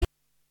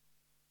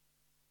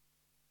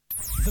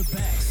The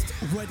best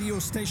radio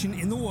station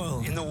in the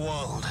world.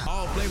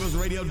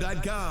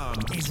 Allflavorsradio.com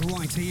is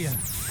right here,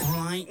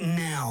 right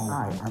now.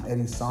 Hi, I'm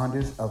Eddie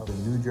Saunders of the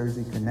New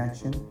Jersey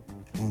Connection,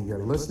 and you're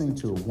listening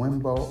to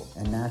Wimbo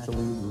and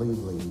Naturally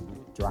Legally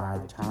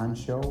Drive Time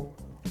Show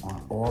on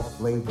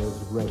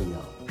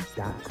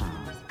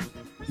allflavorsradio.com.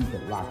 Keep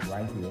it locked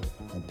right here,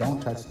 and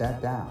don't touch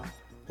that dial.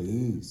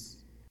 Peace.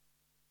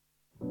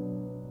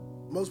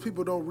 Most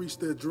people don't reach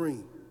their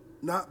dream,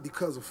 not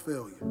because of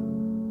failure.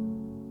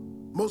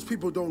 Most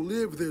people don't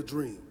live their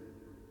dream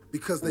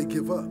because they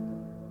give up.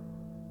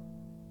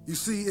 You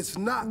see, it's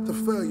not the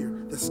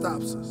failure that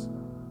stops us,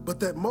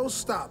 but that most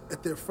stop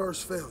at their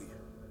first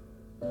failure.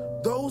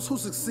 Those who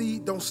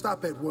succeed don't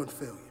stop at one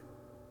failure.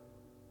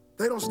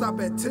 They don't stop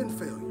at 10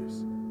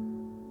 failures.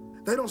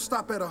 They don't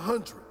stop at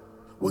 100,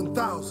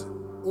 1,000,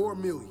 or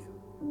 1,000,000.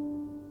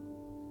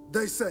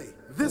 They say,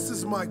 this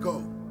is my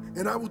goal,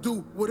 and I will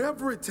do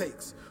whatever it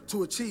takes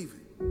to achieve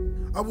it.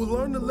 I will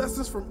learn the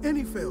lessons from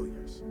any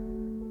failures.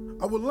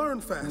 I will learn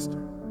faster.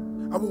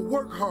 I will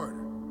work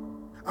harder.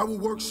 I will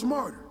work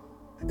smarter.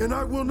 And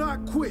I will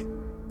not quit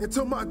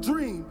until my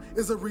dream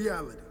is a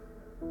reality.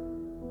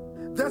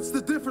 That's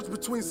the difference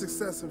between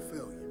success and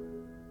failure.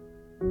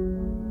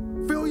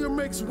 Failure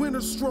makes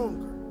winners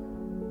stronger.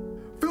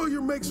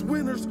 Failure makes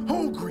winners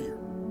hungrier.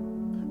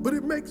 But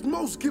it makes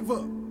most give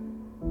up.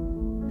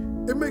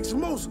 It makes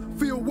most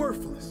feel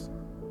worthless.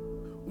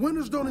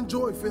 Winners don't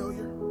enjoy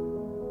failure,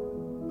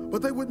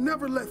 but they would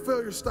never let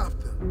failure stop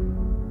them.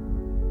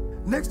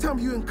 Next time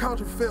you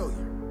encounter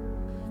failure,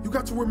 you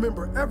got to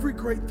remember every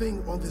great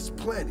thing on this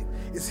planet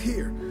is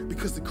here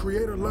because the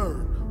Creator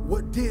learned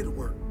what did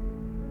work,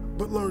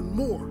 but learned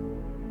more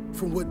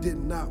from what did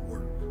not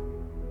work.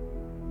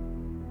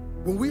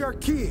 When we are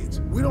kids,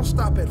 we don't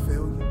stop at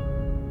failure.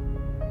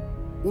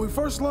 When we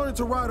first learn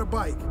to ride a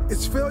bike,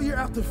 it's failure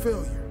after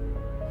failure.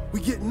 We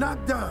get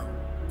knocked down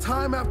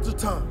time after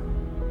time,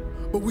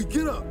 but we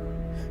get up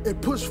and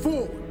push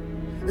forward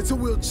until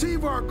we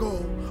achieve our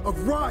goal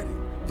of riding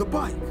the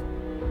bike.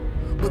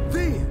 But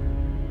then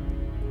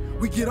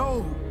we get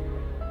old,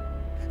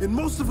 and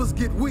most of us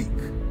get weak.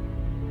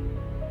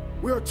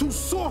 We are too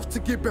soft to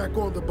get back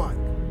on the bike.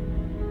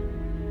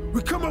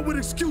 We come up with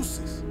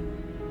excuses.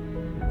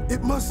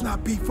 It must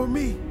not be for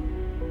me.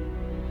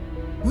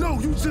 No,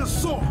 you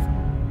just soft.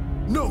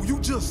 No, you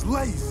just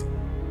lazy.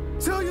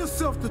 Tell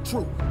yourself the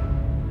truth.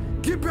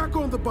 Get back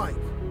on the bike.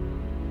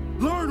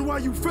 Learn why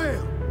you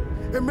failed,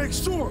 and make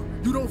sure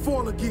you don't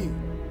fall again.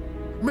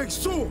 Make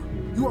sure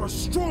you are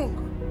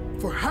stronger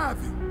for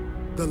having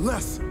the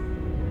lesson.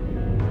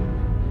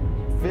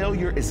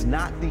 Failure is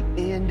not the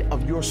end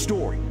of your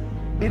story.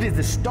 It is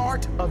the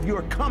start of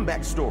your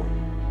comeback story.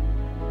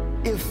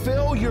 If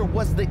failure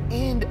was the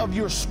end of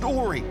your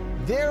story,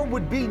 there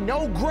would be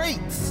no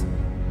greats.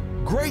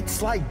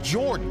 Greats like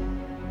Jordan,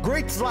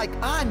 greats like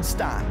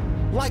Einstein,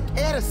 like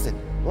Edison,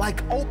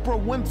 like Oprah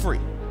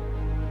Winfrey.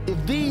 If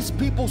these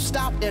people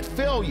stopped at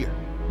failure,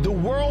 the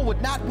world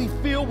would not be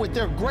filled with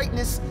their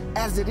greatness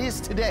as it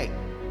is today.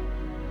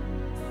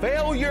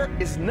 Failure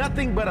is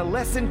nothing but a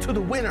lesson to the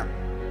winner.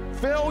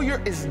 Failure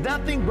is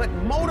nothing but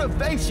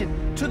motivation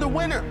to the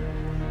winner.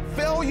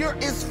 Failure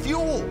is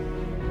fuel.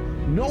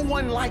 No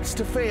one likes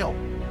to fail,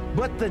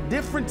 but the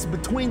difference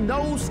between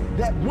those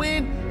that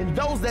win and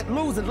those that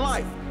lose in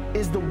life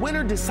is the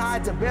winner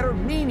decides a better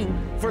meaning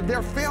for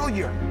their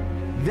failure.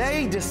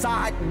 They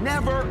decide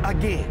never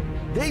again.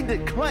 They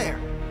declare,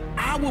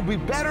 I will be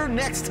better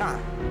next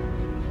time.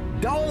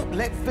 Don't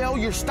let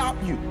failure stop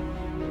you.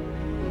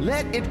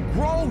 Let it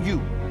grow you.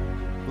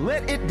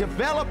 Let it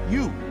develop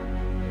you.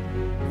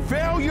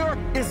 Failure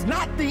is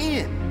not the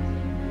end.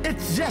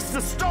 It's just the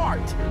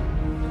start.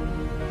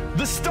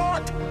 The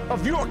start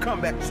of your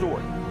comeback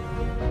story.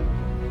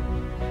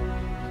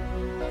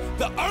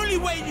 The only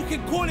way you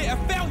can call it a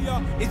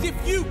failure is if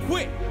you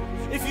quit.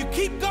 If you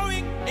keep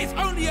going, it's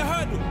only a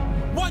hurdle,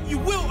 one you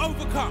will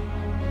overcome.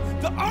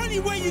 The only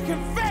way you can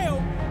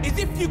fail is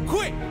if you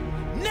quit.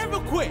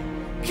 Never quit.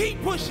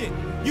 Keep pushing.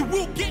 You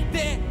will get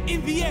there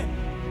in the end.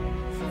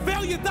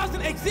 Failure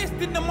doesn't exist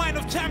in the mind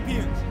of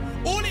champions.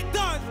 All it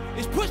does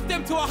is push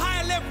them to a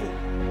higher level.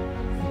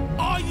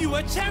 Are you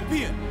a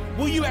champion?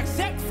 Will you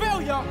accept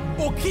failure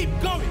or keep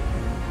going?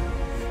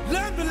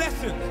 Learn the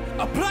lessons,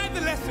 apply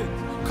the lessons,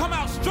 come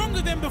out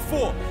stronger than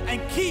before,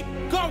 and keep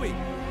going.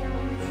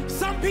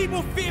 Some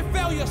people fear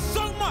failure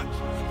so much,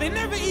 they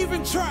never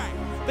even try.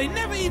 They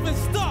never even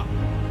start.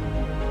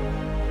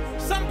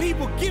 Some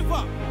people give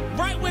up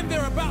right when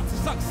they're about to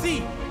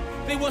succeed.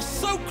 They were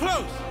so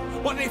close,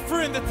 but they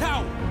threw in the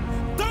towel.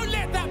 Don't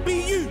let that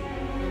be you.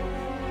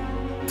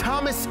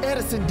 Thomas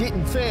Edison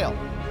didn't fail.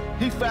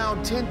 He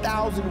found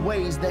 10,000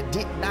 ways that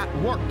did not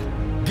work.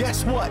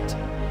 Guess what?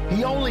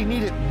 He only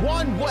needed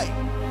one way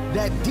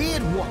that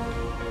did work.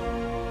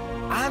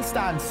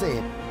 Einstein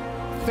said,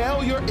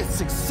 failure is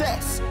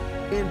success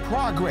in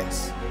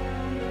progress.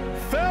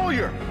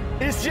 Failure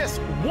is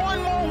just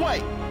one more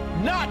way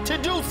not to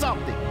do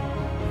something.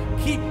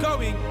 Keep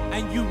going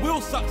and you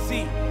will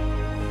succeed.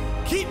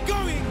 Keep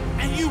going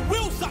and you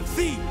will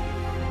succeed.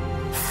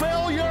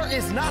 Failure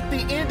is not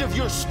the end of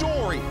your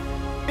story.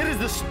 It is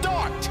the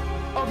start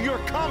of your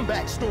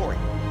comeback story.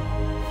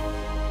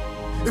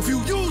 If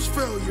you use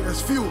failure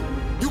as fuel,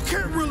 you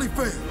can't really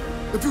fail.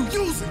 If you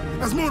use it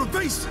as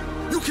motivation,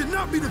 you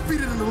cannot be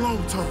defeated in the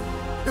long term.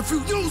 If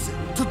you use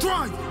it to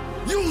drive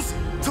you, use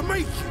it to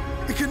make you,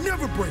 it can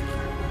never break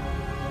you.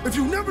 If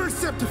you never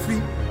accept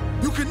defeat,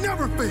 you can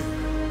never fail.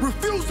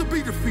 Refuse to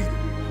be defeated.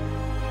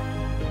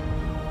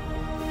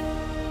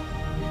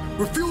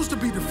 Refuse to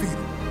be defeated.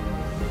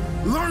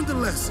 Learn the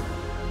lesson.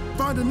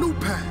 Find a new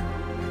path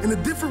and a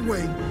different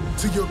way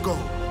to your goal.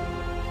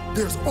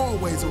 There's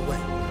always a way.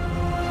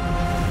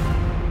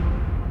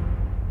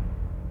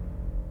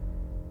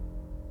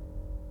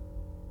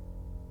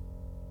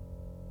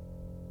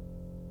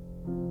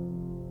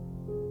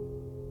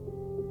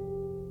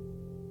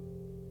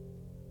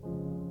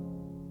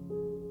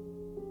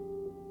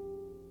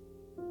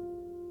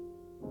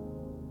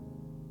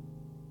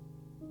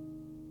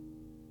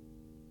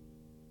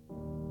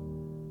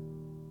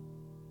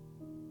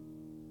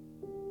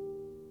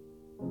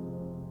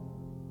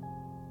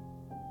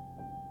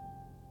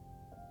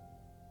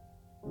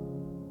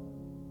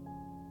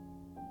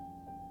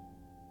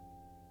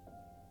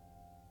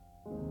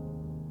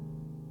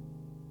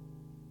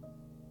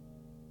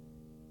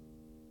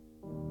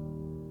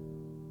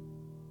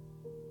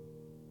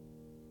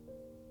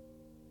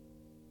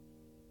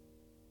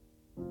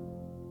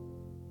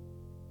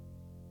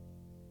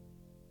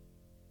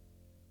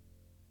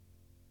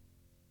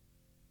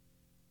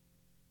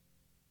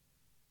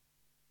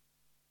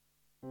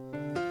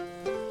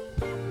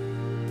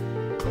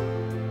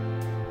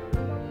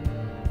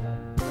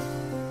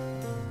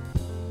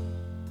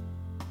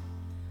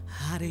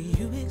 How do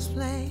you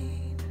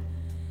explain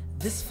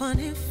this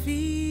funny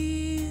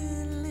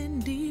feeling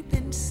deep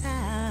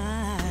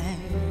inside?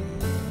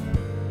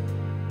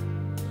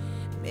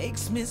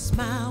 Makes me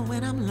smile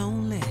when I'm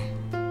lonely,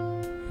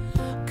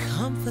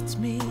 comforts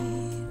me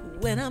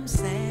when I'm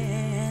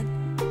sad.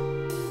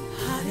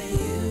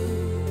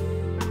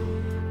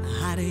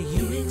 How do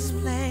you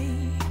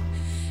explain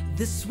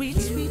this sweet,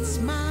 sweet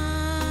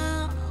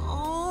smile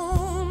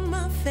on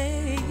my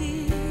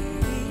face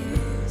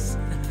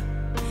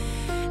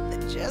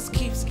that just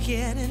keeps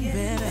getting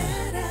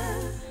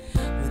better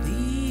with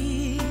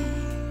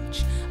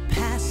each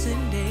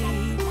passing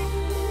day?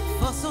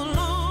 For so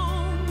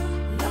long,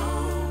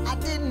 I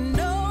didn't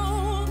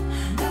know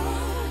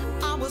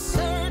I was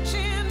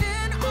searching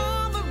in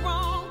all the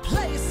wrong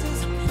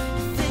places,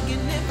 thinking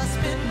if I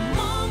spent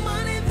more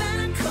money than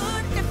I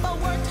could, if I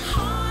worked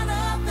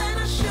harder than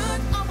I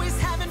should, always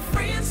having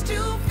friends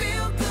to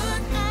feel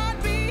good, I'd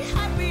be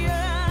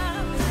happier.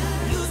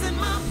 Losing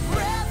my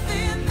breath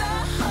in the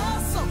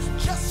hustle,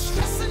 just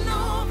stressing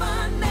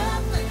over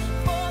nothing,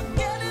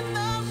 forgetting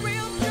the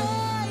real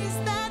joys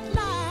that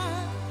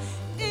lie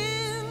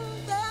in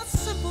the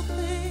simple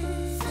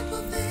things.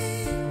 Simple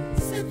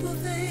things, simple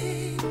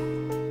things.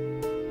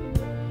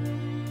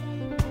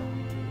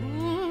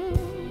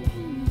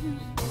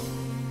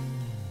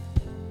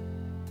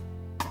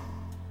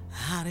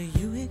 How do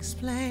you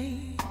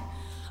explain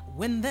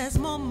when there's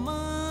more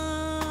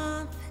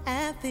month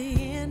at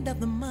the end of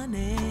the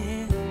money?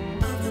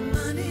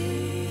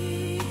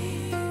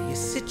 Your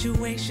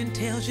situation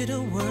tells you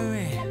to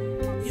worry.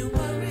 You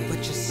worry, but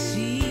you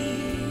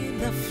see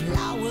the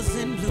flowers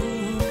in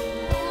bloom.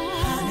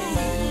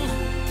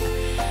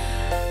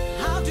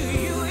 How do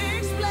you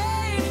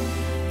explain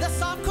the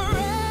soft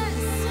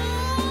caress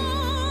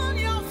on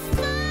your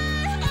face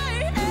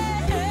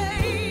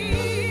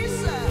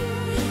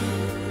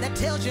that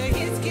tells you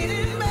it's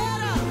getting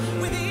better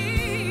with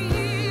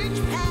each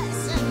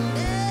passing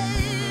day?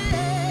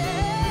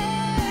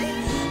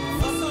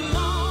 For so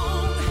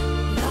long,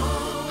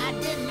 I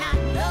did not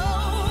know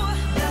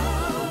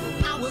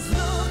I was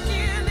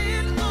looking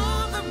in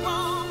all the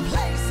wrong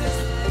places,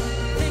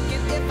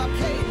 thinking if I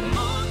played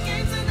more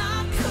games than I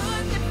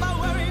could, if I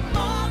worried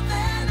more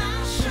than I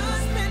should,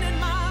 spinning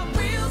my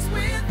wheels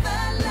with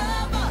the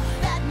lover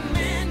that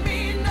meant me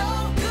no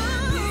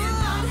good. Losing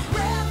my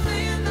breath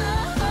in the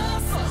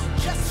hustle,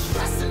 just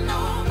stressing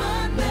over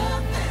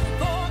nothing,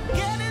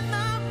 forgetting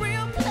the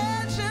real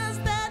pleasures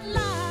that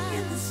lie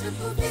in the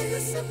simple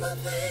things.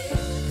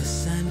 The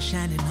sun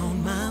shining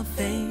on my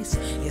face,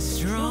 your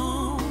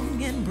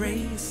strong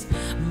embrace,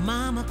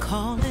 mama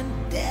calling,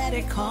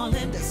 daddy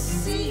calling to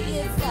see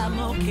if I'm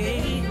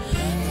okay.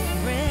 The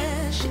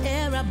fresh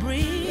air I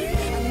breathe,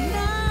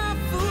 enough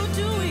food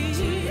to eat,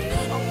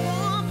 a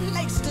warm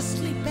place to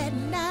sleep at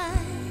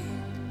night.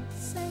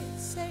 Say it,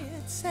 say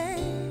it, say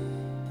it.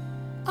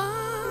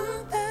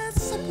 All the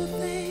simple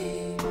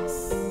things.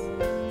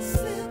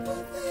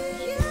 Simple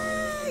things.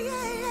 Yeah,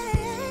 yeah,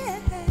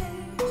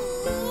 yeah.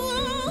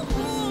 Ooh,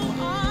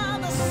 all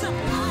the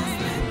simple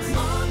things.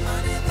 More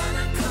money than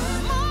I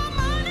could. More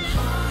money.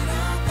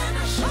 Harder than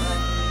I should.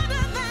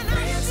 Harder than I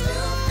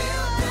should.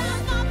 Feel good.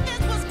 Thought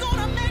this was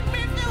gonna make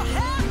me feel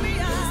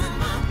happier. Losing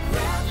my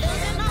breath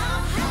in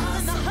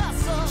the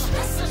hustle.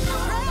 Stressing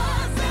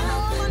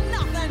over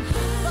nothing.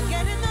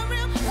 Forgetting the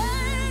real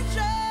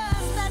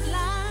pleasures that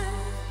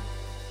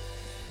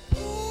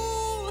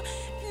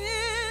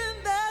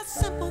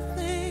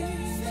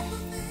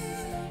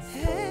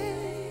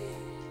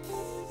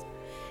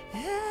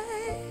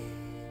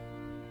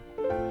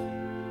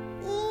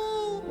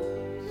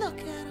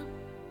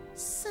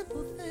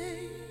simple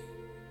things.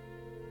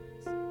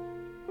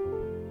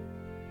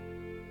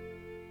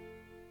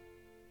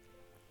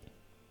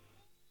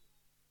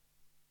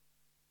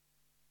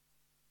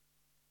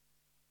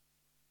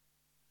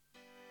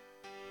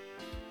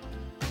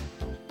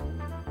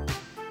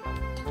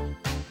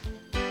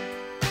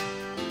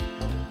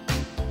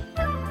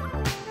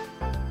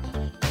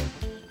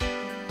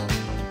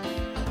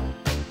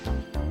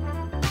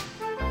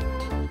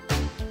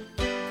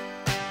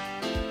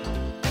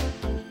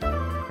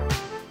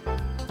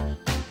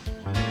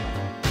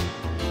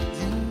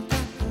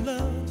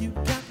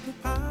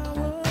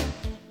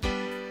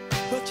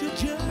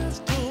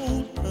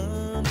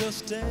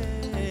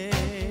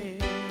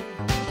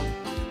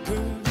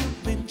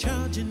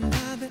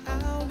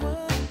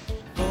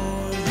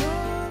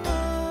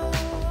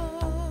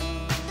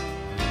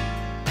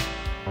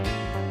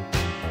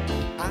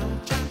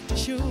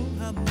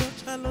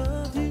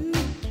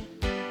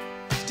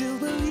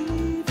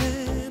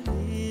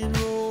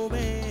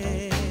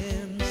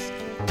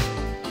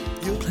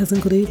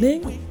 Pleasant good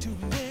evening.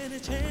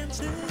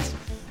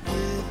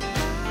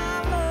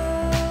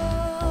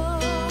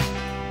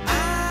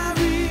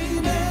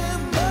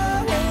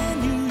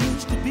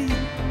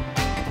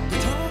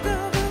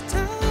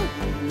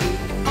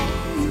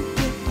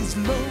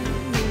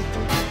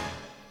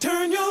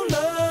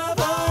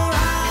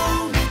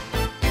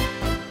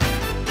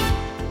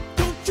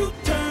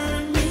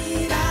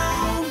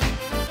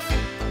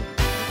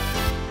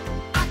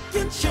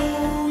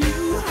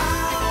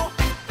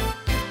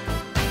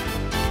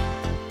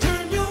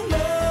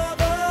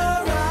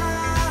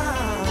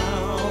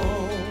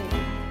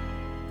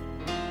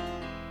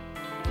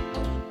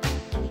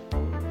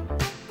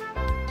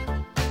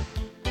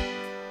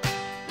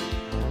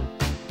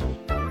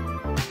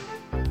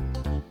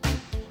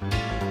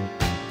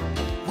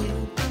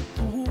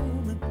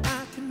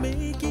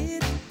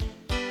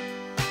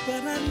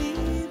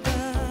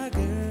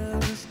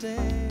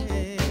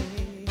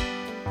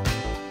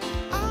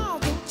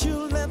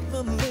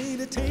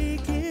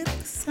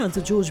 Sounds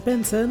of George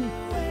Benson.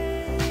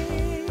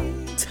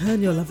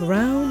 Turn Your Love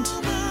Around.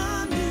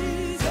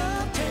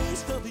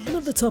 And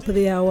at the top of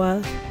the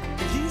hour,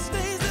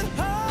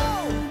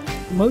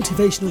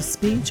 motivational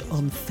speech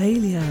on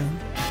failure.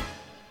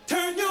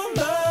 Turn your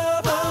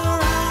love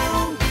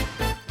around.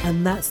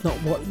 And that's not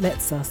what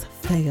lets us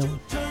fail.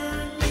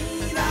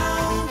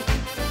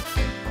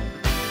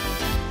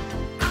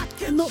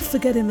 And not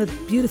forgetting the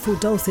beautiful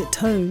dulcet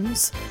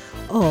tones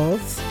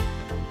of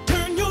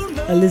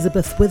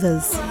Elizabeth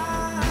Withers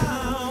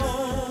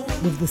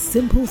with The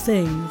Simple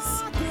Things.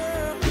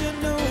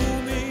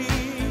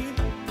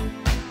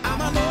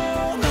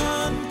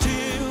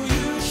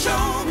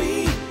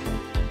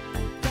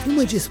 And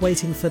we're just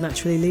waiting for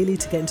Naturally Lily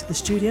to get into the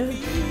studio.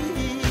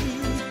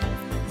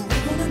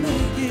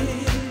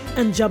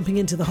 And jumping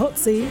into the hot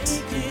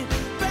seat,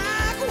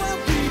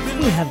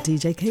 we have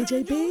DJ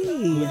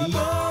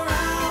KJB.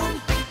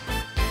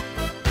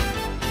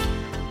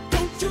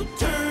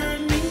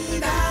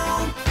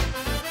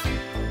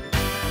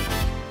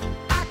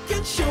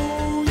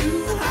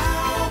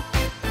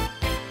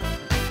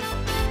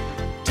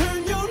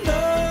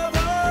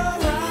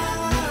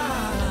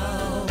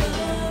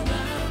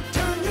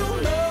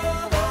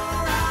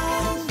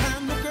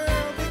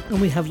 And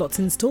we have lots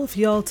in store for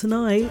y'all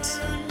tonight.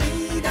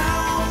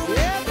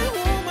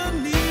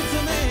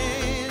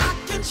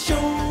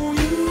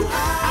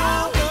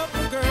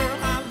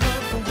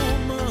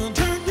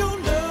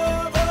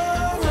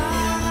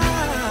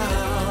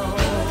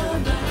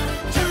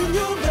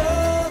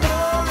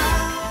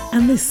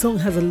 And this song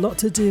has a lot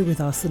to do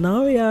with our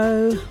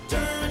scenario.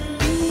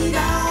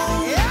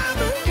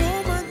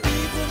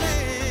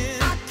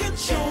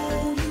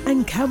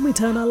 And can we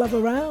turn our love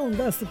around?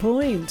 That's the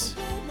point.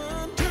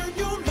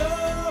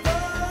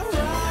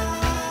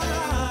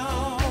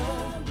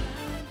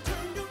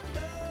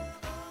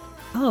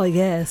 Oh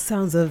yeah,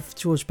 sounds of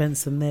George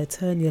Benson there.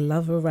 Turn your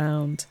love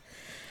around.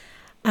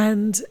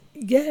 And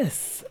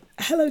yes,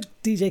 hello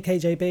DJ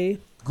KJB.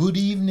 Good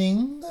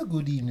evening,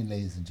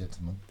 ladies and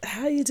gentlemen.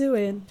 How you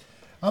doing?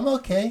 I'm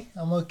okay.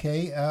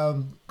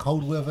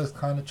 Cold weather's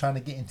kind of trying to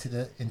get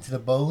into the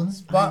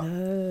bones, but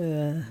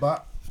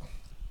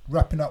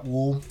wrapping up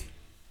warm.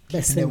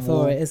 Best thing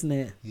for it, isn't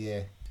it?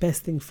 Yeah.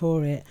 Best thing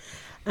for it.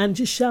 And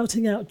just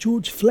shouting out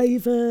George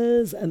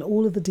Flavors and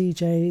all of the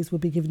DJs. We'll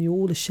be giving you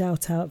all a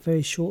shout out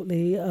very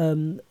shortly,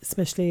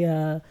 especially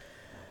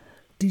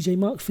DJ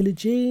Mark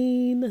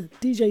Philogene,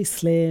 DJ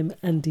Slim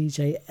and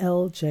DJ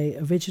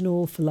LJ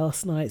Original for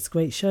last night's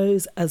great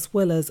shows, as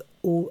well as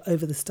all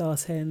over the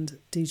start end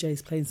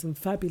DJs playing some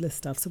fabulous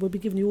stuff. So we'll be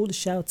giving you all a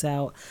shout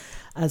out,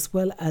 as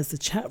well as the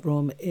chat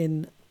room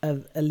in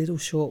a little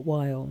short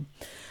while.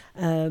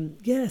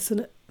 Yes,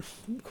 and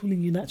I'm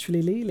calling you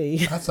Naturally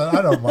Lily. I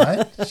don't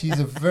mind. She's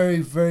a very,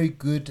 very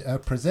good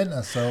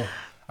presenter. So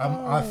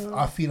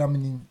I feel I'm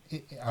in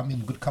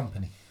good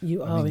company.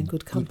 You are in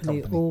good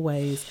company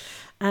always.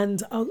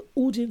 And our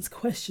audience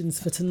questions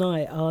for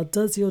tonight are: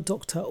 does your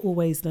doctor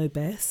always know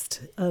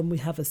best? We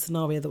have a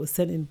scenario that was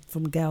sent in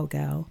from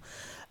Gal.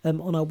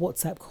 on our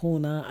WhatsApp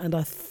corner. And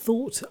I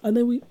thought, I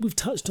know we've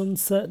touched on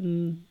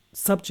certain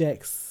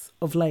subjects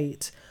of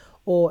late,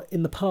 or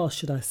in the past,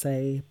 should I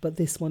say, but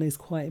this one is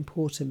quite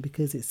important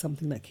because it's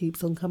something that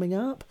keeps on coming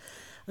up.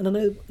 And I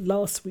know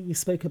last week we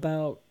spoke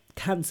about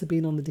cancer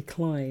being on the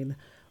decline,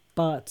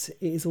 but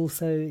it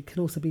can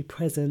also be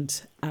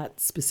present at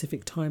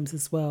specific times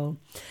as well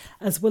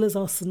as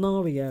our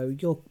scenario.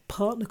 Your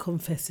partner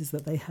confesses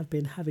that they have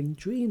been having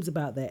dreams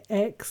about their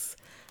ex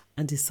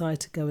and decide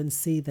to go and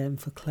see them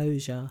for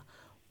closure.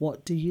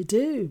 What do you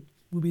do?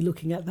 We'll be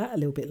looking at that a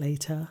little bit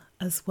later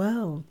as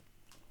well.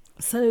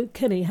 So,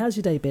 Kenny, how's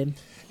your day been?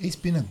 It's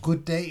been a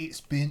good day.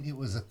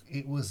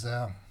 It was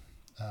a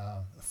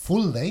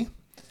full day.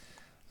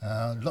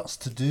 Lots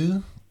to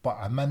do, but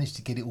I managed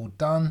to get it all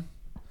done.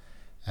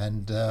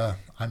 And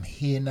I'm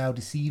here now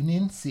this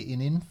evening,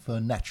 sitting in for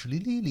Naturally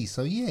Lily.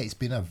 So yeah, it's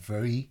been a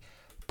very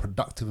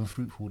productive and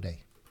fruitful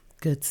day.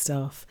 Good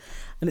stuff.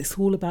 And it's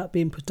all about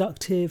being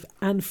productive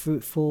and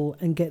fruitful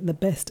and getting the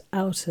best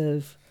out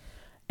of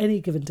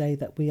any given day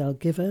that we are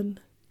given.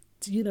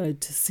 You know,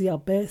 to see our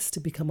best,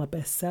 to become our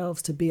best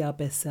selves, to be our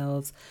best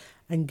selves,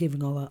 and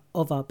giving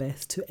of our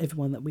best to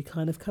everyone that we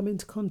kind of come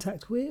into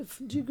contact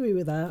with. Do you agree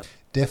with that?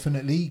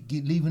 Definitely.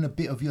 Leaving a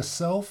bit of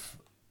yourself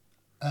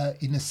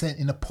in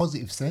a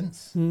positive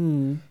sense,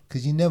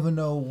 because you never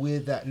know where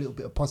that little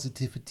bit of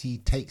positivity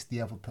takes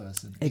the other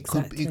person.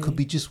 Exactly. It could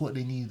be just what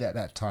they needed at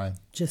that time,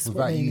 just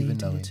without what they you even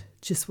needed. knowing.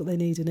 Just what they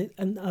needed.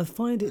 And I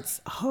find it's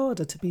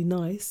harder to be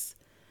nice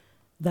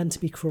than to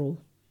be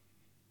cruel.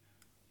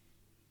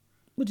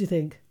 What do you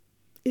think?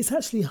 It's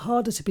actually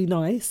harder to be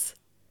nice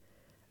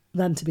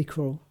than to be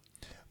cruel.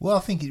 Well, I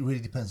think it really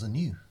depends on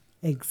you.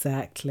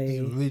 Exactly.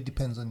 It really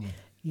depends on you.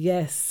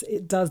 Yes,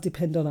 it does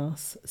depend on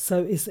us.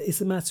 So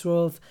it's a matter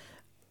of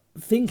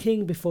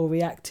thinking before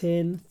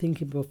reacting,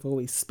 thinking before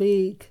we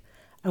speak.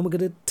 And we're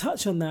going to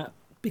touch on that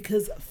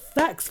because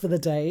facts for the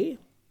day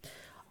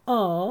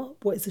are,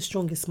 what is the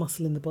strongest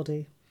muscle in the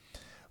body?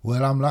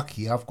 Well, I'm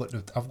lucky. I've got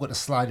the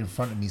slide in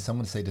front of me, so I'm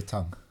going to say the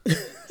tongue.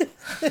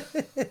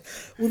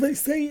 Well, they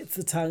say it's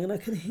the tongue, and I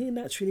can hear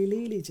Naturally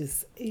Lily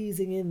just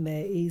easing in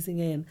there, easing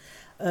in.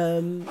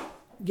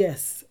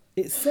 Yes,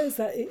 it says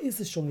that it is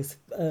the strongest.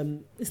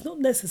 It's not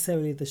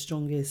necessarily the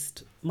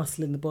strongest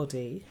muscle in the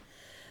body,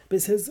 but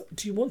it says,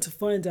 do you want to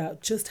find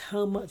out just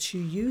how much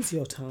you use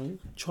your tongue?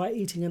 Try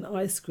eating an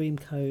ice cream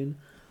cone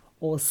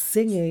or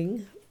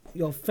singing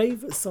your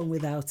favourite song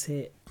without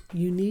it.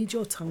 You need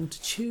your tongue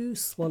to chew,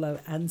 swallow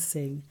and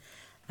sing.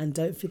 And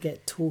don't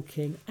forget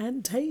talking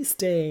and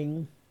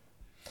tasting.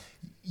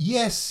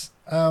 Yes,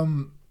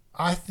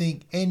 I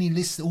think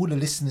all the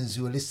listeners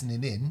who are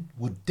listening in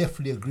would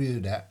definitely agree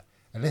with that,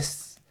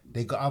 unless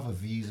they got other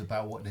views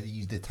about what they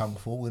use their tongue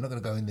for. We're not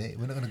going to go in there.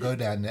 We're not going to go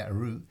down that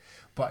route.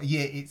 But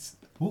yeah, it's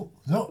what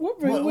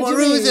route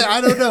is it?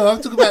 I don't know.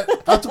 I'm talking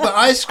about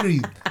ice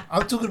cream.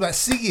 I'm talking about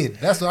singing.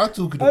 That's what I'm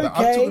talking about.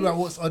 Okay. I'm talking about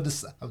what's on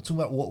the. I'm talking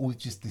about what we've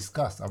just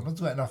discussed. I'm not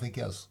talking about nothing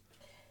else.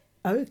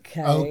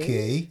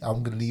 Okay.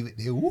 I'm going to leave it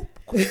there.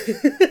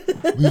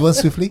 Move on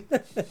swiftly.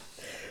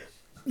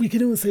 We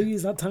can also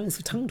use our tongues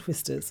for tongue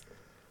twisters.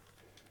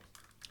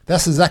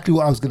 That's exactly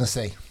what I was going to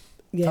say.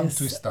 Yes. Tongue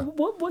twister.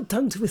 What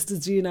tongue twisters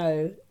do you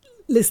know?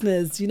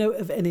 Listeners, do you know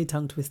of any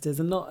tongue twisters?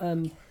 And not,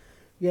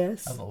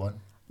 yes? I've got one.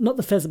 Not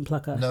the pheasant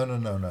plucker?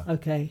 No.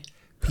 Okay.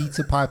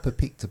 Peter Piper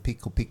picked a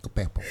pickle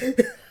pepper.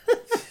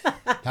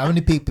 How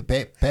many people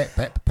did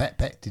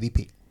he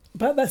pick?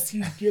 But that's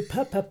you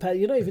papa.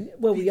 You're not even.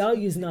 Well, we are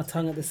using our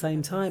tongue at the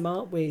same time,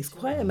 aren't we? It's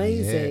quite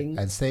amazing.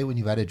 Yeah. And say it when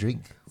you've had a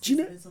drink. Do you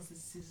know?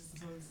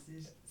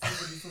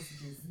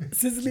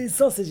 Sizzling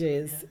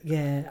sausages.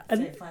 Yeah.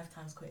 And 5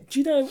 times quick. Do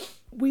you know,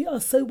 we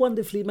are so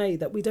wonderfully made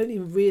that we don't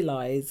even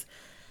realise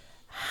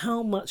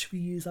how much we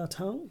use our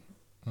tongue.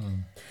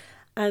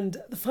 And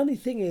the funny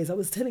thing is, I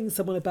was telling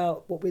someone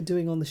about what we're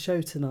doing on the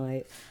show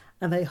tonight,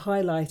 and they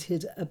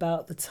highlighted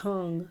about the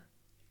tongue,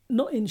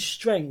 not in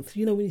strength.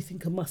 You know, when you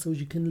think of muscles,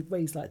 you can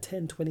raise like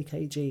 10, 20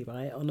 kg,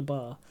 right, on a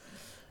bar.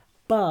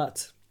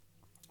 But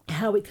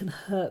how it can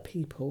hurt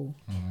people,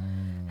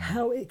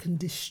 how it can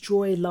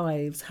destroy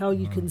lives, how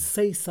you can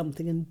say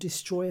something and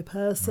destroy a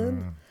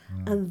person.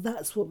 And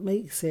that's what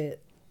makes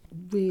it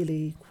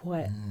really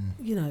quite,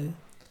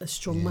 a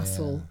strong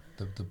muscle.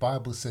 The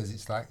Bible says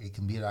it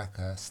can be like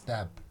a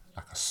stab,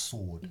 like a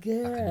sword, like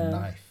Yeah. a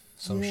knife,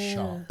 so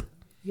sharp.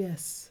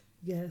 Yes.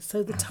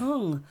 So the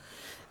tongue,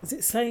 is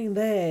it saying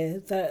there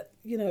that,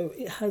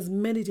 it has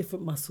many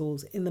different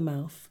muscles in the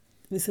mouth.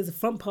 And it says the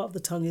front part of the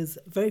tongue is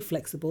very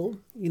flexible,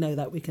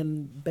 that we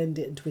can bend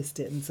it and twist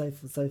it and so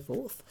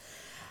forth.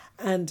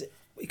 And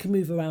it can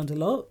move around a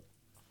lot,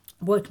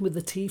 working with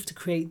the teeth to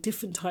create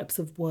different types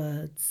of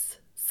words.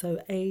 So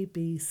A,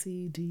 B,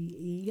 C, D,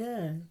 E,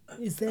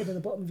 is there in the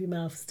bottom of your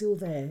mouth, still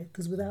there,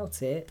 because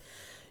without it,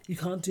 you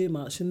can't do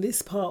much. And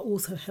this part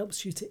also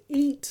helps you to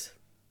eat,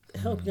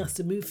 helping us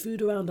to move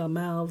food around our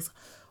mouths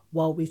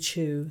while we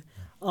chew.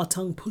 Our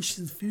tongue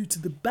pushes food to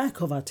the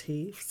back of our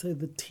teeth so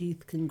the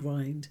teeth can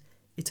grind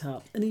it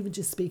up. And even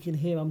just speaking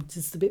here, I'm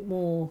just a bit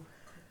more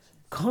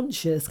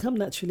conscious. Come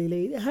naturally,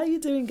 Lee. How you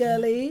doing,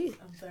 girlie?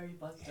 I'm very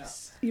bunged up.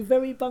 You're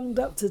very bunged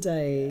up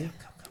today.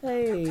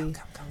 Hey. I'm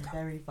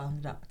very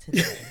bunged up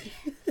today.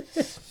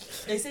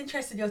 It's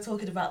interesting you're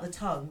talking about the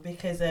tongue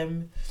because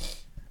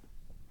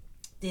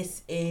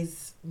this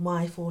is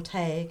my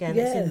forte again.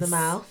 It's in the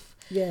mouth.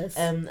 Yes.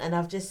 And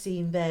I've just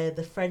seen there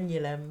the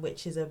frenulum,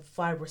 which is a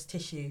fibrous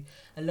tissue.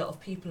 A lot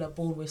of people are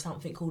born with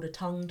something called a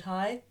tongue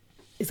tie.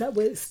 Is that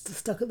where it's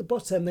stuck at the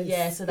bottom?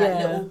 So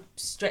that little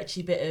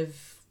stretchy bit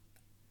of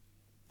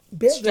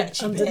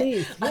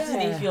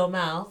underneath your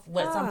mouth,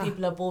 where some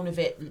people are born with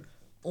it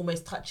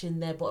almost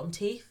touching their bottom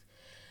teeth,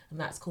 and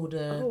that's called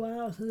a. Oh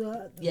wow!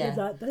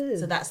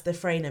 So that's the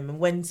frenum, and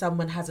when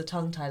someone has a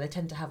tongue tie, they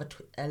tend to have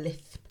a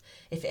lisp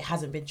if it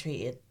hasn't been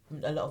treated.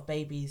 A lot of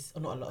babies,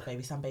 or not a lot of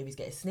babies, some babies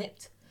get it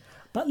snipped.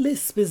 But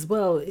lisp as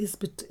well is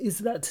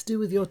that to do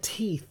with your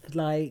teeth?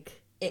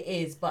 Like it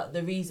is, but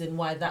the reason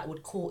why that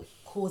would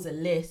cause a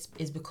lisp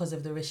is because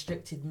of the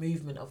restricted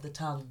movement of the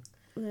tongue.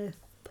 Lisp.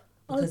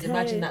 Because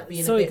imagine that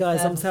being Sorry, a bit guys,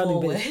 further I'm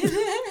sounding forward.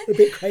 a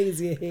bit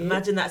crazier here.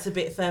 Imagine that's a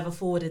bit further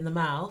forward in the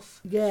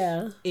mouth.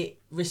 Yeah. It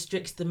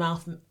restricts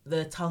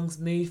the tongue's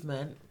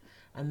movement,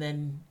 and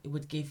then it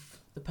would give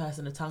the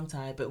person a tongue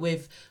tie. But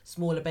with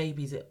smaller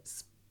babies,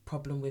 it's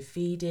problem with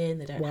feeding.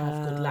 They don't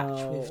have good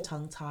latch with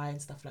tongue tie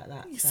and stuff like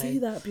that. You see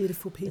that,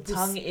 beautiful people. The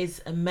tongue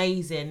is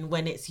amazing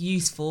when it's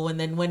useful, and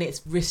then when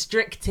it's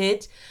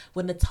restricted,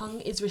 when the tongue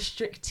is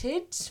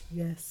restricted,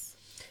 yes,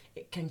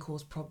 it can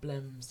cause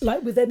problems.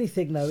 Like with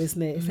anything, though,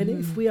 isn't it?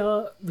 If we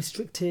are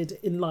restricted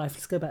in life,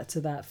 let's go back to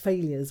that.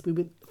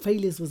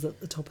 Failures was at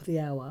the top of the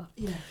hour,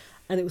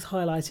 and it was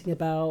highlighting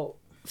about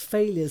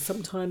failures.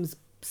 Sometimes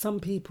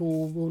some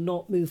people will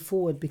not move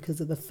forward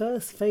because of the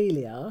first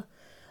failure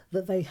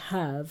that they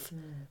have.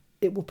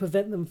 It will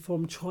prevent them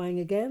from trying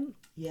again.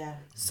 Yeah.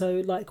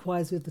 So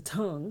likewise with the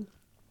tongue,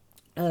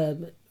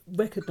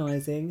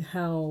 recognizing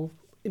how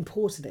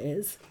important it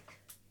is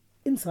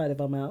inside of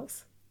our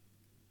mouths,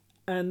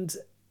 and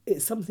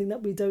it's something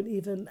that we don't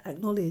even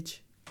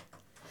acknowledge.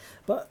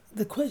 But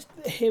the question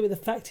here, the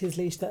fact is,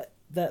 Leash, that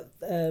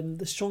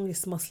the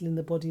strongest muscle in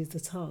the body is the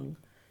tongue.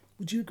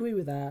 Would you agree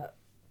with that?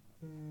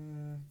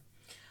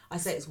 I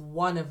say it's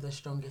one of the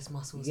strongest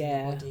muscles in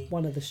the body.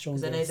 One of the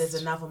strongest. Because I know there's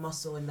another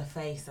muscle in the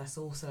face that's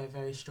also a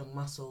very strong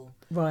muscle.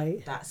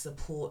 Right. That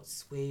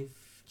supports with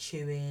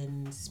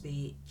chewing,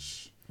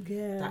 speech.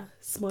 Yeah.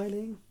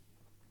 Smiling.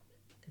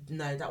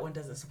 No, that one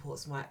doesn't support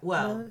smile.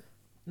 Well,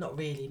 not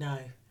really, no.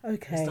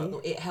 Okay.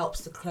 It helps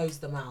to close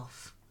the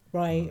mouth.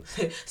 Right.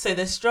 So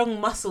the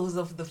strong muscles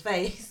of the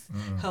face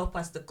help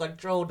us to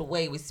control the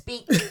way we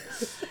speak.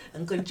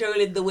 And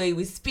controlling the way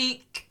we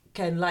speak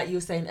can, like you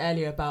were saying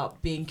earlier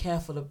about being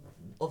careful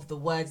of the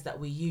words that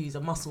we use, a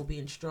muscle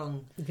being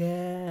strong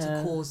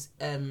to cause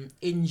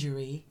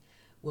injury.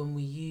 When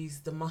we use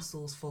the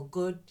muscles for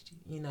good,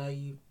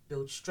 you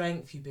build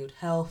strength, you build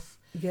health.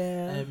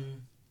 Yeah.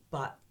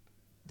 But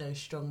those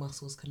strong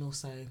muscles can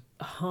also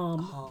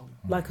harm.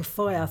 Like a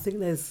fire. I think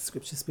there's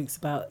scripture speaks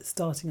about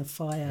starting a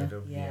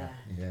fire.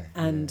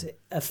 And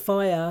a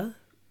fire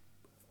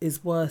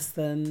is worse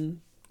than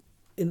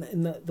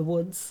in the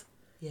woods.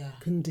 Yeah,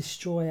 can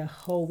destroy a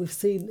whole. We've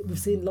seen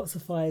lots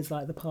of fires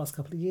like the past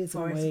couple of years,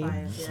 forest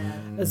fires,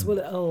 as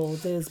well.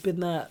 There's been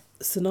that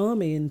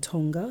tsunami in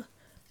Tonga,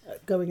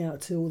 going out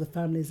to all the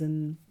families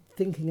and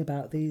thinking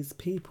about these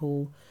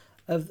people.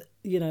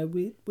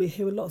 We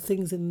hear a lot of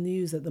things in the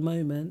news at the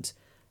moment.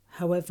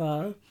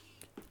 However,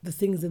 the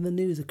things in the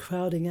news are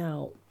crowding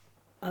out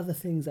other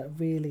things that are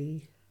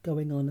really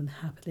going on and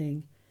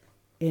happening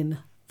in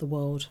the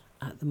world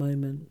at the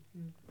moment.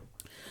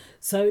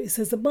 So it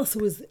says the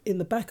muscle is in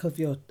the back of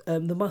your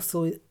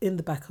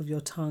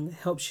tongue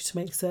helps you to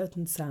make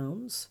certain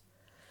sounds,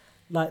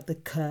 like the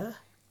k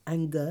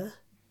and g,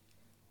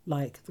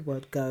 like the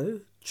word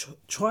go.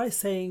 Try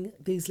saying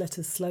these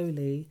letters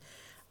slowly,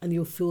 and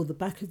you'll feel the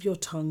back of your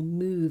tongue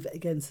move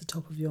against the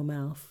top of your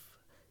mouth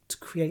to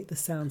create the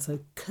sound. So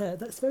k,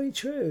 that's very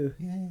true.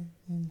 Yeah.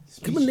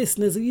 Come on,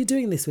 listeners, are you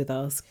doing this with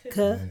us?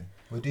 K. Yeah.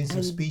 We're doing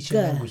some speech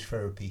and language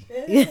therapy.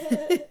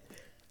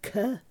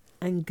 K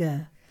and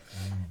g.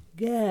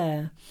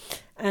 Yeah,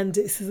 and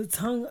it says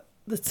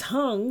the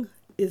tongue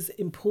is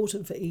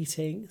important for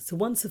eating. So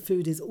once the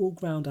food is all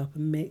ground up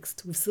and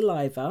mixed with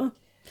saliva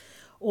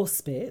or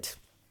spit,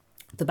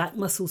 the back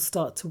muscles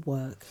start to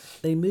work.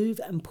 They move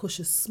and push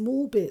a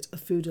small bit of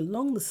food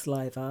along the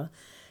saliva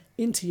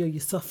into your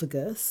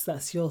esophagus.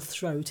 That's your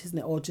throat, isn't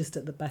it? Or just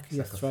at the back of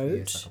your throat.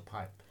 It's like a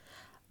pipe.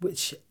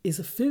 Which is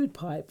a food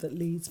pipe that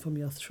leads from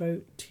your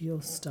throat to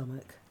your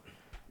stomach.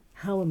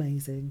 How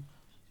amazing.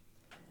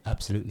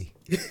 Absolutely.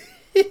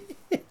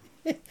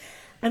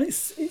 And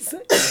it's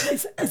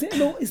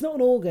not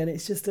an organ.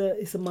 It's just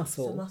it's a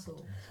muscle. It's a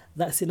muscle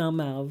that's in our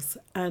mouths,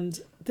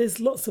 and there's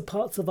lots of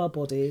parts of our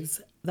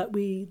bodies that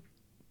we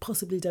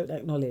possibly don't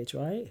acknowledge.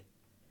 Right?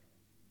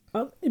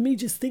 Me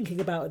just thinking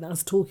about it and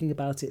us talking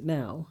about it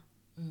now,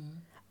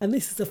 and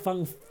this is a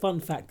fun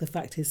fact. The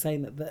fact is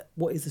saying that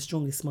what is the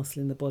strongest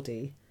muscle in the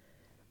body,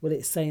 well,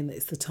 it's saying that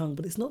it's the tongue,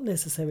 but it's not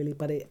necessarily,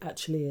 but it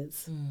actually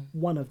is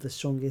one of the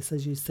strongest,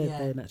 as you said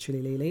there,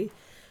 naturally, Lily.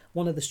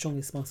 One of the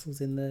strongest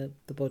muscles in the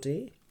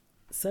body.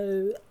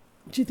 So,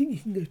 do you think you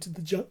can go to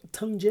the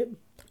tongue gym?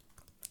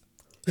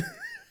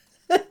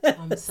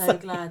 I'm so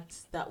glad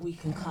that we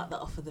can cut that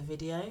off of the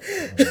video.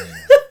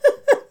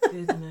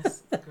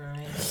 Goodness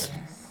gracious.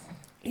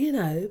 You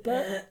know,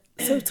 but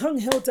so tongue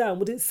held down,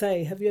 would it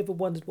say, have you ever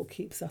wondered what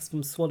keeps us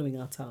from swallowing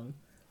our tongue?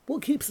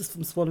 What keeps us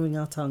from swallowing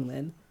our tongue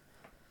then?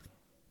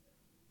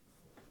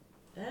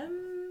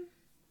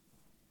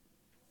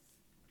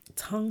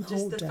 Tongue just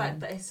hold the down. fact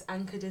that it's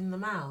anchored in the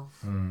mouth.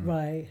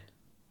 Right.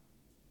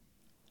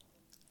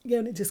 Yeah,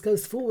 and it just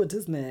goes forward,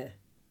 doesn't it?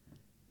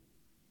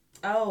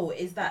 Oh,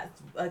 is that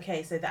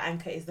okay? So the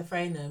anchor is the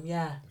frenum,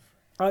 yeah.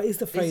 Oh, it's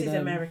the frenum. This is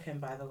American,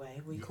 by the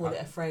way. We call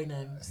it a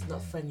frenum. It's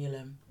not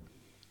frenulum.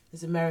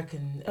 It's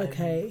American.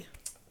 Okay.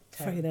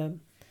 term. Frenum.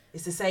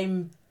 It's the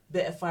same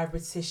bit of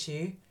fibrous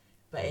tissue,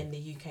 but in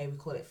the UK we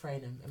call it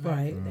frenum.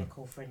 American, they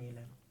call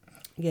frenulum.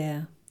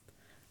 Yeah.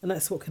 And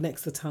that's what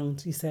connects the tongue,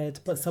 you said.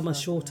 But some are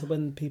shorter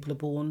when people are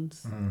born.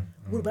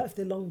 What about if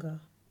they're longer?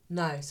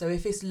 No. So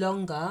if it's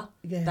longer,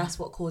 that's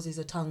what causes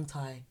a tongue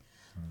tie.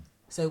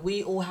 So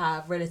we all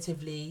have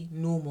relatively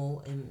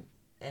normal, in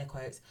air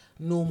quotes,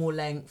 normal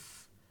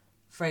length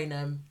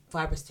frenum,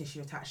 fibrous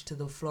tissue attached to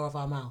the floor of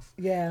our mouth.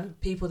 Yeah.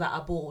 People that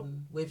are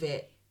born with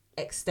it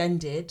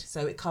extended,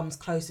 so it comes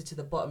closer to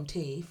the bottom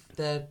teeth,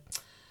 the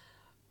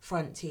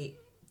front teeth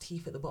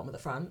at the bottom of the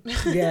front.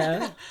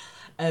 Yeah.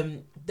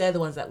 They're the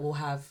ones that will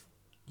have,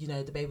 you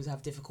know, the babies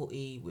have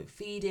difficulty with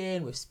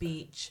feeding, with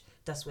speech.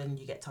 That's when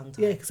you get tongue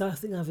tied. Yeah, because I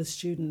think I have a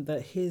student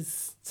that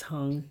his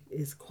tongue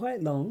is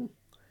quite long,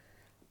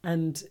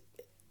 and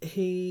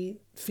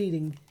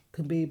feeding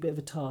can be a bit of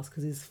a task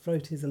because his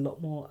throat is a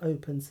lot more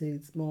open, so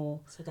it's more.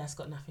 So that's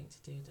got nothing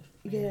to do with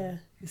the frenum. Yeah,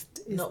 it's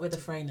not with the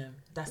frenum.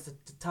 That's the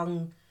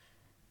tongue.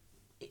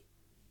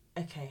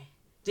 Okay,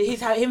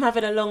 him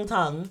having a long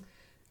tongue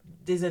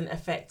doesn't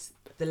affect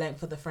the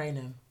length of the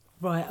frenum.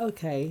 Right.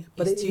 Okay,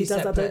 but It's he two does.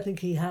 I separate. don't think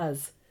he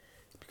has,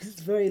 because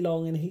it's very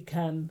long and he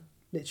can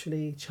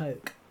literally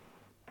choke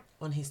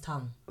on his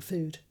tongue.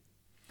 Food.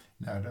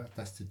 No,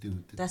 that's to do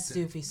with That's to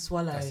do with his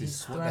swallow. That's his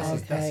his,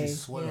 throat. that's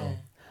his swallow. Yeah.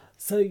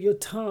 So your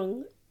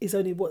tongue is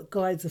only what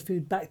guides the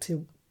food back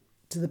to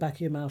the back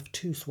of your mouth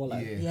to swallow.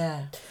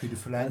 Yeah. Through the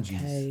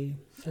phalanges. Okay.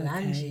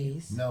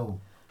 Phalanges. No,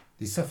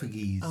 the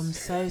esophages. I'm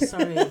so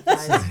sorry,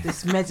 guys.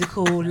 This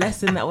medical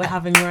lesson that we're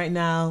having right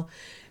now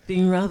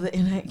being rather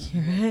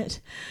inaccurate.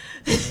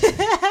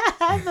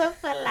 The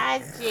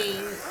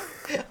phalanges.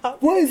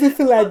 What is the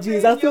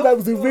phalanges? I thought that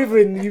was a river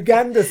in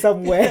Uganda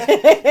somewhere.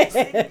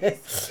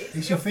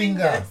 It's your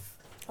finger.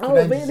 Oh,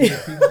 Phalanges really? is your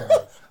finger.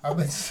 I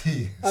meant to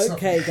see.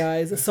 Okay,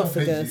 guys.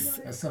 Esophagus.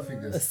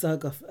 Esophagus.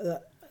 Esophagus.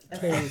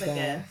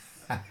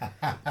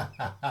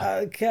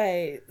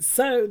 Okay,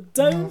 so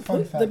don't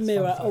put the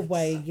mirror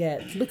away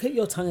yet. Look at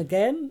your tongue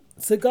again.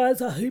 So,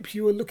 guys, I hope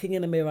you are looking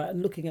in a mirror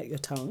and looking at your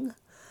tongue.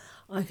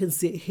 I can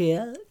see it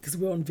here because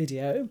we're on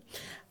video.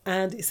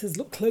 And it says,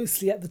 look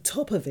closely at the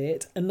top of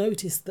it and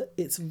notice that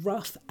it's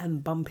rough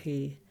and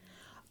bumpy.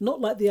 Not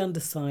like the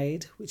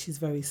underside, which is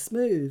very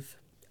smooth.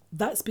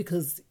 That's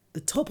because the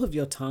top of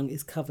your tongue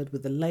is covered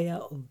with a layer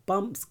of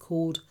bumps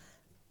called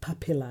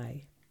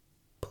papillae.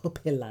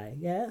 Papillae,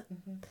 yeah?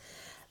 Mm-hmm.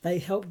 They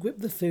help grip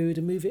the food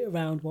and move it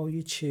around while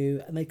you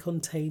chew, and they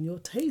contain your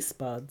taste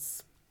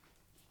buds.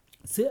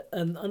 So,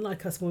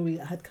 unlike us when we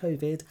had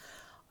COVID,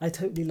 I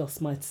totally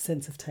lost my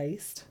sense of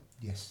taste.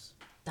 Yes.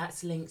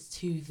 That's linked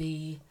to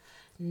the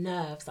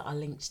nerves that are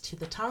linked to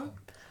the tongue.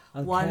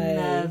 Okay. One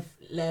nerve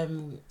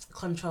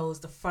controls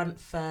the front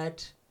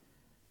third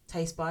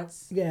taste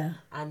buds. Yeah.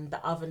 And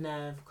the other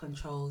nerve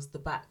controls the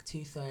back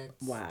 2/3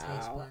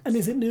 taste buds. And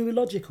is it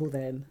neurological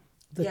then?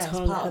 The tongue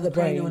it's part and of the the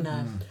brain. cranial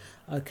nerve.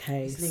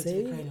 Okay, It's linked to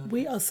see, the cranial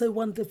we nerve. are so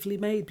wonderfully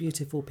made,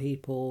 beautiful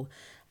people.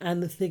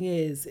 And the thing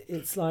is,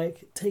 it's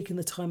like taking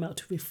the time out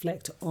to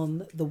reflect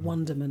on the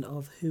wonderment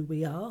of who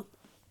we are.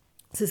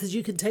 So it says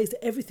you can taste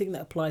everything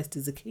that applies to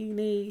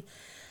zucchini,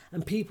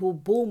 and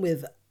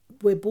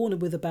we're born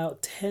with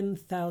about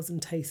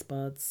 10,000 taste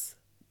buds.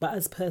 But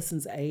as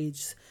persons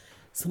age,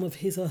 some of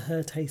his or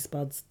her taste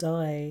buds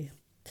die.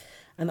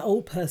 An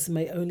old person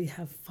may only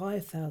have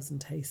 5,000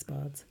 taste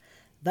buds.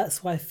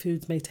 That's why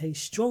foods may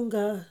taste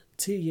stronger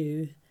to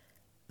you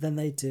than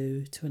they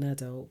do to an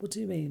adult. What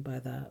do you mean by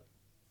that?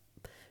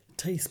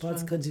 Taste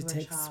buds can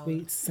detect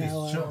sweet,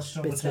 sour,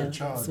 bitter,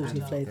 salty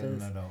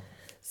flavours.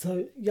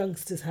 So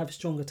youngsters have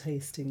stronger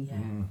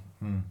tasting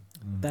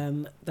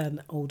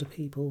than older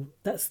people.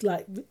 That's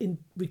like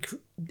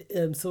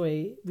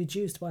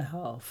reduced by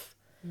half.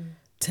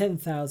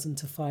 10,000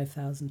 to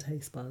 5,000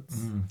 taste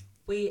buds.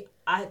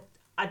 I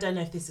don't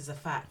know if this is a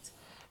fact,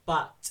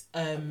 but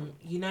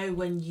you know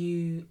when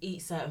you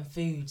eat certain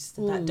foods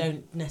that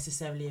don't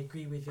necessarily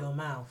agree with your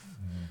mouth,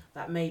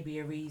 that may be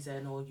a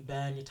reason, or you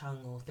burn your tongue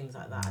or things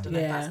like that. I don't know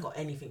if that's got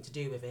anything to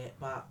do with it,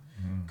 but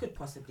could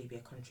possibly be a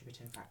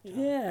contributing factor.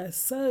 Yeah,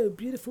 so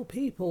beautiful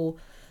people.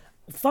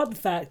 fun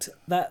fact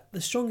that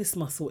the strongest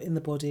muscle in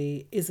the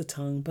body is the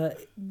tongue, but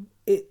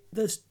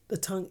the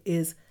tongue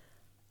is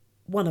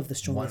one of the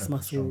strongest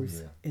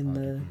muscles in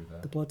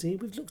the body.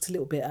 We've looked a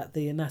little bit at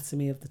the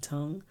anatomy of the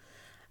tongue,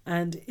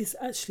 and it's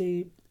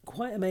actually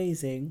quite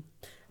amazing.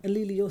 And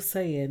Lily, you're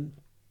saying,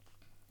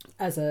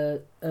 as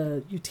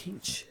you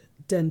teach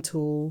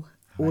dental,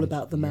 all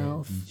about the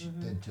mouth,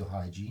 dental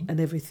hygiene and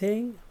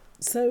everything.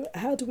 So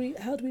how do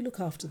we look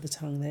after the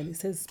tongue then?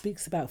 It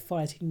speaks about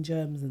fighting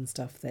germs and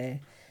stuff there.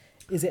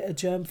 Is it a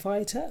germ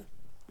fighter?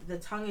 The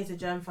tongue is a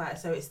germ fighter,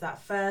 so it's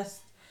that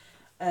first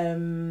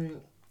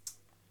kind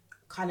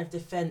of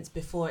defense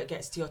before it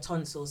gets to your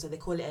tonsil. So they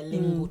call it a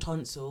lingual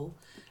tonsil.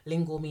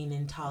 Lingual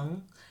meaning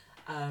tongue.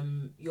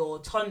 Your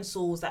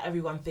tonsils that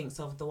everyone thinks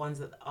of, the ones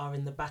that are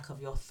in the back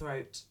of your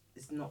throat,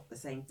 is not the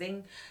same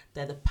thing.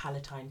 They're the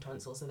palatine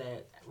tonsils, so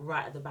they're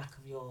right at the back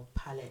of your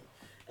palate.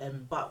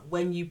 But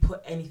when you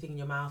put anything in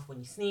your mouth, when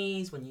you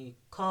sneeze, when you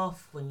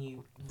cough, when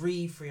you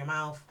breathe through your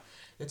mouth,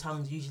 your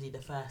tongue's usually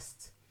the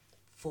first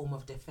form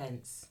of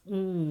defense.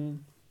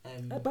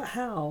 But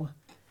how?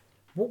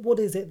 What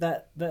is it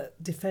that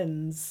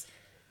defends?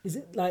 Is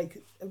it like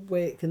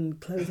where it can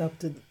close up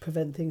to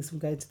prevent things from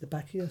going to the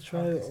back of your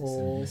throat,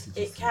 or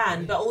it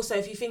can? But also,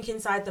 if you think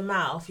inside the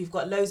mouth, you've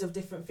got loads of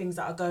different things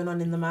that are going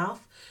on in the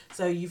mouth.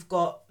 So you've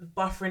got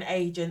buffering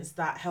agents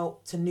that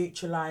help to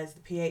neutralize the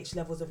pH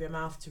levels of your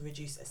mouth to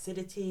reduce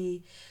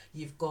acidity.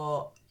 You've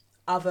got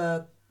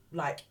other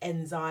like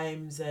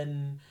enzymes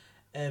and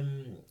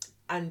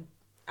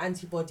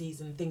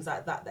antibodies and things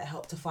like that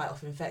help to fight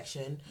off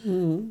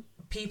infection.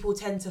 People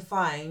tend to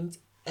find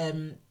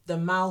the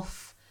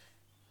mouth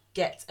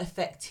gets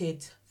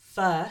affected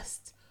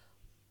first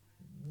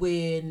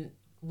when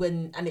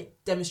and it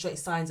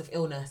demonstrates signs of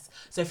illness.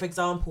 So for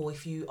example,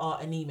 if you are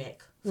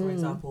anemic, for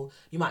example,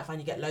 you might find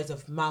you get loads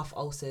of mouth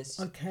ulcers.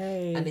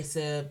 Okay. And it's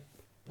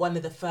one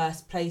of the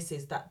first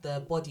places that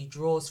the body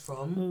draws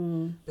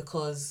from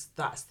because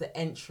that's the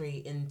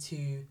entry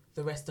into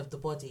the rest of the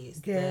body.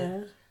 It's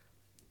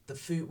the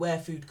food, where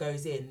food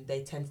goes in,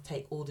 they tend to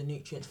take all the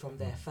nutrients from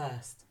there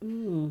first.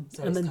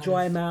 So and then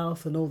dry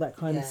mouth and all that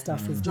kind of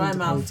stuff is dry an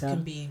mouth indicator.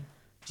 can be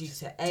due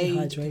to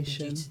age, it can be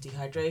due to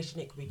dehydration,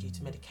 it could be due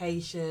to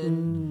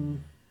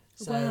medication.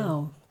 So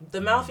wow. The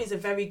mouth is a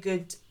very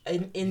good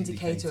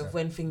indicator of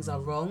when things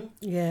are wrong.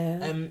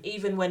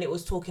 Even when it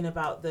was talking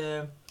about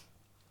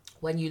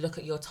when you look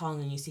at your tongue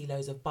and you see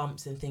loads of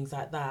bumps and things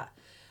like that,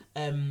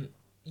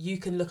 you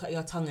can look at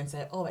your tongue and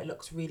say, oh, it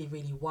looks really,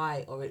 really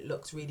white, or it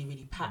looks really,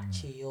 really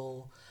patchy,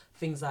 or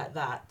things like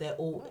that. They're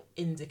all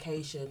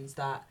indications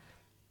that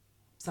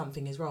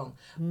something is wrong.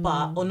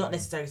 Or not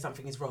necessarily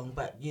something is wrong,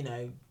 but, you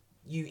know,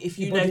 if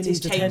you notice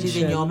changes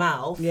in your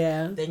mouth,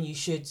 then you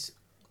should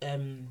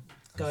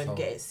go and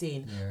get it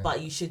seen.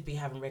 But you should be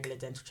having regular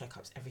dental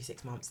checkups every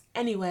 6 months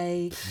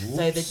anyway.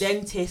 So the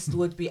dentist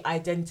would be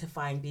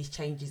identifying these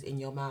changes in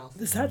your mouth.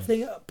 The sad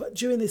thing, but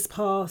during this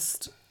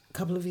past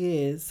couple of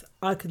years,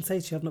 I can say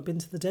to you I've not been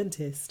to the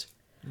dentist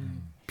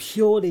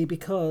purely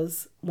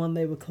because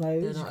they were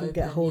closed, you couldn't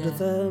get hold of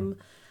them,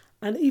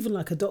 and even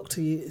like a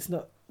doctor, it's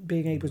not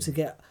being able to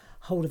get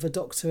hold of a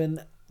doctor.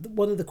 And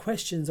one of the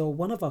questions, or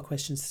one of our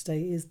questions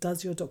today, is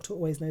does your doctor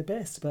always know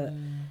best? But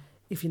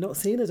if you're not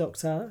seeing a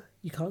doctor,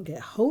 you can't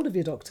get hold of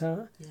your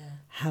doctor,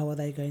 how are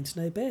they going to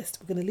know best?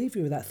 We're going to leave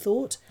you with that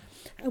thought,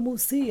 and we'll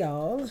see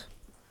y'all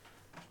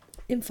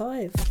in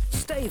 5.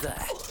 Stay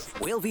there.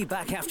 We'll be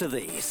back after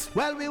these.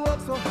 Well, we work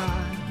so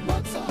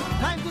hard.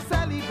 Time to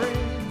celebrate.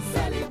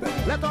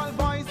 Let all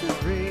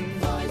voices raise.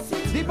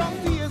 The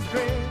bounty is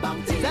great.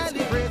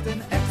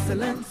 Celebrating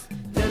excellence,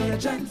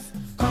 diligence,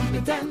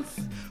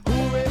 competence.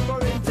 Hooray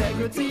for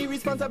integrity,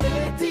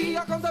 responsibility,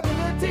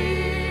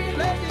 accountability.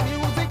 Let the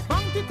music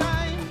bounty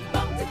time.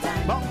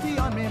 Bounty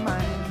on me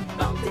mind.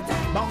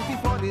 Bounty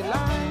for the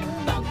line.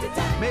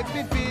 Make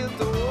me feel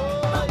so.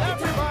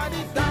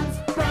 Everybody dance,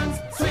 prance,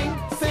 swing,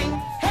 sing.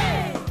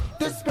 Hey!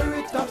 The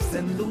spirit of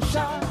St.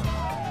 Lucia,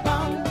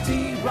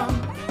 bounty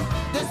rum.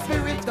 The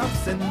spirit of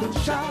St.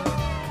 Lucia,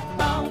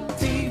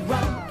 bounty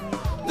rum.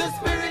 The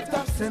spirit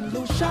of St.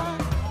 Lucia,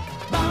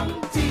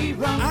 bounty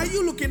rum. Are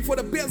you looking for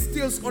the best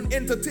deals on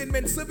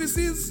entertainment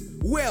services?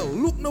 Well,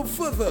 look no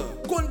further.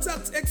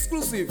 Contact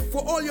Exclusive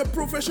for all your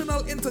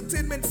professional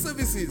entertainment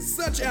services,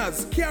 such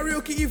as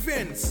karaoke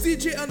events,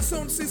 DJ and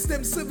sound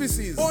system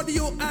services,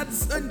 audio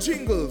ads and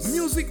jingles,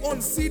 music on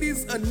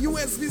CDs and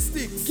USB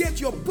sticks.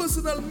 Get your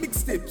personal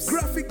mixtapes,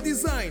 graphic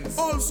designs,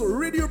 also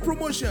radio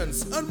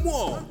promotions and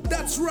more.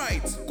 That's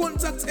right.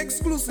 Contact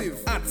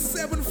Exclusive at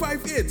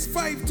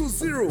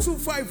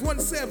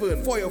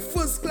 758-520-2517 for your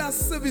first class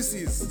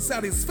services.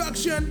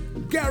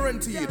 Satisfaction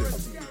guaranteed.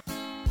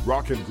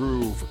 Rock and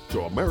groove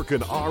to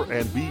American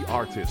R&B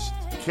artist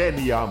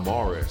Kenya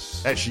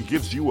Morris as she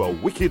gives you a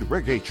wicked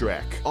reggae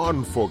track,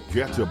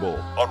 Unforgettable,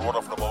 on one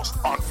of the most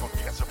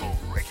unforgettable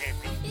reggae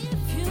beats.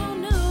 If you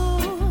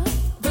knew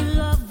the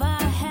love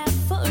I have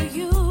for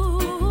you,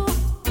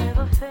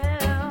 never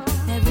fail.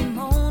 Every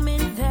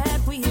moment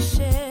that we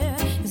share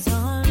is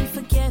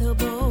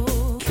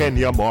unforgettable.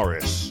 Kenya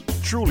Morris,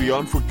 truly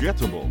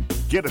unforgettable.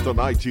 Get it on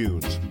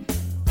iTunes.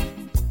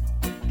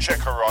 Check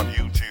her on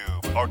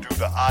YouTube or do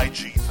the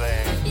IG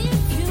thing.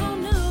 If you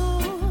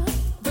knew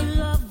the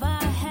love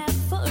I have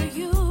for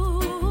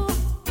you,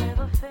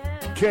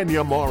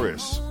 Kenya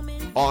Morris,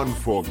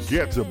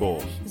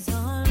 Unforgettable. is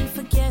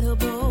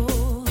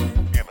unforgettable.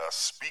 In a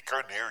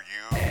speaker near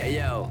you. Hey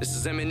yo, this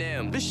is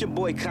Eminem. This your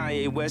boy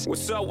Kanye West.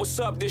 What's up? What's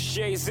up? This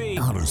Jay-Z.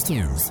 The hottest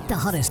tunes, the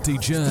hottest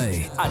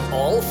DJ. And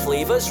All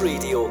Flavors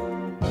Radio.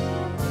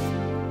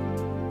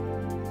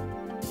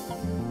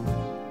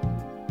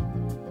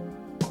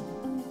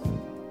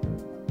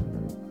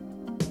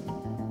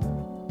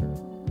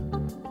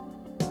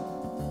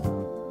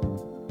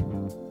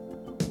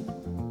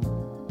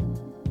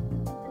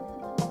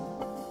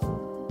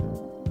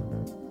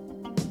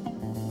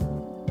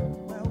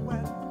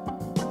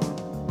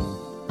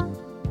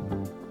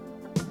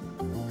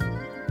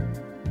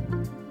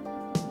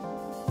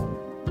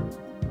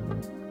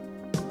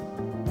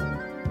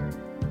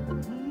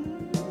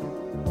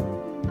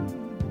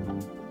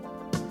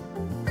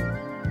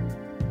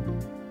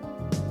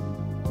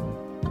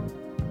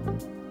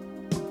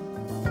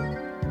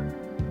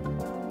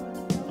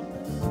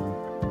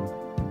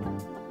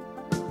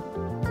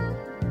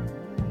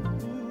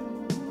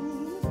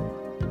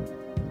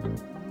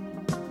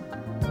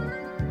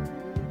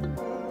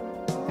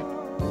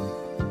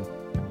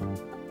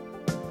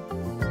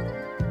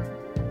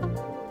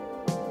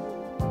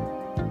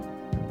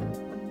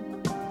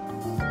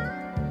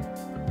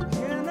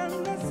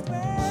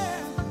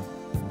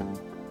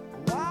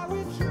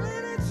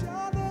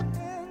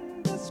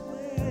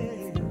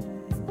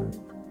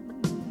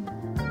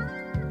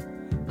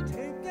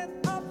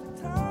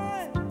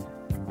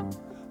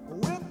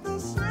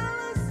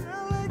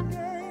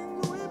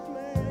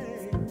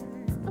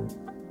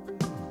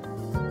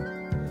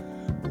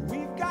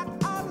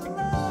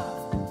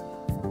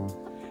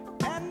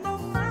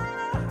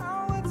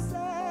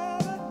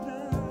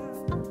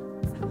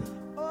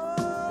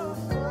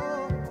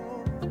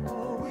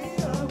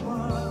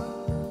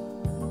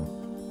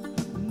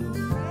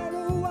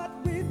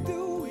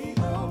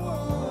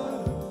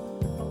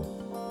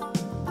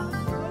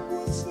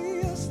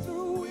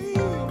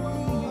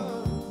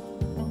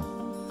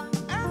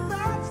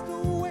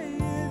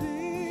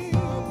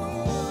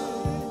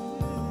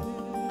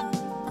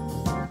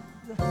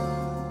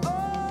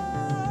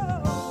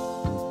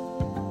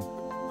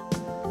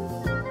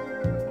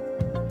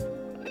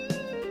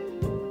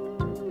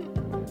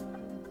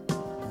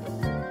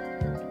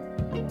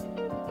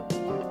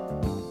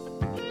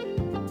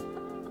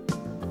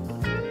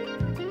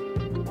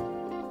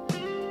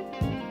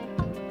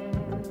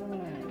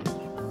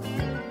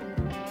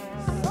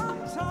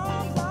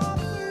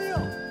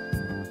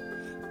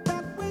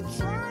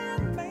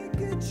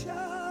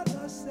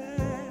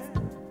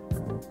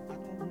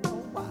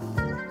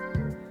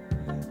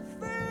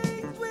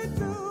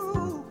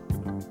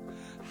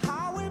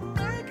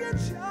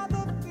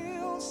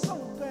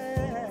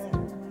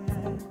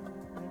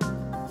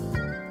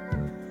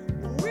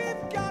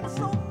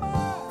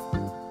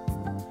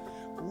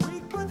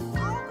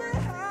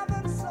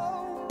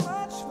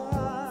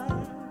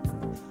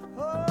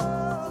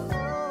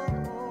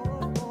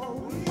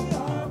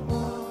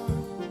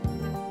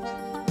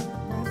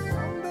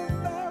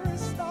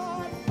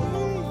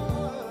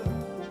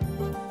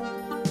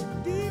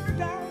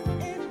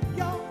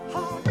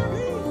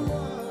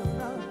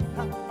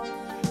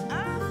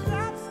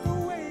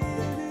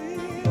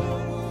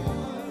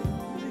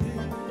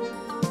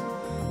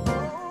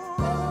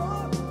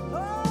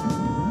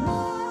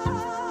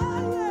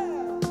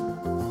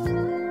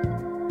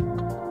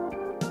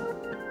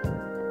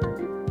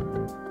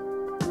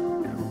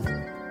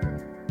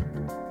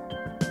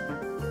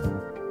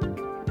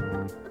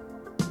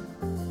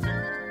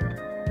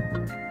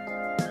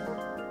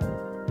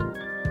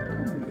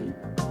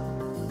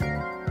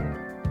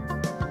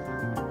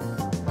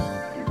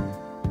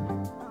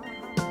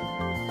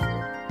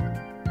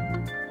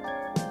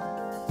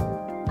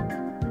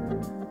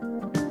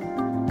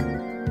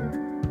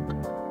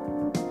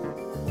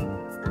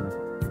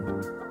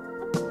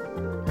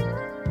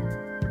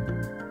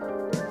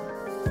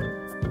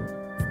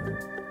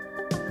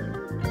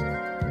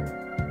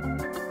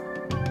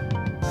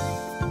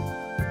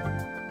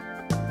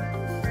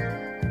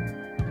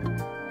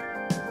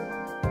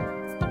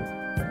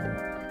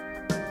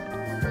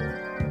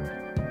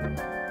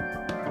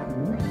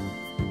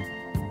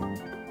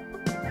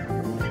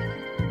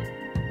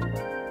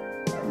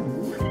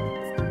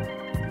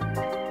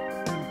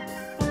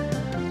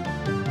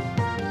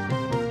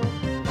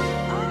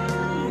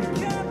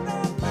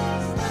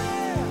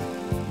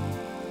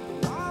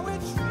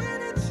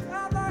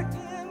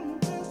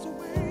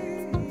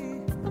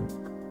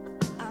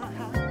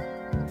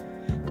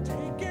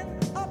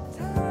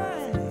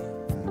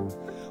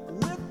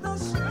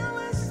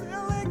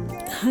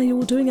 How you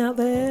all doing out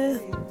there?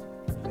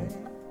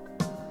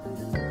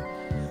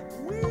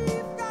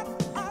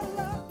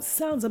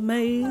 Sounds a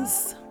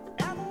maze.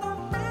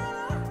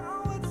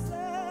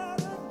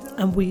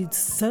 And we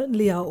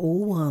certainly are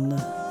all one.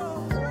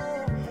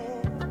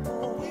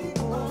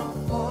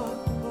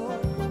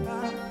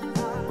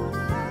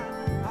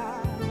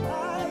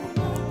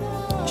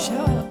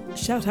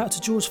 Shout out to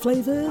George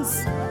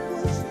Flavors.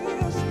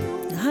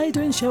 How you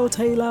doing, Cheryl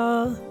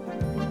Taylor?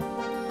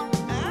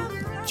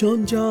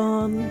 John.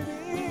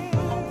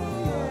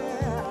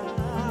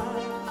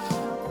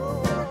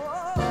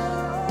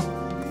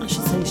 I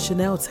should say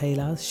Chanel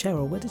Taylor.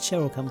 Cheryl, where did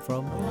Cheryl come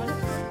from?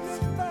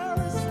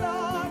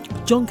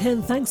 John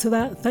Ken, thanks for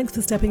that. Thanks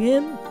for stepping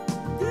in.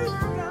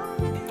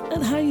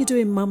 And how you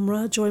doing,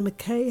 Mumra? Joy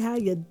McKay, how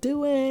you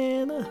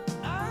doing?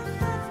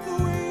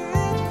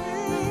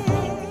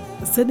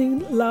 Sending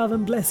love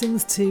and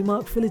blessings to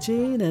Mark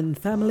Philogene and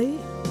family.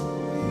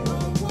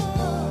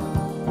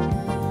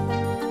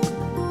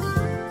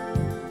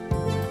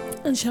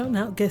 And shouting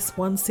out guest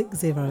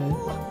 160.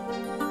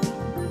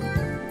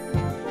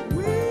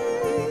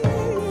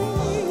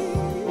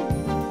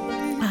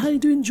 How you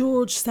doing,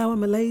 George? Sour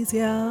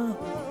Malaysia.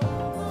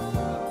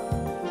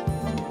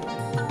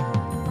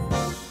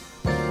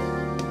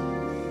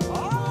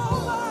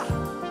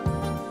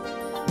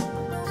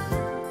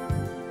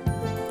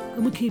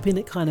 And we're keeping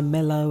it kind of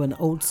mellow and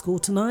old school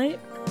tonight.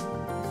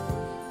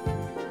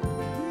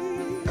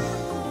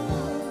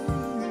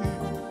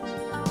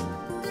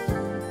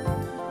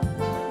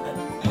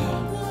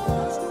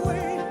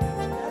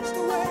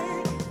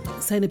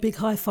 Saying a big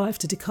high five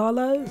to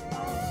DiCarlo,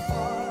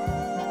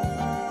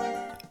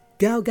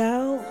 Gal,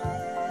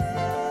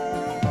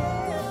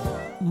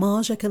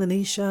 Marja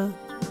Kananisha,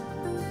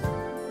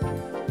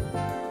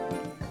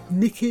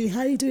 Nikki.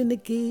 How you doing,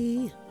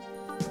 Nikki?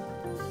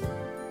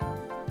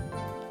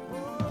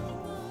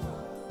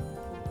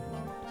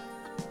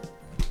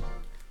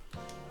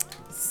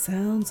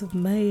 Sounds of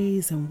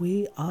Maize, and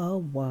we are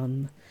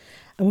one.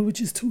 And we were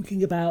just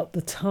talking about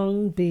the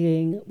tongue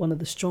being one of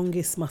the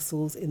strongest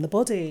muscles in the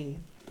body.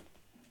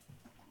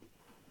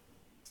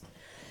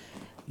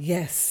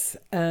 Yes,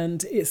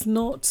 and it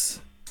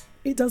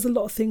does a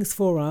lot of things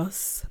for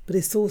us, but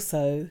it's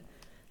also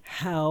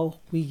how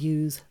we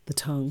use the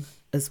tongue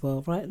as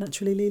well, right?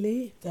 Naturally,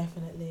 Lily?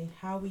 Definitely.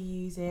 How we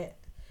use it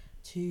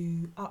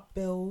to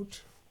upbuild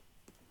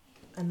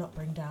and not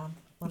bring down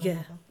one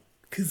another.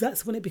 Because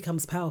that's when it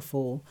becomes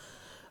powerful,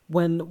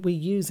 when we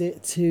use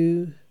it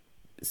to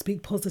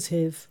speak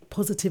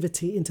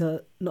positivity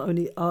into not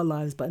only our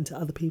lives, but into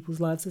other people's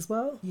lives as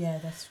well. Yeah,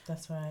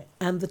 that's right.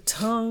 And the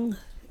tongue,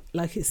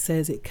 like it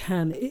says, it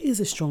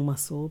is a strong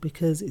muscle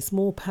because it's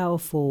more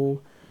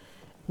powerful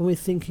when we're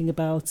thinking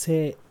about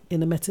it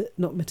in a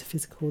not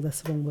metaphysical,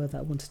 that's the wrong word that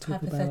I want to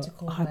talk about.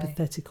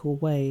 Hypothetical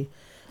way.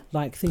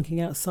 Like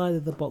thinking outside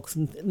of the box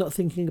and not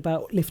thinking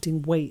about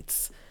lifting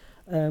weights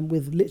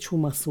with literal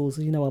muscles,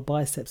 our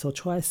biceps or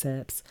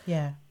triceps.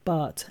 Yeah.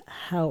 But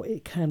how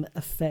it can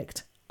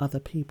affect other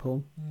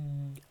people.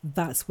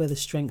 That's where the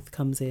strength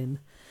comes in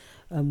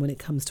when it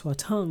comes to our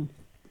tongue.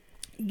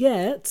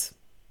 Yet,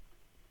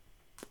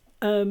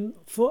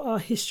 for our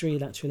history,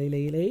 naturally,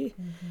 Lily,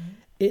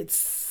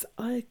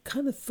 I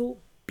kind of thought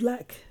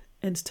black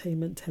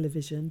entertainment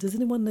television. Does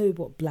anyone know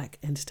what black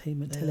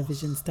entertainment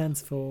television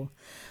stands for?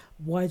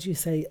 Why do you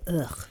say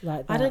ugh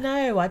like that? I don't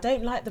know. I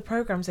don't like the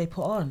programs they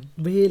put on.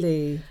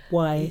 Really?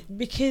 Why?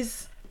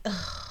 Because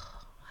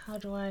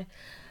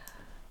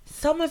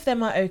some of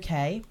them are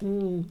okay,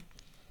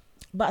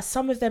 but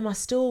some of them are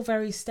still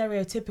very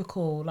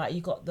stereotypical. Like you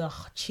got the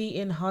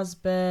cheating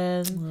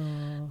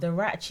husband, the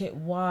ratchet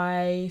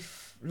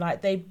wife.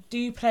 Like they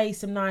do play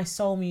some nice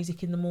soul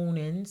music in the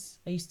mornings.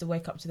 I used to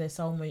wake up to their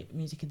soul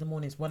music in the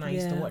mornings when I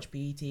used to watch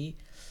BET.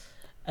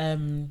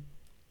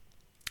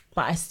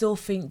 But I still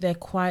think they're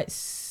quite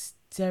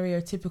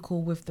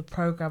stereotypical with the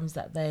programs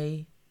that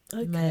they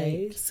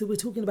make. So we're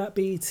talking about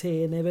BET,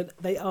 and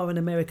they are an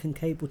American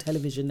cable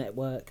television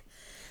network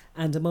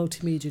and a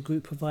multimedia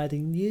group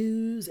providing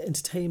news,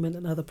 entertainment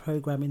and other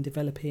programming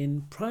developed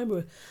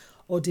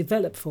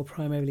for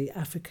primarily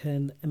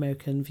African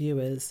American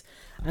viewers.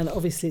 And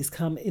obviously it's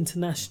come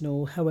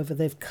international. However,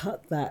 they've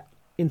cut that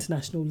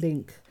international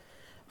link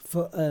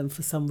for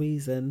some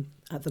reason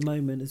at the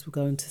moment, as we're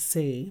going to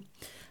see.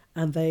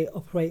 And they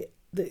operate,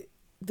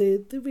 they're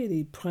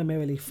really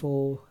primarily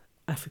for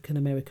African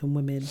American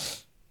women.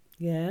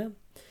 Yeah.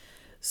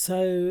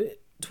 So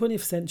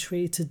 20th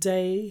century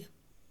today,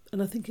 and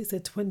I think it's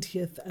their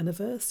 20th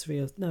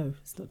anniversary. No,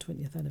 it's not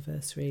 20th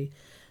anniversary.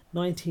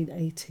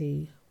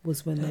 1980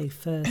 was when they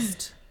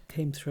first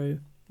came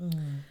through.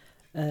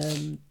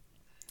 And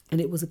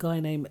it was a guy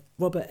named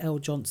Robert L.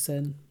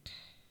 Johnson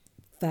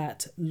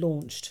that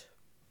launched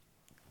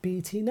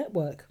BET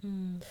Network.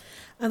 And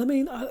I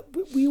mean,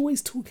 we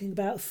always talking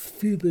about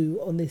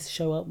FUBU on this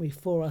show, aren't we?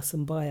 For us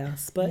and by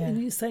us. But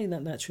in you saying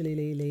that naturally,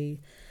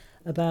 Lily,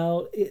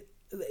 about it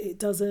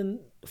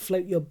doesn't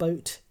float your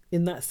boat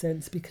in that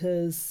sense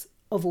because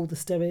of all the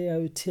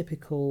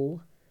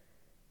stereotypical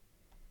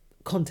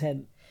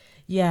content.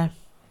 Yeah.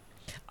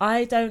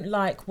 I don't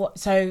like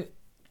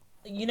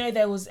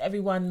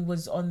everyone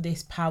was on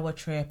this power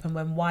trip, and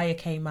when Wire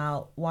came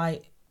out,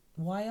 Wire?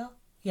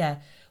 Yeah,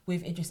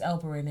 with Idris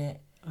Elba in it.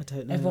 I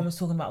don't know. Everyone was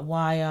talking about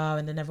Wire,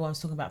 and then everyone was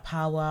talking about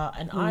Power,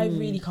 and I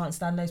really can't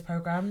stand those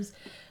programs.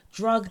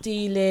 Drug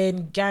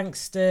dealing,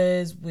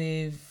 gangsters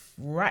with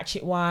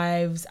ratchet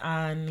wives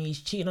and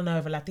he's cheating on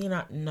her with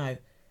Latina. No.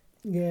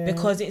 Yeah.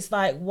 Because it's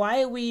like,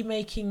 why are we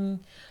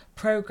making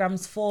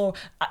programs for...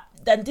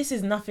 then this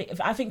is nothing...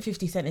 I think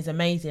 50 Cent is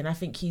amazing. I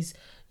think he's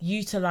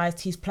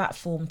utilised his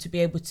platform to be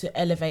able to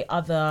elevate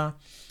other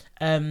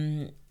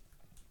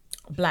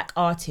black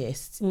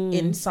artists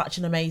in such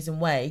an amazing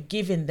way,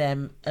 giving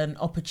them an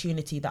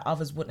opportunity that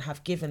others wouldn't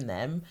have given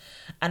them.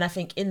 And I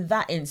think in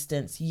that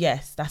instance,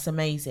 yes, that's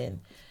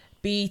amazing.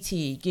 BET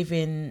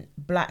giving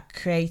black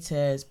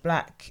creators,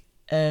 black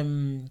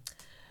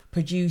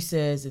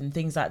producers and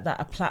things like that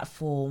a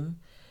platform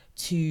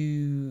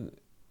to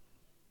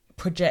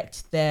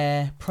project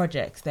their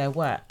projects, their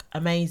work.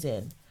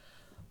 Amazing.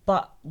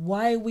 But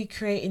why are we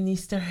creating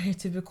these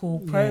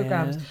stereotypical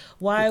programs?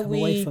 Why are we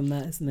away from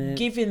that, isn't it?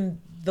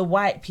 Giving the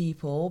white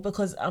people,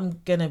 because I'm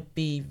gonna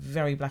be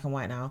very black and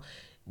white now,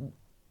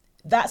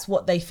 that's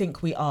what they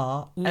think we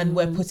are, and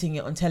we're putting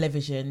it on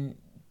television,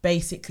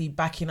 basically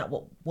backing up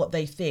what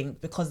they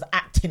think, because the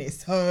acting is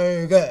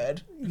so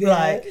good. Yeah,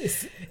 like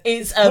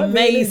it's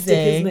amazing,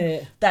 isn't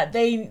it?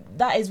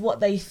 that is what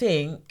they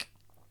think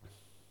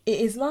it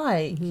is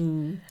like.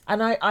 And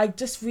I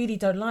just really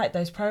don't like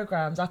those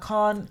programs. I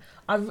can't.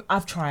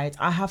 I've tried.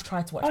 I have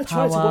tried to watch Power. I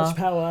tried to watch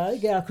Power.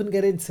 Yeah, I couldn't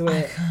get into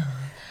it.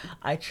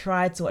 I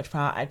tried to watch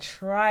Power. I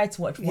tried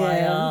to watch Wire.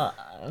 Yeah.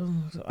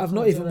 I've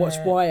not even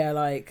watched Wire.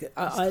 Like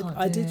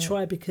I did it.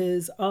 try,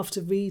 because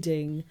after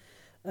reading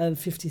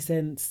 50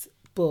 Cent's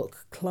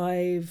book,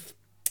 Clive,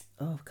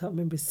 I can't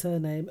remember his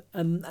surname,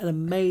 an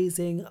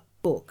amazing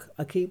book.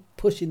 I keep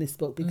pushing this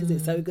book because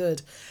it's so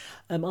good.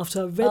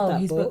 After I read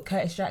that his book,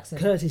 Curtis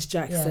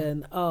Jackson.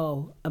 Yeah.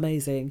 Oh,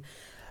 amazing.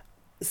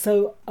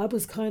 So I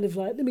was kind of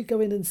like, let me go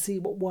in and see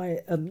what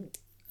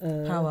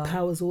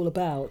Power's all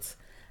about.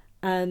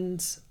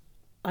 And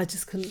I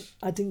just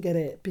didn't get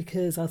it,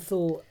 because I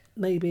thought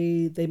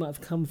maybe they might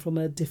have come from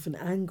a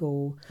different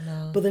angle.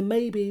 No. But then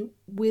maybe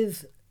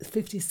with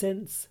 50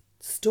 Cent's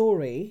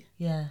story,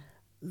 yeah,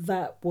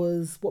 that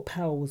was what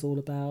Power was all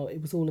about.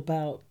 It was all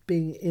about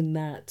being in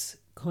that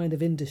kind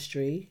of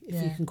industry,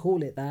 if you can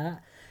call it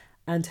that,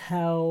 and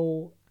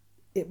how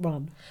it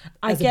run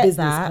as a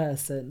business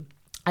person.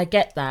 I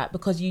get that,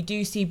 because you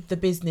do see the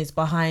business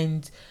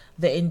behind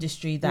the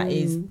industry that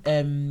is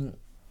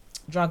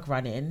drug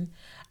running,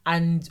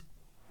 and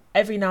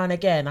every now and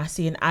again I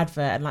see an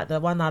advert, and like the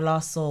one I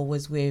last saw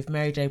was with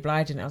Mary J.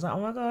 Blige, and I was like, oh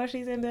my gosh,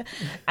 she's in there.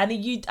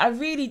 And I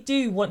really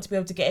do want to be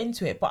able to get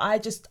into it, but I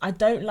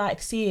don't like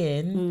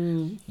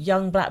seeing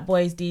young black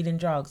boys dealing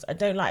drugs. I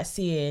don't like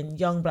seeing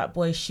young black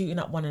boys shooting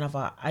up one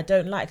another. I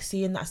don't like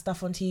seeing that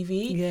stuff on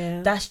TV.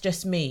 Yeah, that's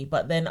just me.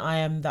 But then I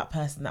am that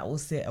person that will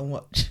sit and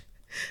watch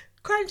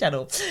Crime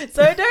Channel,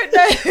 so I don't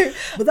know.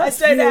 But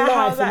that's I don't real know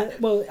how life.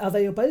 that. Well, are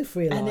they both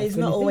real life? And there's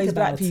when not you think always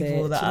black about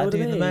people it? that Do you know are what I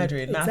doing the mean?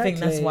 murdering. Exactly. I think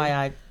that's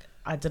why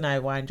I don't know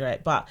why I enjoy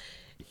it. But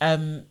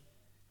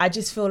I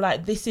just feel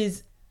like it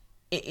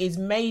is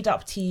made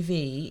up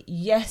TV.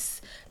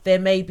 Yes, there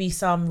may be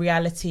some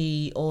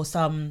reality or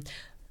some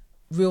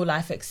real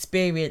life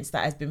experience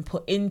that has been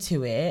put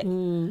into it,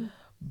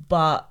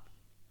 but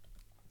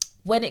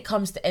when it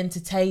comes to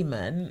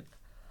entertainment,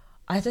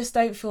 I just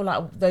don't feel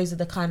like those are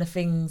the kind of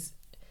things.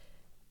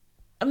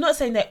 I'm not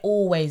saying they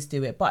always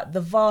do it, but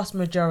the vast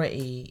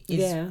majority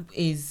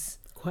is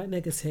quite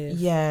negative.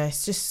 Yeah,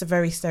 it's just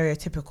very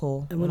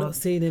stereotypical. And we're not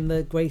seen in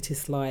the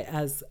greatest light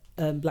as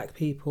black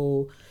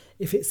people.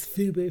 If it's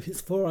FUBU, if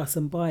it's for us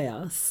and by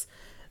us,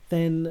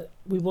 then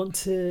we want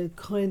to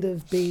kind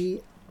of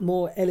be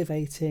more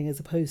elevating, as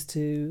opposed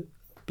to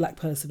black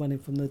person running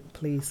from the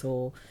police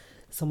or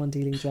someone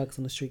dealing drugs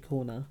on the street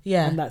corner.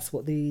 Yeah. And that's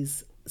what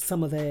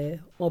some of their,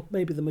 or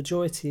maybe the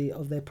majority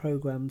of their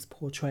programs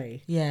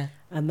portray. Yeah.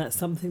 And that's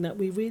something that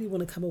we really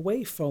want to come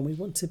away from. We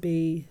want to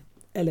be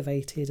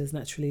elevated, as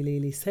Naturally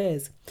Lily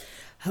says.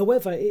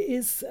 However, it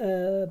is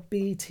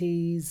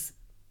BET's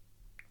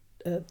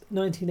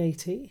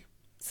 1980,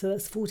 so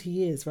that's 40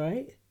 years,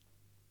 right?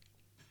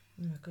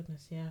 Oh my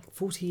goodness, yeah.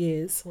 40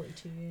 years.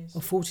 42 years.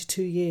 Or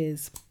 42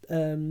 years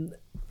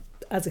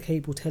as a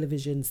cable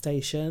television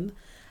station.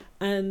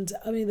 And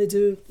I mean, they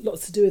do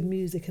lots to do with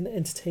music and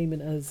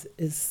entertainment, as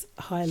is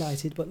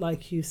highlighted. But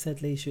like you said,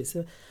 Leisha, it's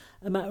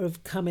a matter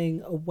of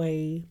coming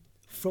away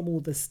from all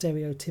the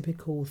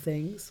stereotypical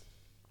things.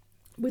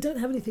 We don't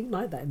have anything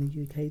like that in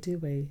the UK, do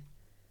we?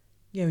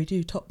 Yeah, we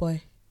do. Top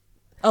Boy.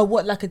 Oh,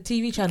 what, like a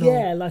TV channel?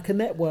 Yeah, like a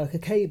network, a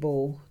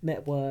cable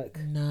network.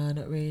 No,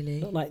 not really.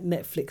 Not like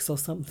Netflix or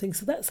something.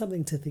 So that's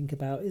something to think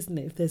about, isn't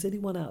it? If there's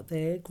anyone out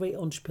there, great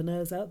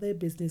entrepreneurs out there,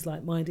 business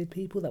like-minded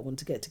people that want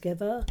to get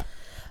together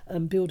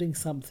and building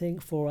something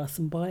for us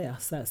and by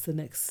us, that's the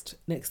next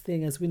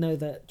thing. As we know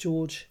that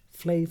George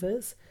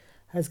Flavors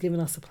has given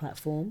us a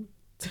platform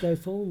to go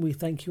for, and we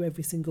thank you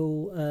every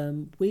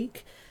single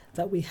week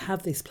that we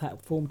have this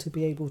platform to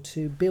be able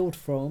to build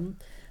from.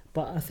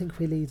 But I think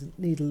we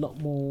need a lot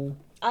more.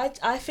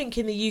 I think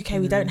in the UK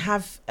we don't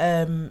have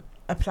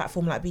a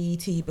platform like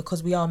BET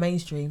because we are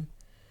mainstream.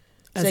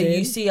 So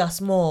you see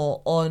us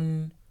more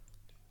on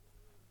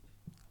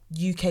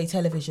UK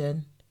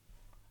television.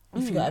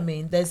 If you know what I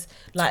mean. There's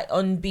like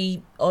on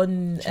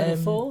Channel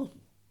 4?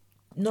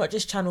 Not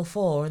just Channel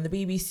 4, on the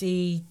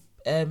BBC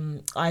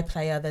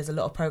iPlayer, there's a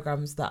lot of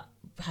programmes that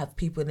have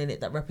people in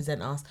it that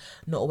represent us,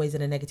 not always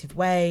in a negative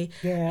way.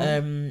 Yeah.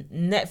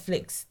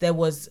 Netflix, there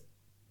was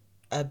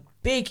a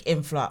big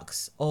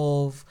influx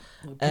of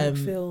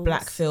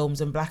black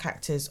films and black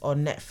actors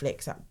on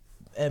Netflix at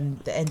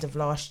the end of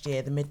last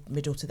year, the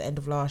middle to the end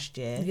of last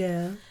year.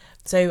 Yeah.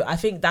 So I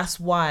think that's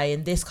why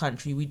in this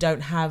country we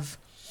don't have,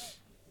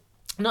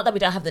 not that we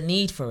don't have the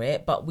need for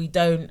it, but we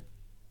don't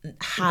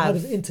have kind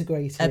of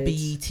integrated a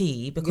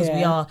BET, because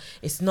we are,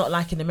 it's not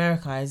like in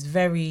America, it's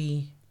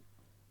very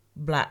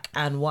black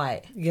and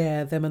white.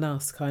 Yeah, them and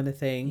us kind of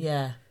thing.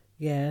 Yeah.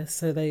 Yeah,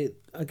 so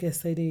I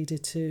guess they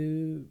needed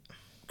to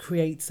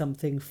create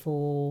something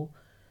for,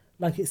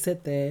 like it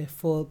said there,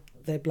 for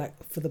the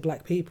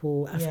black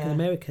people, African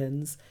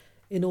Americans,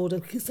 in order,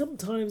 because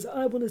sometimes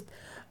I want to,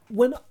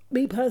 when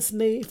me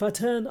personally, if I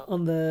turn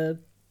on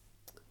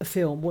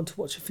want to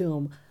watch a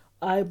film,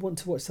 I want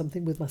to watch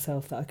something with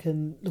myself that I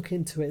can look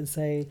into it and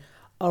say,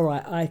 all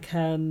right, I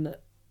can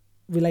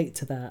relate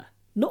to that.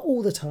 Not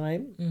all the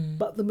time,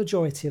 but the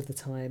majority of the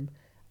time.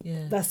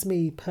 Yeah. That's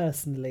me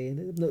personally.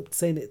 I'm not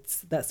saying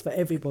that's for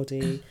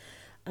everybody.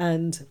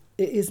 And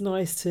it is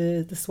nice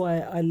to, that's why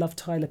I love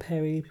Tyler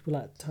Perry. People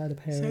like Tyler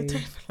Perry. So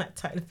like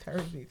Tyler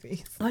Perry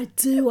movies. I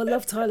do. I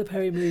love Tyler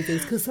Perry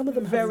movies because some of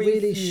them have a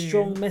really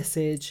strong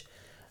message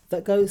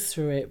that goes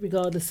through it,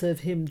 regardless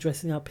of him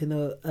dressing up in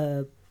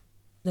a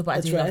no, but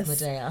I do love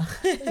Medea.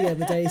 Yeah,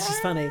 Medea's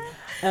just funny.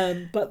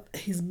 But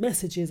his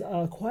messages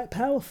are quite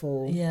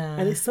powerful. Yeah.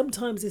 And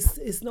sometimes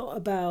it's not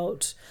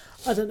about,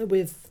 I don't know,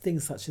 with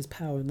things such as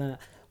power and that,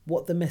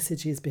 what the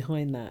message is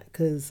behind that,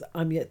 because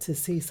I'm yet to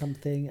see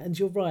something. And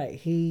you're right,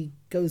 he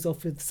goes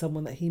off with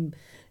someone that he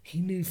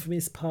knew from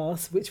his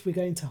past, which we're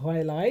going to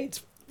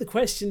highlight. The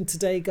question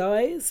today,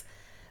 guys,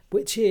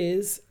 which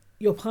is,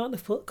 your partner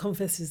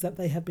confesses that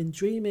they have been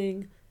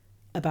dreaming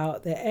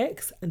about their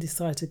ex and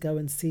decide to go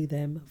and see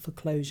them for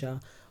closure.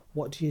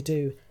 What do you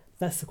do?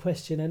 That's the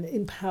question. And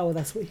in Power,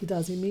 that's what he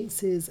does. He meets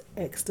his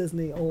ex, doesn't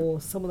he? Or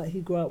someone that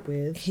he grew up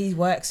with. He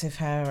works with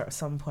her at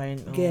some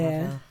point. Or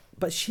whatever.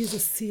 But she's a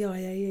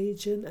CIA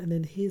agent, and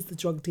then he's the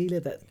drug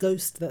dealer, that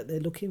ghost that they're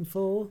looking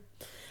for.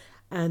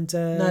 And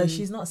no,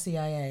 she's not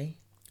CIA.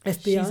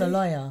 FBI? She's a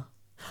lawyer.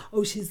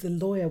 Oh, she's the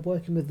lawyer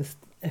working with the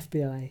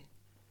FBI.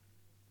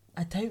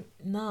 I don't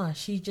know.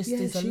 She just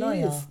is a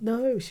lawyer. Is.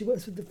 No, she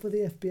works for the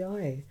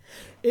FBI.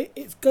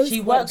 It goes.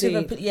 She quite works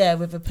deep.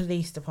 with a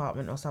police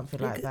department or something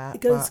like that.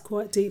 It goes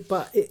quite deep,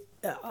 but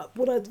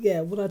what I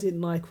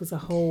didn't like was the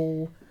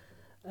whole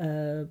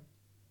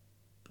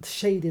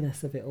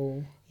shadiness of it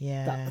all.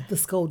 Yeah, the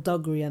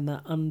skullduggery and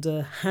that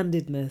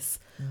underhandedness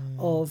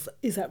of,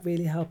 is that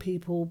really how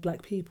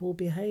black people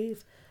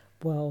behave?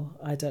 Well,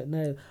 I don't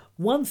know.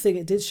 One thing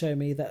it did show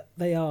me that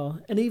they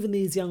are, and even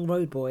these young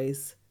road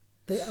boys,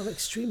 they are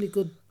extremely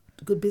good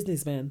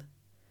businessmen.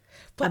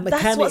 But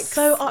that's what's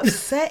so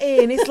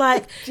upsetting. It's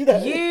like,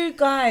 you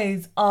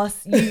guys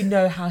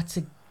know how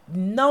to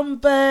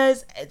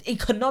numbers,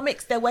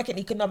 economics, they're working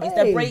economics,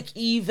 their break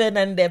even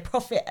and their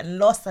profit and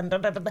loss and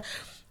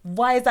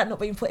why is that not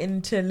being put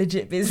into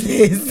legit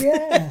business?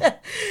 Yeah.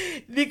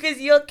 Because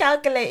you're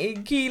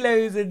calculating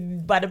kilos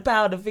and by the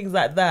pound and things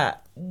like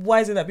that.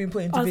 Why isn't that being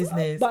put into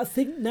business? But I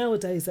think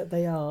nowadays that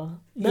they are.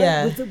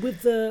 Yeah.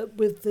 With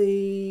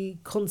the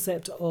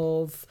concept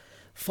of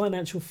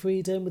financial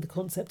freedom, with the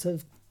concept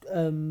of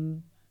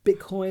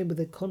Bitcoin, with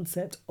the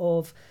concept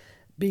of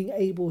being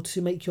able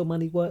to make your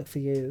money work for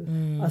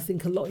you, I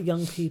think a lot of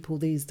young people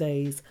these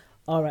days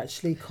are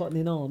actually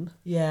cottoning on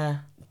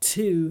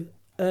to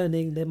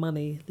earning their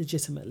money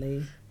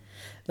legitimately.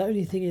 The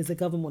only thing is the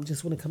government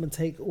just want to come and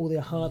take all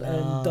their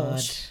hard-earned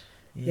dosh.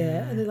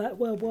 Yeah, and they're like,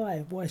 well,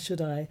 why? Why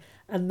should I?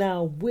 And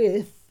now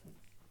we're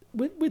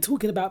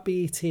talking about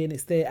BET and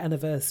it's their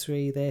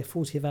anniversary, their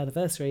 40th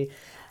anniversary.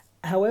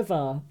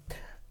 However,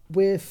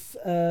 with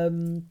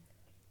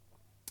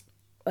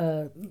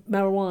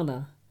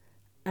marijuana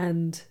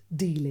and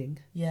dealing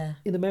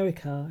in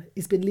America,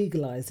 it's been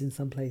legalized in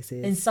some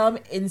places. In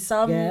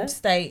some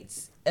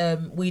states,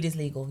 weed is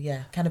legal.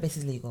 Yeah, cannabis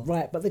is legal.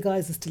 Right, but the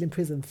guys are still in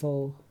prison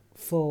for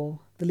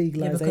the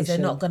legalization. Yeah, because they're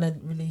not going to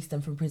release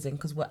them from prison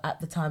because we're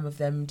at the time of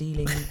them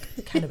dealing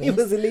cannabis. It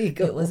was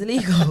illegal. It was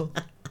illegal.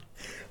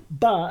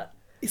 But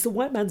it's a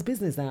white man's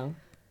business now.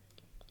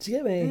 Do you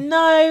get me?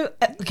 No.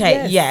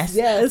 Okay. Yes.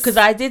 Because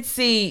I did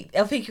see.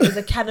 I think it was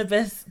a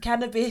cannabis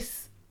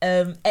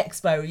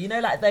expo. You know,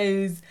 like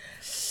those.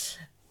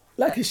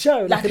 Like a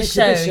show. Like an a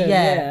show. exhibition,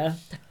 Yeah.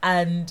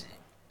 And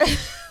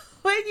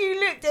when you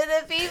looked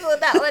at the people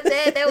that were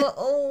there, they were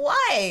all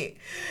white,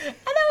 and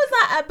I was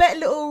like, I bet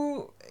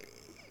little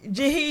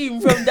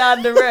Jaheim from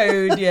down the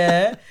road,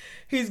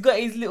 who's got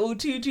his little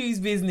tutus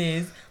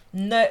business,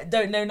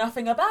 don't know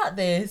nothing about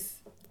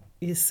this.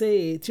 You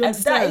see, do you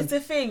understand? And that is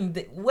the thing,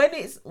 that when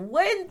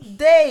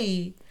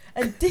they,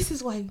 and this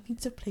is why you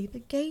need to play the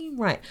game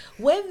right,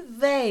 when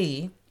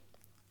they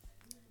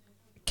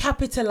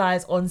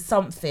capitalize on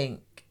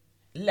something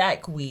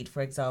like weed,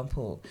 for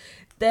example,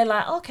 they're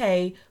like,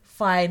 okay,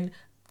 fine.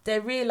 They're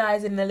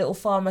realising the little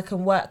farmer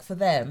can work for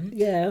them.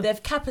 Yeah.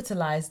 They've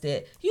capitalised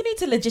it. You need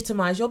to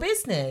legitimise your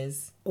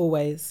business.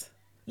 Always.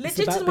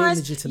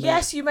 Legitimise.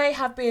 Yes, you may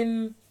have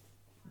been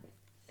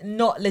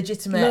not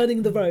legitimate.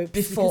 Learning the ropes.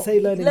 Before. You can say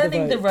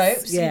learning the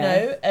ropes.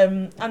 Yeah. You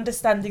know,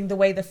 understanding the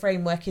way the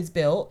framework is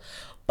built.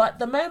 But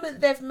the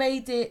moment they've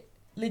made it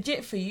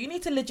legit for you, you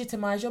need to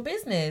legitimise your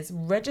business.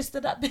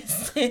 Register that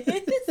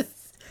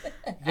business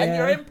and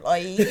your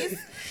employees.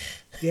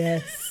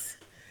 Yes.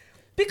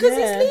 Because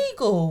it's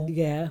legal.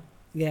 Yeah.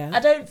 Yeah.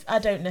 I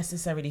don't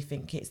necessarily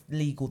think it's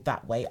legal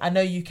that way. I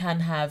know you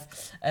can have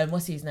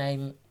what's his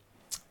name?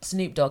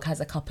 Snoop Dogg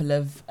has a couple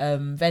of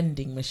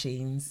vending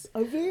machines.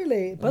 Oh,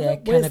 really? But yeah,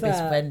 where's cannabis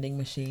that? vending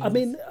machines. I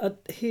mean,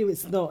 here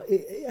it's not.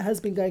 It has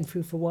been going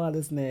through for a while,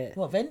 isn't it?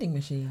 What, vending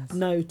machines?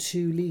 No,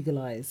 to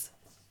legalise.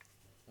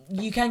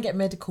 You can get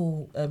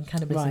medical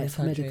cannabis in this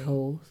country.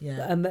 Medical.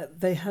 Yeah. And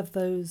they have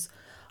those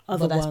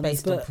other that's ones.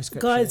 based on but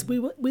prescription. guys,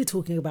 we're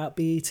talking about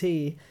BET.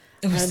 We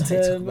and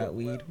started talking about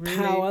weed. Really?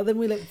 Power. Then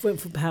we went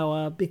for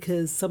Power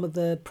because some of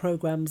the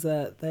programmes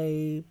that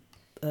they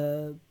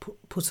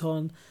put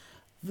on,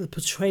 the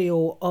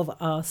portrayal of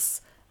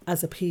us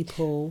as a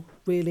people,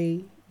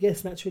 really,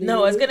 yes, naturally. No,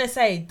 I was going to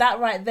say, that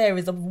right there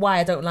is why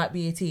I don't like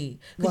BET. Because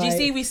you Right.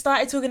 see, we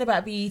started talking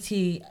about BET,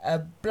 a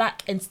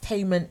black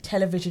entertainment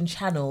television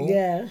channel.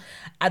 Yeah.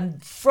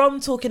 And from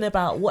talking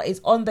about what is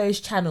on those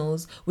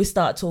channels, we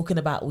start talking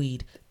about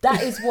weed.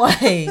 That is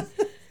why.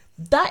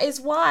 That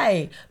is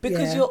why.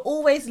 Because Yeah. you're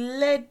always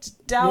led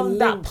down You're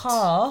that linked.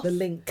 path. The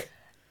link.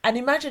 And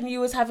imagine you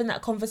was having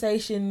that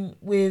conversation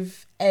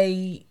with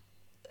a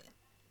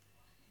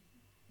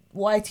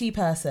YT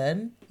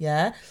person,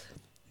 yeah?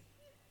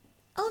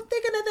 Oh,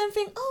 they're going to then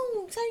think,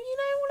 oh, so you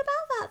know all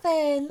about that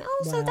then?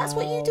 Oh, so that's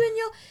what you Wow. do in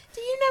your...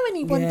 Do you know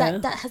anyone Yeah.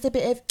 that has a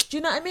bit of... Do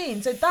you know what I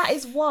mean? So that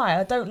is why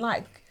I don't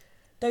like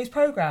those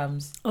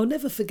programmes. I'll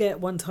never forget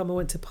one time I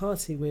went to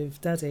party with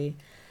Daddy,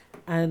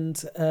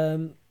 and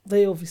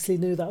they obviously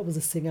knew that I was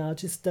a singer.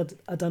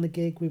 I'd done a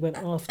gig. We went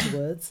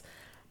afterwards,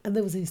 and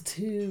there was these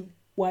two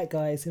white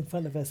guys in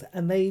front of us,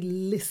 and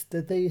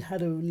they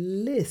had a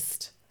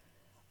list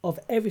of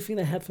everything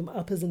they had from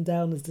uppers and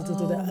downers,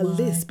 a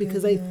list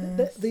because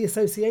the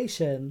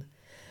association.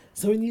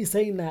 So when you're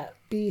saying that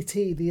BET,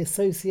 the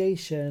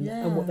association,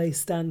 and what they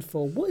stand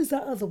for, what is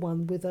that other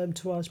one with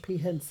Taraji P.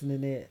 Henson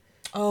in it?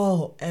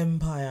 Oh,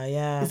 Empire,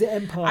 yeah. Is it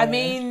Empire? I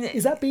mean...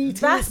 Is that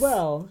BET as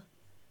well?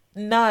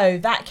 No,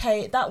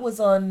 that was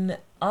on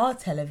our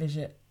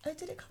television. Oh,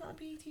 did it come out on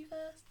BET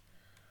first?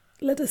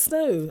 Let us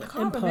know. I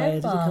can't Empire,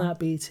 did it remember. come out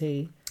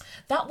BET?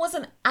 That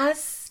wasn't as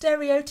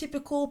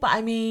stereotypical, but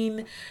I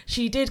mean,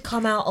 she did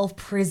come out of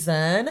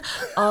prison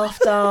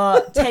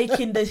after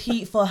taking the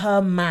heat for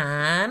her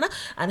man,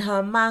 and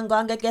her man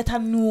gonna get a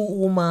new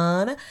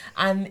woman.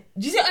 And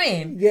do you see what I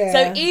mean? Yeah.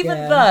 So even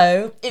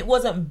though it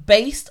wasn't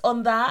based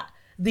on that,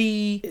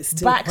 the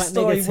still quite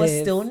backstory was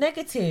negative. still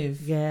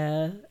negative.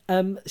 Yeah.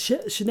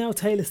 Chanel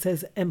Taylor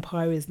says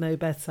Empire is no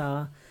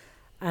better.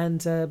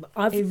 And It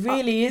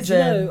really do you isn't.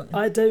 know,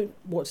 I don't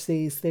watch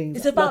these things.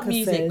 It's about Like I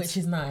music, said, which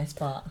is nice,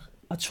 but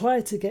I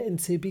try to get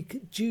into,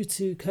 due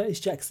to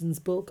Curtis Jackson's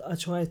book, I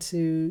try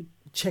to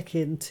check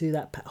into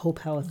that whole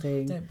Power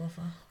thing. don't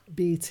bother.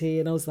 BET,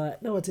 and I was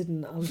like, no, I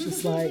didn't. I was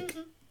just like,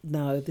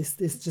 no, this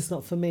is just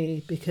not for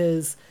me,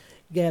 because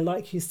yeah,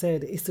 like you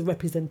said, it's the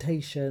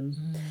representation,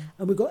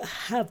 and we've got to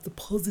have the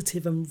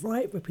positive and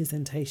right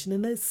representation,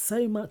 and there's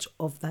so much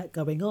of that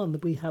going on.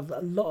 We have a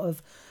lot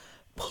of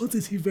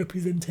positive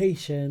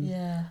representation,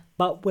 Yeah.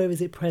 but where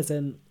is it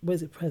present?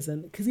 Where's it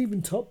present? Because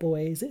even Top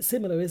Boy, is it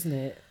similar, isn't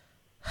it?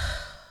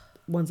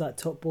 One's like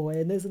Top Boy,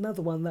 and there's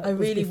another one that I was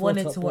really before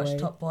wanted Top to watch Boy.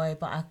 Top Boy,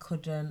 but I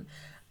couldn't.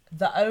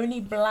 The only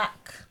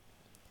black...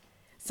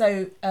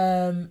 So,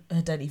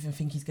 I don't even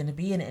think he's going to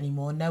be in it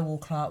anymore. Noel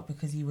Clarke,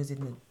 because he was in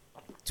the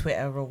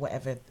Twitter or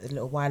whatever a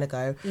little while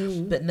ago.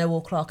 But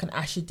Noel Clarke and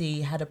Asher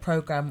D had a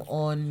programme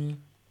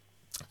on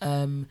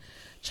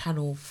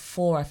Channel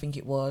 4, I think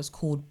it was,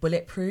 called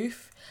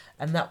Bulletproof.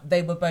 And that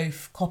they were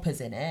both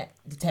coppers in it,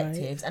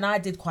 detectives. Right. And I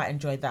did quite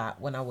enjoy that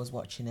when I was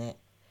watching it.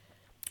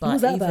 What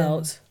was that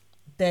about?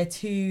 They're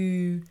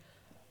two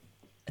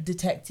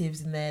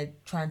detectives and they're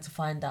trying to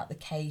find out the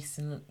case,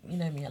 and you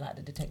know me, I like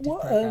the detective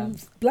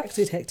programs. Black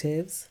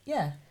detectives?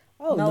 Yeah.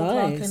 Oh, Noel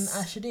Clarke nice.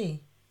 and Asher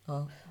D.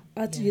 Oh,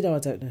 You know, I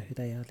don't know who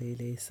they are,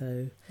 Lily,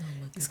 so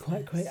it's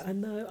quite great. I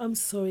know. I'm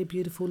sorry,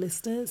 beautiful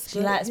listeners. She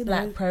but, likes you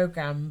black know,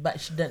 program,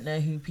 but she don't know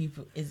who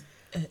people is.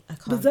 I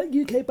can't. Was that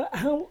UK? But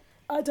how?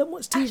 I don't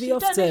watch TV Actually,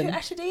 often. don't know who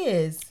Asher D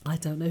is. I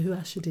don't know who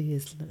Asher D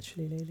is,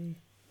 naturally, Lily.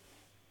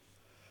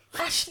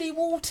 Ashley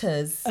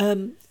Walters.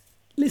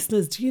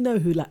 Listeners, do you know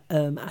who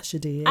Asher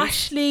D is?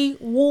 Ashley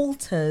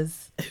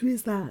Walters. Who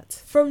is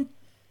that? From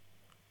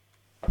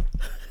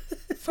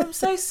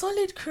So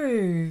Solid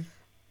Crew.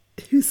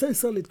 Who's So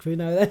Solid Crew?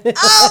 No.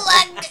 Oh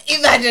my!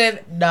 Imagine.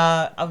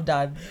 No, I'm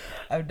done.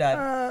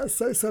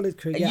 So Solid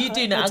Crew. Yeah, you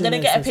do know. I'm gonna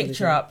get a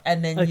picture up,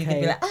 and then you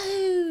can be like,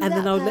 oh, and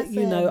then that I'll let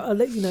you know. person. I'll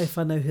let you know if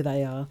I know who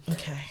they are.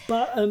 Okay.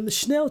 But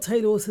Chanel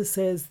Taylor also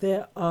says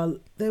there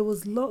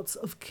was lots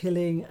of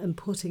killing and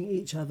putting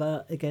each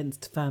other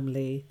against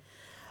family.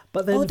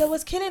 But then there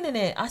was killing in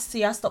it. I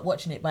see. I stopped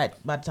watching it by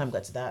the time I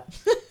got to that.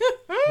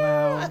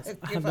 wow,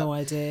 I have no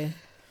idea.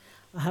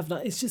 I have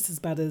not. It's just as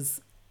bad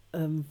as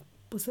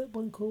what's that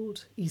one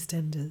called?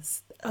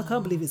 EastEnders. I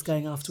can't believe it's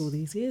going after all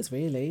these years,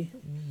 really.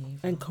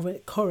 And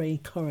Corrie.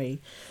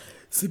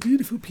 So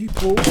beautiful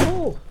people.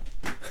 Oh,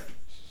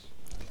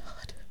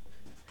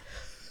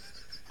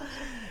 God.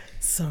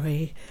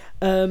 Sorry.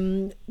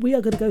 We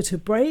are going to go to a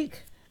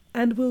break,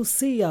 and we'll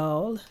see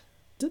y'all.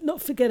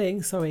 Not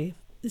forgetting. Sorry.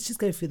 Let's just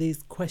go through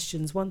these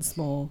questions once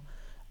more.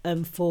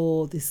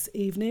 For this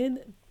evening,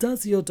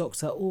 does your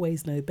doctor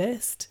always know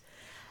best?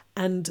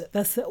 And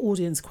that's the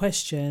audience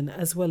question,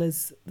 as well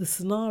as the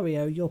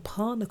scenario. Your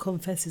partner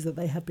confesses that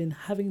they have been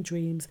having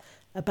dreams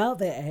about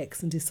their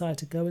ex and decide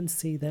to go and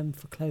see them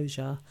for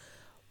closure.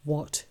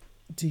 What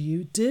do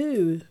you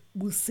do?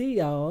 We'll see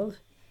y'all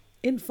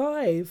in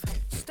 5.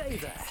 Stay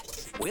there.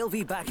 We'll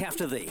be back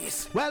after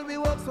these. Well, we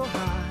work so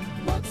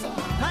hard.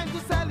 Time to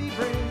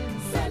celebrate.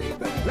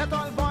 Let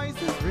all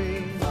voices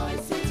ring.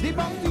 The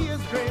bounty is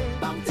great.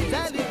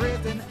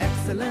 Celebrating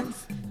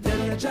excellence,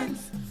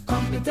 diligence,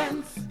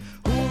 competence.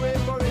 Hooray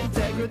for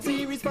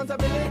integrity,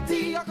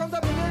 responsibility,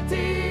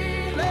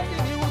 accountability. Let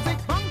the music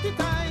bounty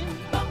time.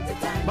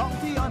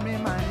 Bounty on me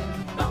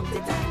mind. Bounty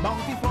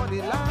for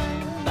the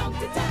line.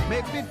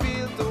 Make me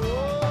feel so.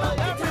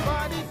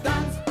 Everybody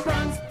dance,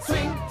 prance,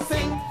 swing,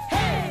 sing.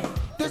 Hey!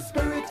 The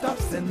spirit of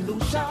St.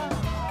 Lucia,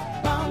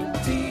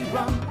 bounty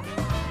rum.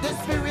 The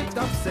spirit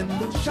of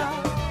St. Lucia,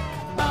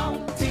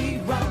 bounty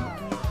rum.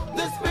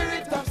 The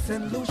spirit of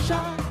St.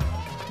 Lucia,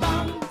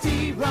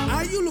 bounty rum.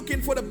 Are you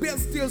looking for the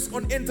best deals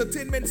on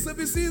entertainment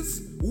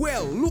services?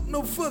 Well, look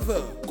no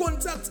further.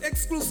 Contact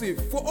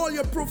Exclusive for all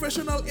your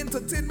professional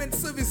entertainment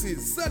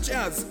services, such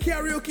as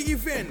karaoke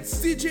events,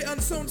 DJ and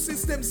sound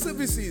system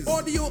services,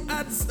 audio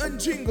ads and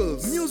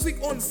jingles,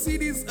 music on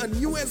CDs and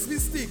USB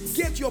sticks.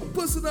 Get your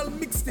personal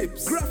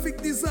mixtapes,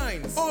 graphic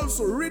designs,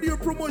 also radio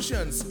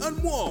promotions and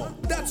more.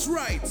 That's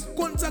right.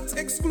 Contact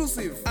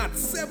Exclusive at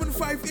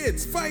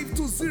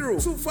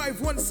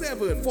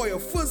 758-520-2517 for your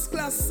first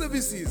class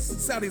services.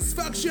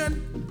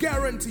 Satisfaction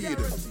guaranteed.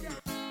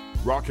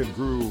 Rock and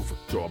groove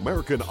to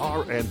American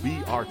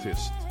R&B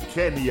artist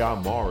Kenya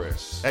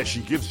Morris as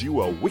she gives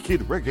you a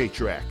wicked reggae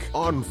track,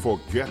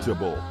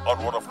 Unforgettable,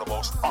 on one of the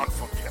most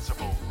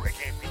unforgettable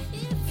reggae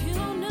beats. If you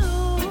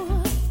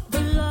knew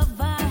the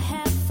love I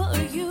have for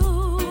you,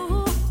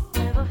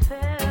 never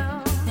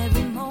fail.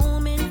 Every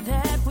moment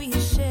that we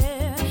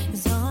share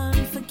is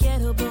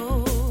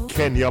unforgettable.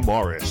 Kenya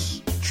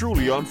Morris,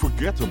 truly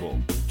unforgettable.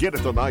 Get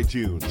it on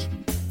iTunes.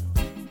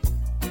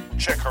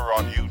 Check her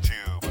on YouTube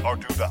or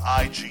do the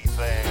IG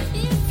thing.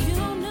 If you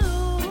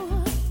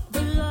knew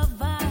the love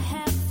I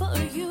have for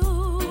you,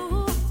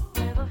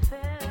 never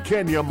fail.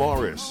 Kenya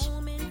Morris,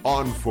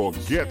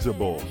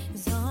 Unforgettable.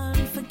 Is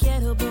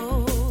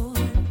unforgettable.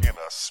 In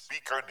a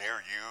speaker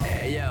near you.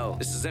 Hey yo,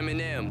 this is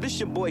Eminem. This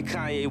your boy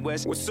Kanye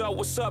West. What's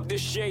up?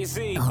 This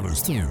Jay-Z.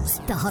 Hottest tunes,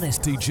 the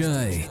hottest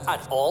DJ.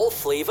 At All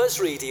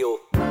Flavors Radio.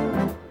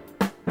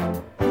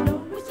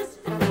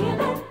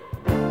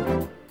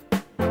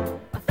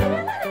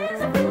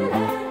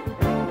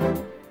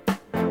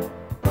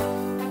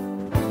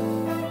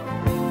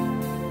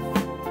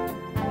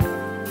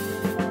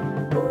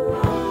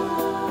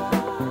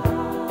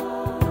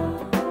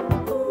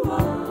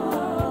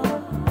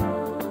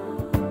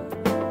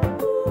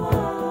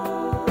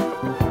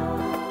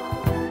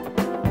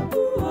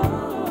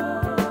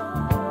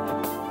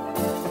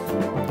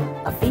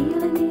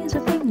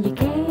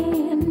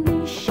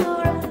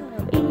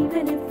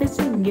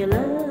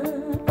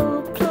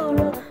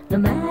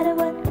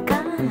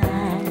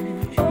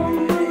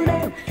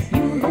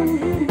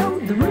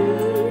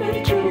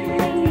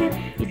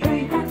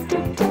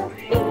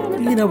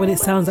 When it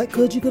sounds that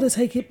good, you got to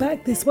take it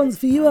back. This one's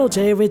for you,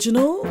 LJ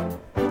Original.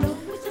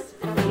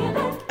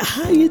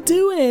 How you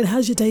doing?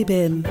 How's your day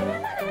been?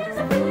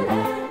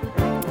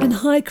 And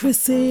hi,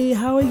 Chrissy.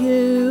 How are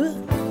you?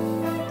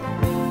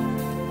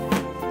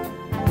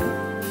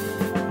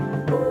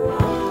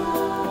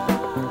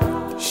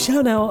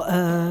 Shout out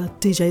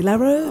DJ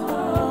Laro.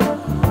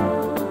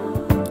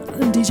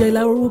 And DJ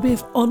Laro will be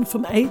on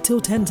from 8 till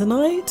 10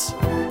 tonight.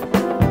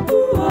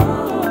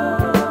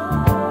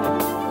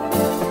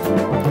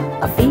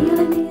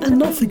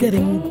 Not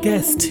forgetting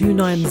guest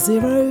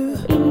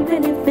 290,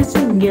 even if it's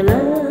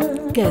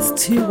singular. Guest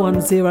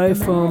 210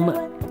 from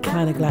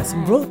Kleiner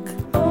Glassenbrook.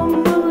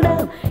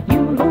 You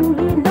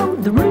only know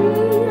the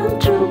real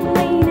true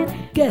meaning.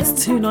 Guest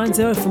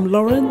 290 from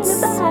Lawrence.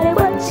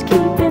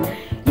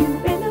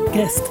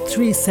 Guest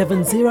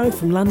 370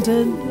 from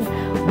London.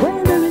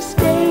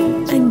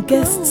 And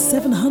guest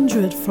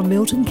 700 from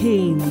Milton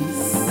Keynes.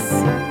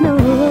 No.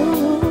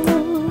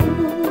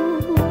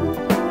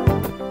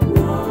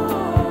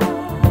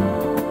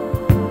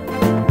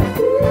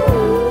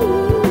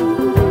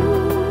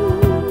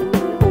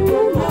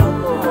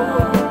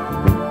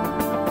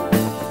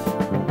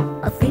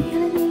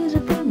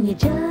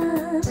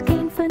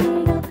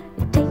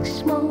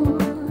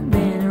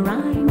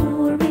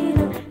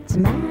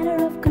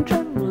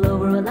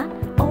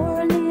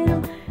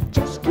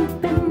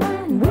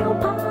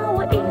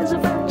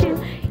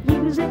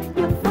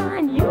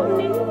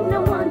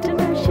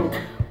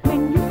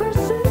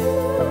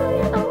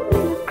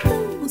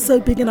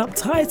 Also bigging up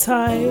Tai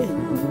Tai,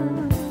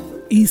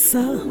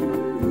 Issa,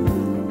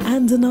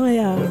 and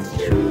Anaya.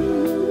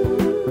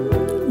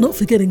 Not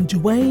forgetting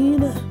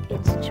Dwayne,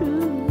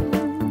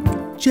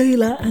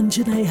 Jayla and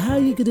Janae. How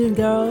you doing,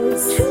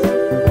 girls?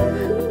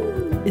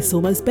 It's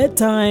almost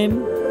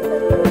bedtime.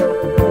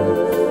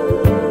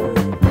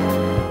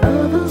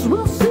 Others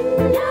will see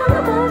you're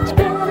a much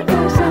better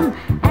person,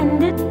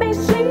 and it may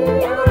seem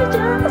you're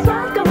just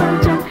like a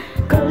virgin,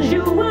 'cause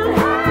you will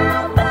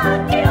have the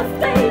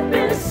gift they've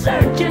been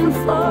searching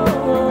for.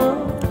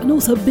 And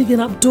also bigging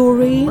up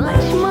Dory.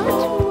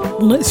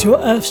 Well, it's your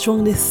Earth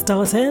Strong this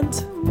start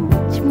end.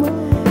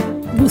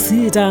 We'll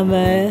see you down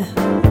there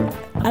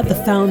at the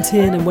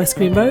Fountain in West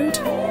Green Road.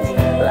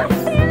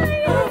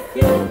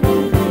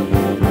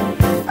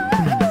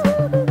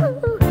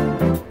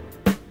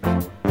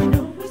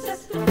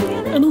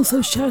 And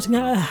also shouting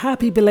out a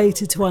happy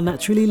belated to our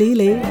Naturally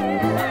Lily.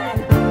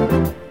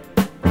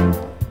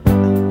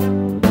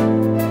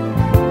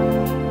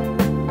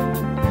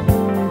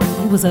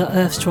 It was our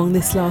Earth Strong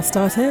this last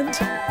start end.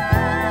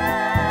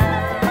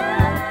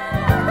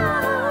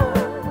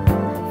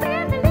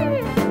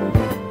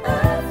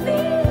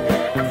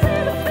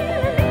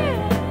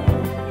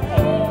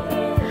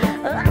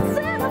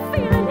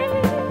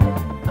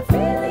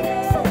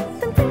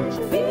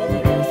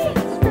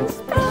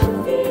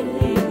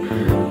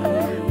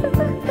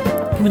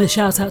 Giving a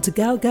shout out to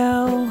Gal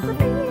Gal,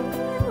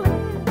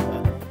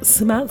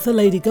 Samantha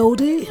Lady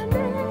Goldie,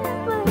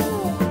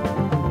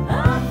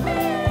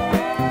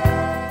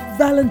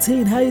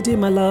 Valentine, how you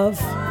doing, my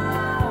love?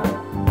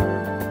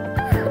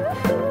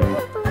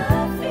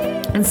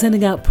 And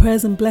sending out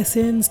prayers and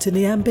blessings to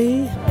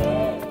Niambi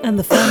and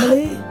the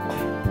family.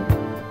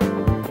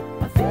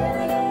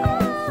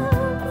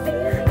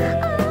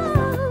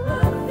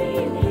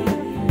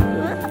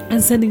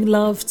 And sending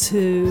love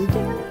to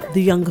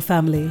the Younger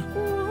family.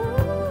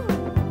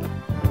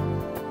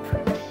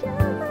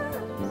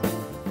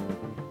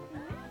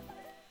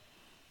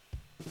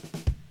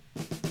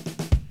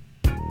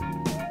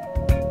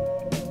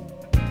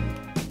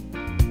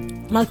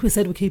 Like we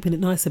said, we're keeping it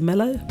nice and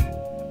mellow.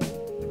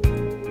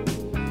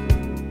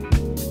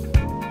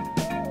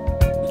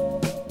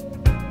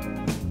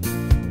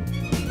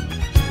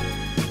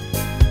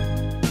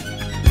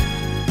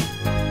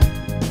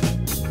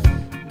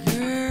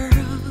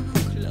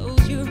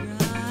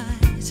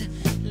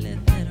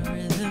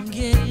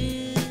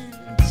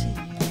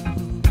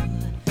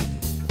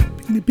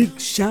 A big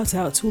shout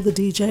out to all the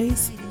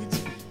DJs.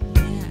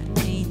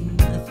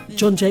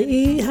 John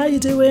J.E., how you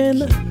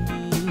doing?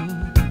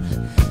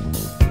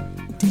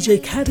 DJ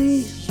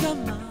Caddy,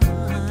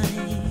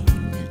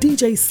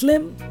 DJ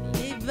Slim,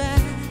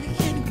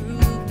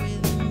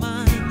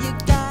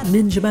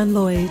 Ninja Man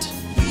Lloyd,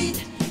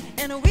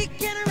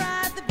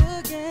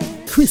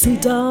 Chrissy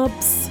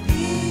Dobbs,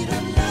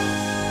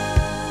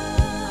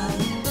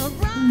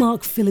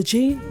 Mark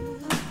Philogene,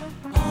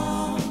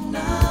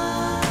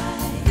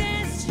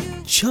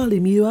 Charlie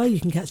Muir. You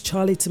can catch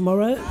Charlie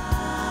tomorrow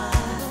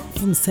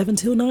from 7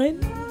 till 9.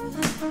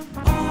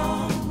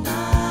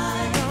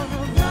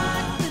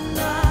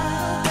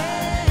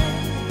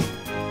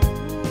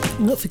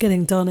 Not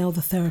forgetting Darnell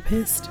the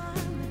therapist.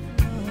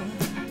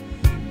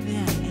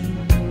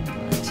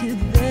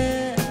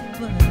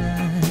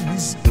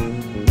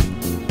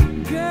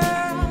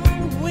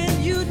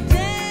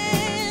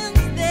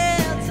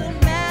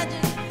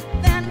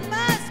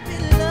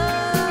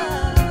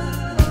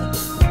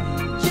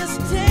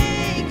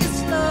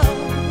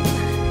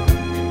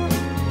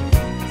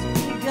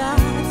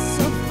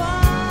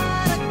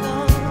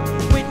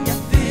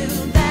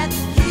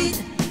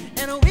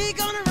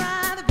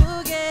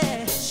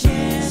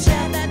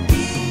 Share that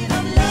beat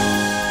of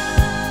love.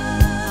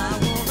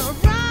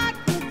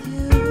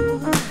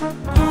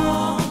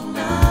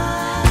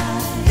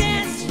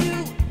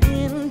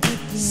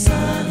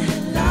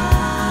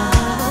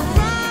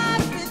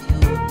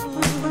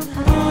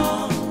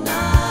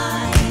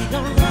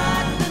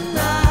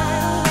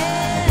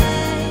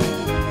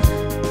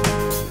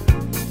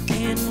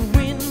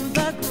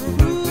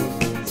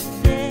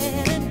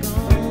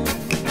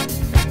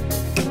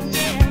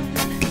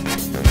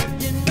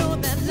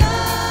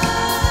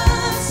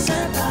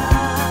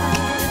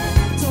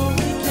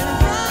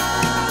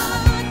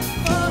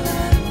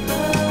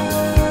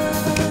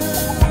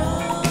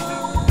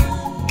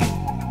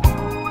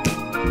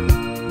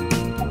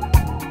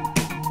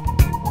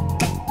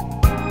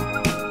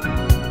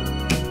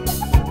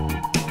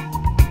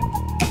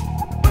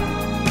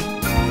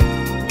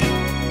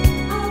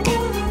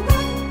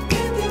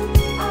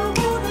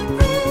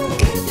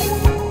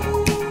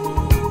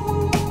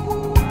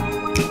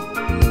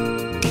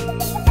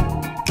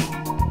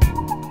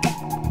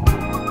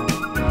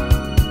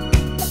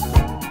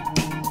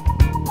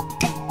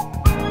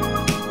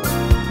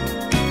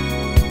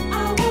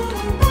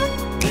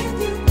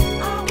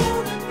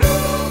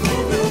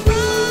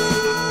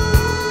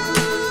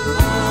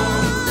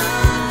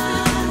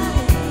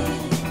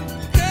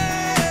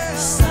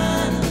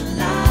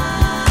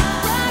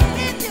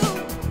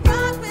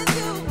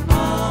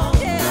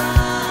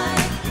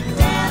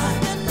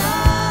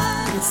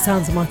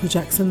 sounds of Michael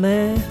Jackson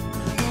there.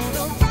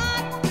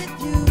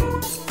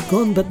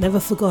 Gone but never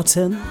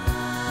forgotten.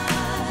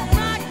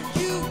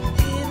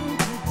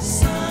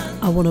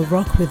 I want to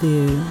rock with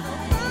you.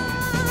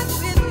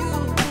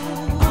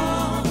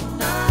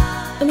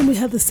 And then we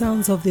had the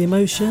sounds of the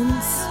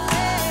Emotions.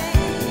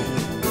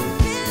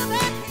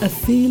 A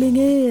feeling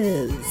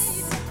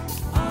is.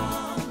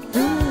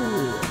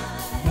 Ooh,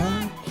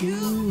 like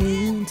you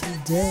in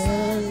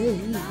today.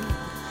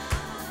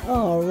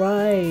 All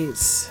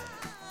right.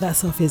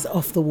 That's off his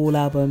Off the Wall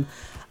album.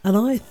 And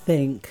I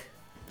think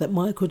that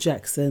Michael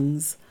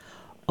Jackson's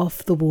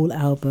Off the Wall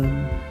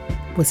album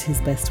was his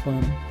best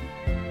one.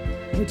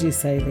 What do you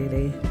say,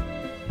 Lily?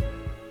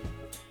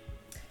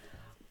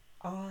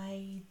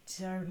 I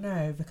don't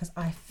know, because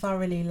I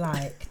thoroughly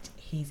liked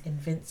his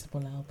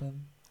Invincible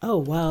album. Oh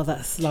wow,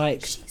 that's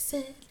like She's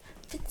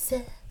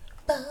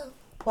invincible.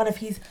 One of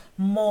his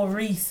more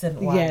recent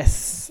ones.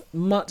 yes,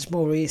 much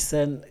more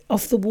recent.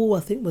 Off the Wall, I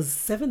think was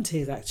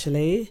 70s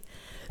actually.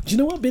 Do you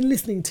know what I've been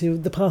listening to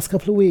the past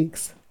couple of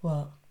weeks?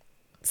 What?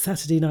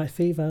 Saturday Night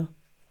Fever.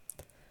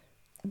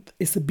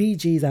 It's a Bee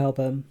Gees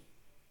album.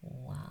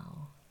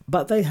 Wow.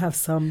 But they have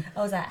some.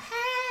 I was like,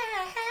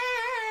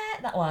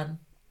 that one.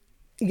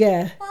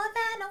 Yeah. More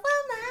than a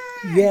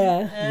woman.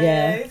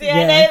 Yeah. See,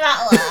 I know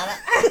that one.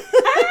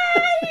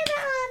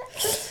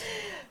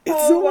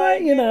 It's all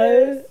right, you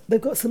know. They've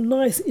got some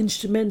nice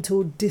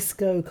instrumental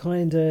disco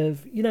kind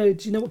of. You know,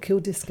 do you know what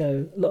killed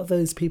disco? A lot of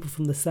those people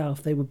from the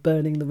South, they were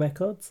burning the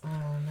records. Oh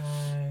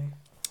no.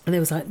 And they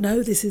was like,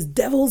 no, this is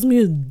devil's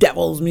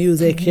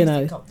music, you know.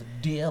 Music of the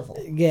devil.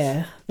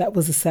 Yeah, that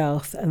was the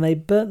South. And they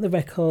burnt the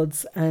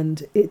records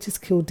and it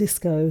just killed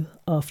disco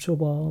after a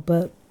while.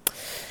 But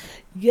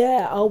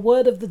yeah, our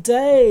word of the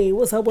day.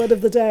 What's our word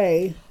of the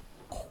day?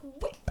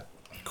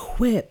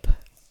 Quip.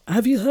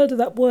 Have you heard of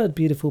that word,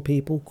 beautiful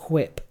people?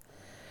 Quip.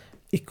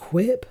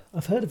 Equip.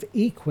 I've heard of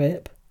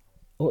equip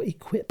or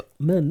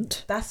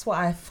equipment. That's what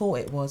I thought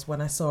it was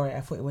when I saw it.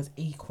 I thought it was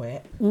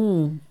equip.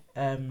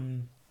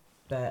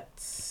 But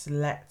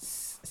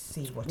let's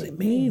see what it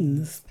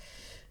means.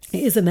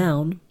 It is a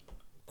noun.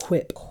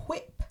 Quip.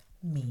 Quip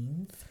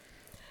means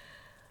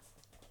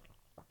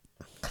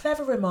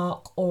clever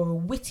remark or a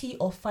witty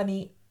or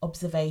funny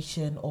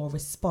observation or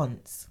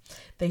response.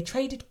 They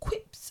traded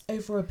quips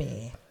over a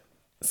beer.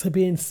 So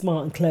being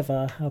smart and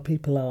clever, how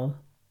people are.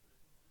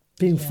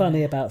 Being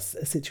funny about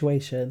a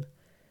situation.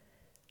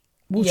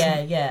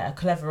 A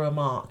clever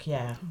remark,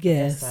 yeah.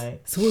 Yes.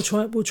 So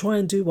we'll try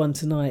and do one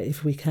tonight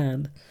if we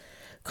can.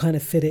 Kind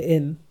of fit it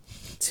in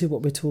to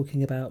what we're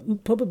talking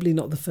about. Probably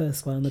not the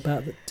first one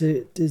about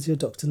does your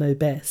doctor know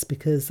best,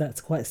 because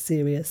that's quite a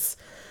serious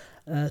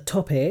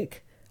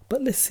topic.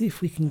 But let's see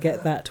if we can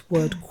get that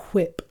word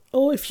quip,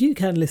 or if you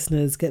can,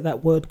 listeners, get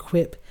that word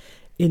quip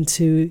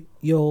into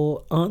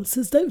your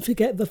answers. Don't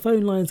forget the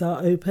phone lines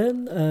are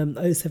open.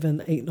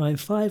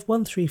 07895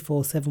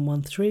 134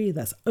 713.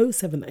 That's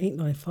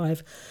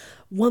 07895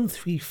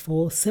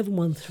 134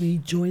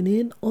 713. Join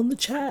in on the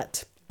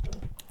chat.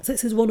 So it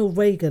says Ronald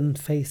Reagan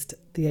faced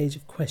the age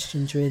of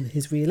question during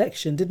his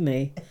re-election, didn't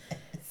he?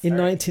 In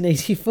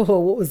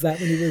 1984. What was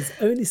that? When he was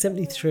only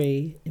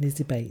 73 in his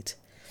debate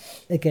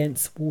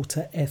against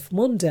Walter F.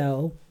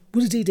 Mondale.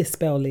 What did he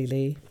dispel,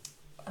 Lily?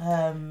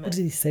 What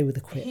did he say with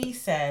a quip? He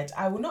said,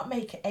 I will not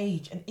make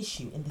age an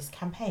issue in this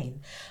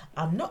campaign.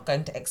 I'm not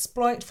going to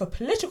exploit for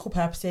political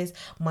purposes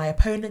my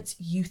opponent's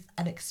youth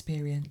and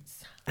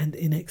experience. And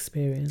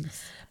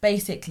inexperience.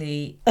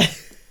 Basically,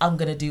 I'm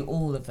going to do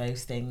all of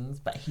those things,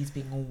 but he's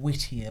being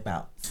witty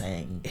about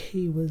saying.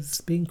 He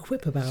was being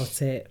quip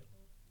about it.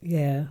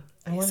 Yeah.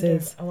 I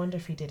wonder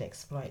if he did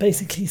exploit.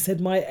 Basically, he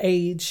said, my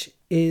age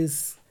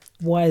is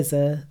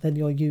wiser than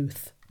your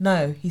youth.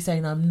 No, he's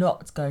saying, I'm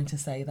not going to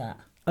say that.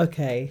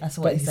 Okay. That's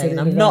what he's saying.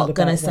 I'm not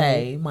going to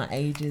say my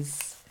age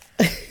is...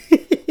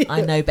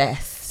 I know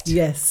best.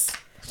 Yes.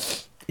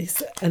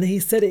 And he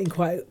said it in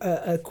quite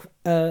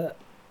a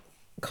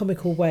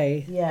comical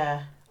way.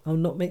 Yeah. I'll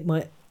not make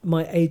my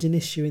age an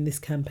issue in this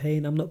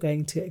campaign. I'm not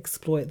going to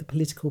exploit the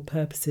political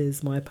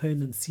purposes my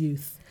opponent's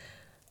youth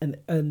and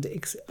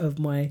of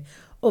my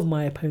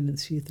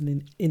opponent's youth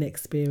and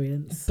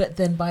inexperience. But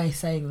then by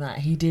saying that,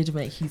 he did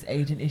make his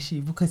age an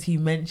issue because he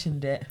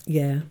mentioned it.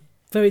 Yeah.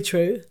 Very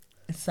true.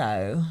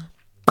 So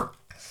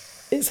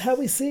it's how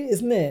we see it,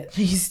 isn't it?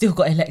 He still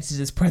got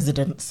elected as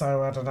president,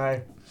 so I don't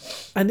know.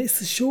 And it's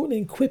a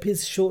shortening. Quip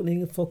is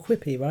shortening for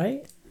quippy,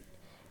 right?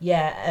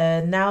 Yeah,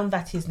 a noun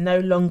that is no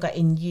longer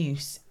in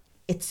use.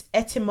 Its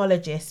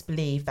etymologists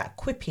believe that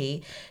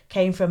quippy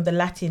came from the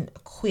Latin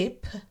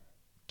quip,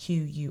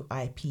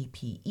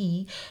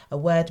 Q-U-I-P-P-E, a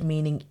word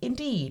meaning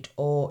indeed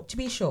or to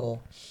be sure,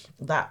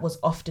 that was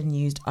often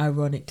used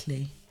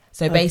ironically.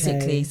 So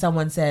basically,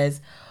 someone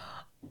says,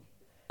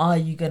 are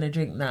you going to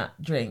drink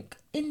that drink?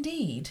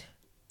 Indeed.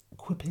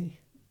 Quippy.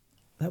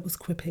 That was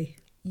quippy.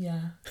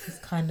 Yeah, it's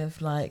kind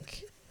of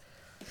like...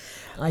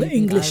 The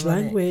English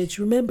language.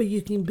 Remember,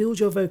 you can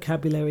build your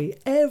vocabulary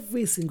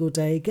every single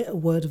day. Get a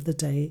word of the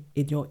day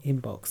in your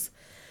inbox.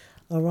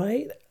 All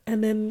right?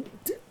 And then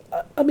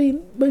I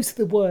mean, most of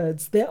the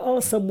words, there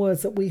are some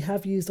words that we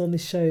have used on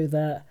this show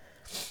that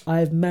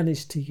I've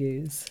managed to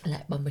use.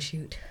 Like mama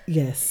shoot.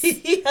 Yes.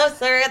 I'm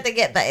sorry, I had to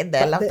get that in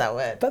there. I love that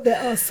word. But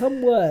there are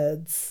some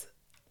words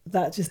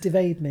that just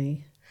evade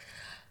me.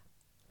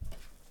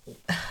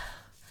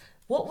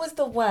 What was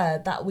the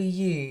word that we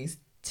used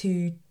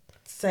to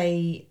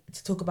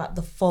talk about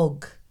the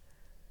fog?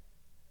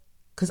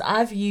 Because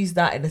I've used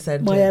that in a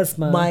sentence.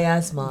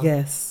 Miasma.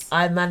 Yes.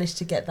 I managed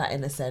to get that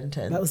in a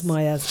sentence. That was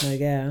miasma,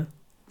 yeah.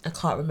 I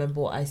can't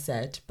remember what I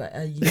said, but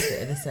I used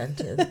it in a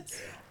sentence.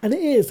 And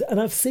it is,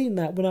 and I've seen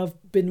that when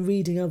I've been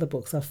reading other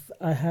books.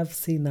 I have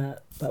seen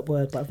that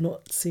word, but I've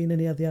not seen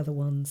any of the other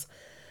ones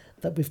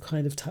that we've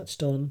kind of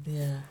touched on.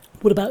 Yeah.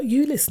 What about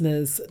you,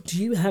 listeners?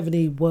 Do you have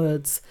any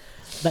words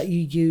that you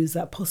use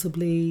that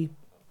possibly,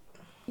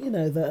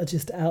 that are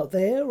just out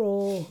there,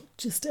 or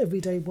just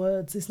everyday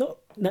words? It's not.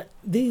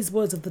 These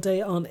words of the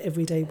day aren't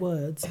everyday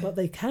words, but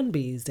they can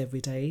be used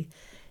every day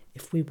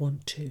if we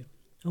want to.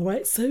 All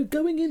right. So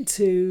going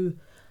into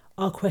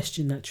our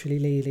question, naturally,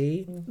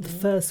 Lily, the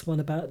first one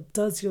about,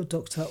 does your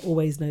doctor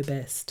always know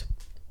best?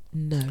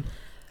 No.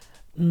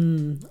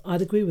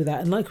 I'd agree with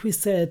that. And like we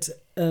said,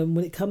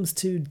 when it comes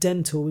to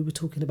dental, we were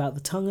talking about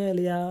the tongue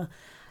earlier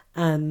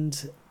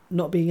and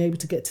not being able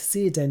to get to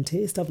see a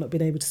dentist. I've not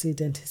been able to see a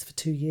dentist for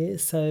 2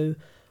 years. So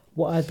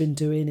what I've been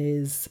doing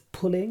is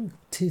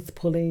tooth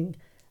pulling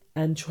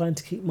and trying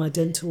to keep my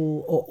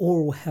dental or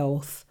oral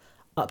health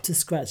up to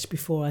scratch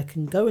before I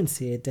can go and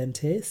see a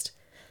dentist.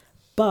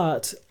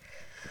 But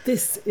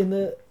this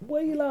why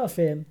are you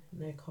laughing?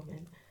 No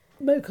comment.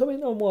 No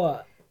comment on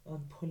what?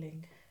 On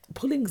pulling.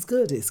 Pulling's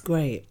good. It's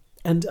great,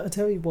 and I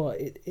tell you what,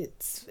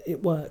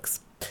 it works.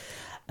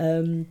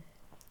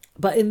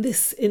 But in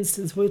this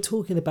instance, we're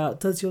talking about,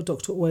 does your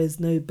doctor always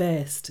know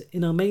best?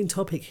 In our main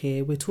topic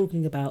here, we're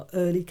talking about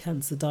early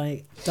cancer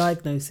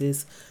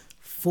diagnosis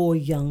for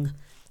young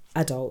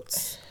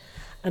adults.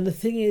 And the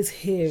thing is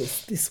here,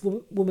 it's this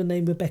woman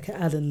named Rebecca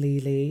Allen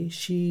Lely.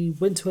 She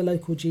went to a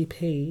local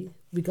GP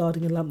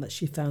regarding a lump that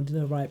she found in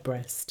her right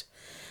breast.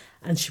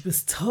 And she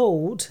was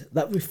told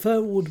that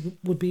referral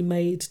would be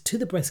made to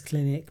the breast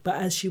clinic, but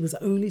as she was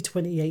only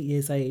 28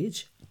 years of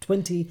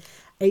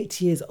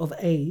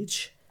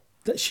age,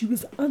 that she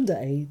was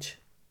underage.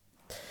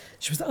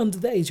 She was under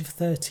the age of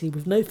 30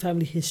 with no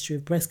family history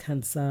of breast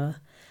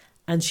cancer,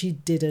 and she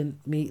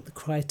didn't meet the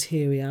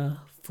criteria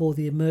for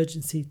the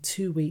emergency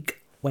 2-week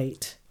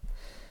wait.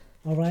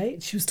 All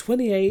right, she was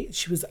 28,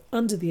 she was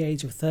under the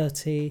age of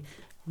 30,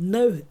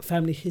 no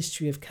family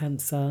history of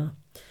cancer.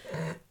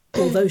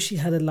 Although she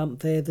had a lump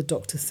there, the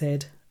doctor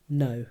said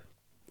no.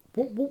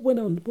 What went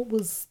on? What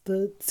was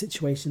the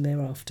situation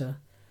thereafter?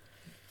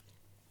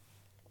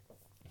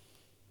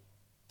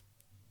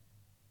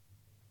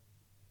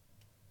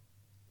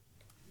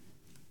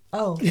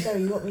 Oh,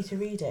 sorry, you want me to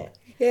read it?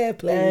 Yeah,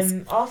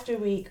 please. After a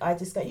week, I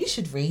discovered... You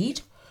should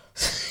read.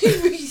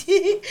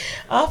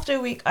 After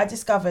a week, I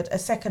discovered a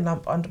second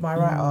lump under my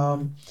right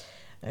arm.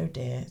 Oh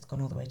dear, it's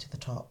gone all the way to the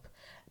top.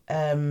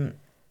 And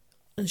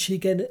she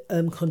again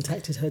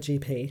contacted her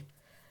GP.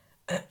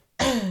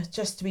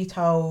 Just to be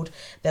told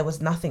there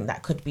was nothing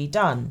that could be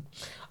done.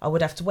 I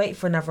would have to wait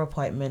for another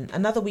appointment.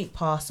 Another week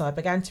passed, so I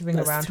began to ring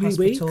around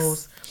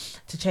hospitals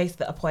to chase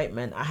the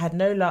appointment. I had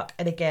no luck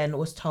and again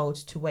was told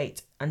to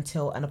wait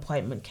until an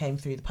appointment came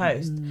through the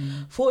post.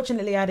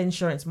 Fortunately, I had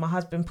insurance. My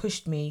husband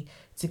pushed me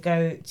to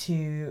go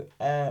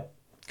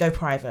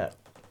private.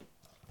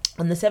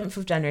 On the 7th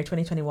of January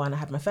 2021, I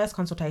had my first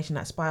consultation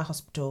at Spire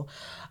Hospital.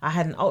 I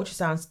had an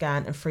ultrasound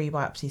scan and 3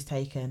 biopsies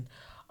taken.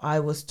 I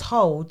was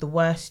told the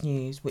worst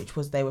news, which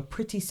was they were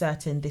pretty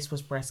certain this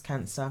was breast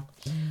cancer.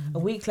 A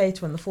week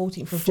later, on the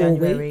 14th of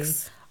January,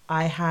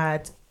 I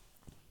had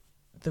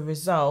the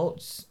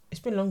results.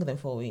 It's been longer than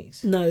 4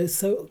 weeks. No,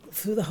 so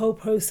through the whole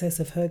process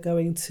of her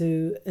going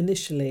to,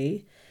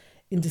 initially,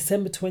 in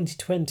December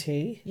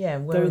 2020,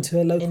 going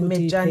to a local in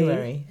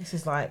mid-January. GP. This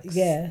is like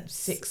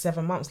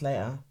 6-7 months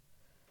later.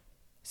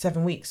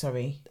 7 weeks,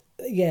 sorry.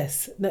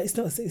 Yes. No, it's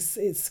not.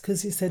 It's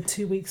because you said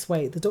 2 weeks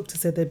wait. The doctor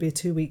said there'd be a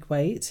 2-week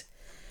wait.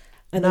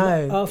 And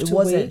no, it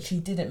wasn't. She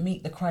didn't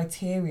meet the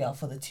criteria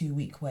for the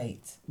 2-week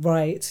wait.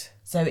 Right.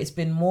 So it's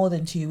been more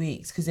than 2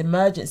 weeks because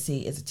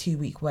emergency is a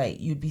 2-week wait.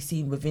 You'd be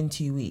seen within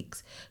 2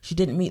 weeks. She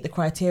didn't meet the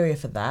criteria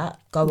for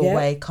that. Go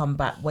away, come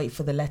back, wait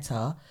for the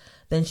letter.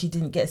 Then she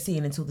didn't get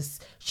seen until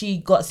she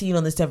got seen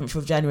on the 7th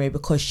of January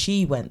because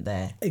she went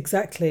there.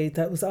 Exactly.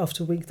 That was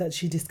after a week that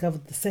she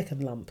discovered the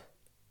second lump.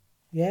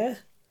 Yeah.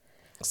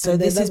 So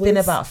this has been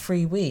about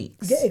 3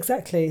 weeks. Yeah,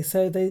 exactly.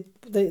 So the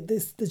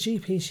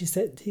GP, she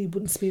said he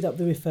wouldn't speed up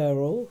the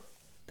referral.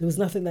 There was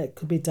nothing that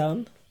could be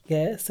done.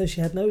 Yeah. So she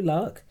had no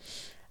luck,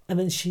 and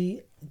then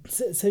she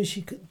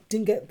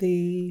didn't get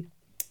the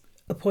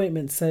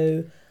appointment.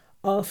 So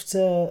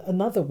after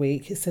another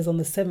week, it says on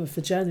the 7th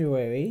of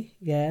January,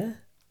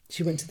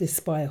 she went to this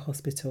Spire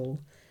Hospital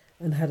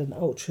and had an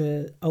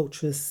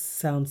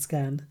ultrasound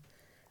scan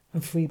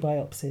and 3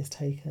 biopsies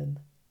taken.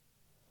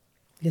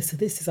 Yeah, so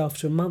this is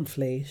after a month,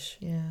 Leash.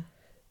 Yeah.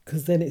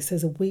 because then it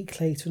says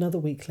another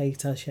week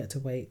later, she had to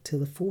wait till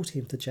the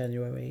 14th of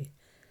January.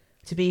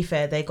 To be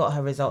fair, they got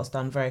her results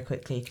done very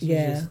quickly because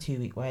usually it's a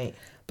 2-week wait.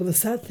 But the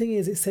sad thing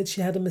is, it said she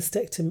had a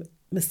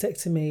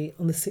mastectomy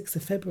on the 6th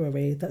of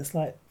February. That's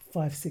like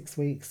 5-6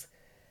 weeks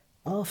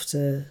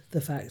after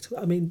the fact.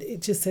 I mean,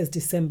 it just says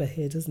December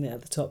here, doesn't it,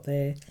 at the top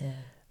there? Yeah.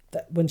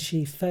 That when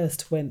she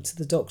first went to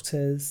the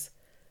doctors,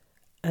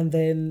 and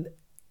then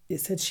it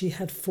said she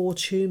had 4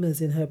 tumours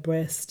in her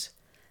breast,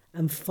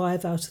 and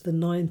 5 out of the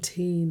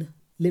 19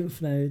 lymph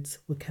nodes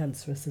were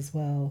cancerous as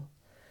well.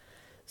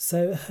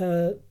 So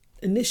her,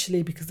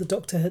 initially, because the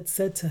doctor had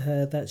said to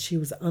her that she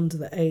was under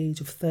the age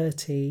of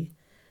 30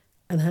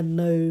 and had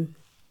no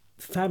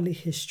family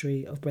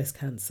history of breast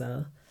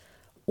cancer,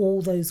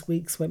 all those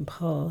weeks went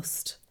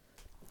past,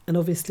 and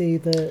obviously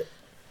the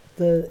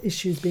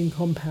issues being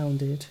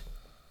compounded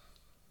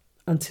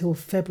until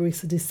February.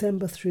 So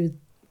December through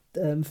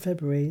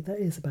February, that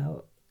is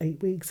about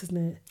 8 weeks, isn't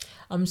it?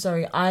 I'm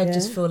sorry, I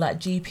just feel like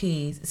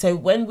GPs, so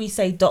when we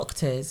say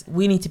doctors,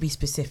 we need to be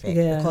specific,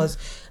 because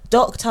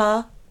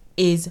doctor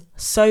is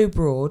so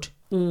broad.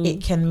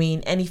 It can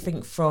mean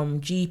anything from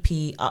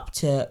GP up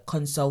to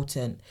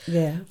consultant.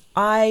 Yeah.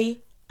 I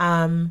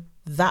am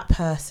that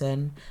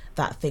person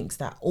that thinks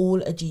that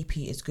all a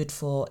GP is good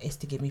for is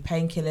to give me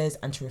painkillers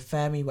and to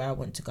refer me where I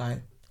want to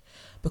go.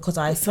 Because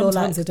I feel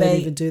sometimes like they don't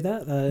even do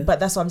that though. But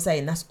that's what I'm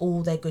saying. That's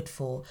all they're good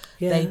for.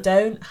 Yeah. They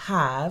don't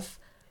have,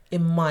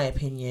 in my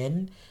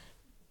opinion,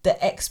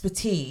 the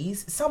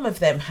expertise. Some of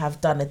them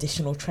have done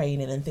additional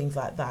training and things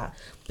like that,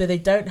 but they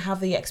don't have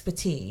the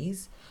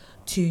expertise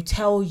to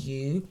tell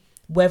you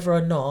whether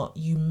or not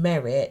you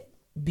merit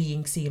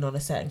being seen on a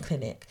certain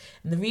clinic.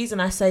 And the reason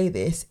I say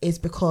this is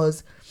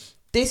because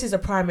this is a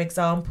prime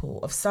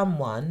example of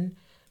someone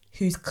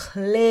who's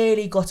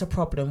clearly got a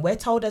problem. We're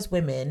told as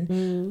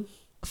women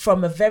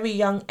from a very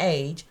young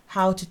age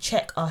how to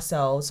check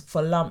ourselves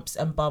for lumps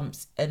and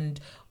bumps and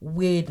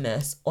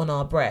weirdness on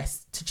our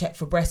breasts to check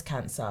for breast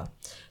cancer.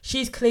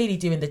 She's clearly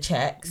doing the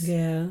checks.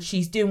 Yeah.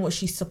 She's doing what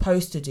she's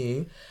supposed to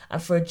do.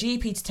 And for a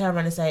GP to turn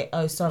around and say,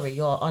 oh, sorry,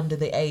 you're under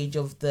the age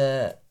of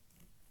the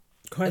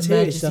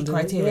emergency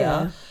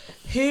criteria.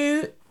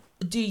 Who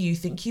do you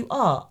think you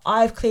are?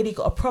 I've clearly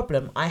got a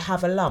problem. I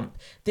have a lump.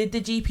 Did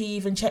the GP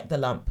even check the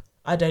lump?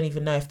 I don't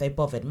even know if they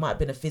bothered. Might have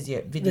been a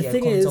video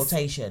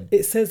consultation.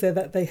 It says there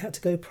that they had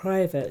to go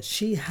private.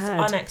 She had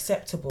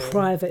unacceptable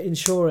private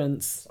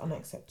insurance. It's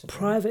unacceptable.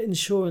 Private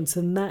insurance,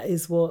 and that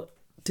is what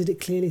did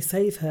it clearly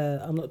save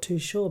her. I'm not too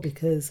sure,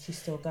 because she's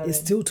still going. It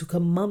still took a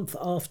month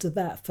after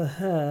that for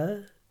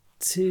her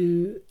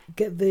to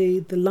get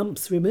the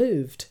lumps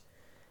removed.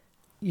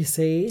 You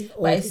see,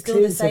 or but it's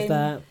still the same. Of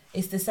that.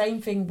 It's the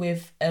same thing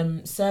with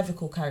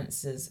cervical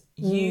cancers.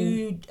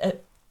 You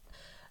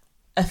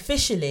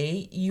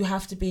officially you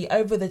have to be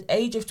over the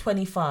age of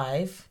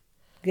 25.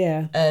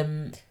 Yeah.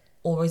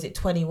 Or is it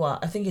 21?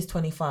 I think it's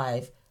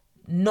 25.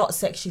 Not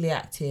sexually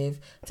active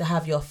to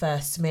have your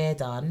first smear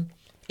done.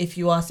 If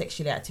you are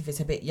sexually active, it's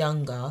a bit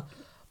younger.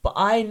 But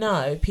I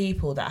know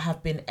people that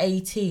have been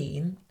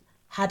 18,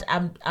 had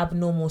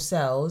abnormal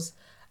cells,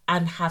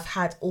 and have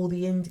had all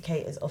the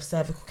indicators of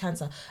cervical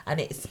cancer, and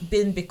it's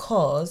been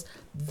because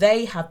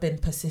they have been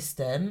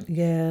persistent,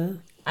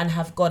 and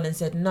have gone and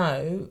said,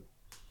 no,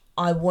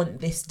 I want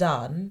this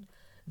done,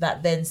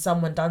 that then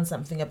someone done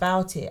something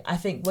about it. I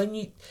think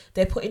when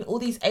they're putting all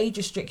these age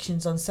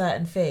restrictions on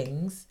certain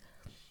things,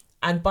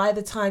 and by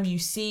the time you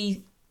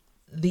see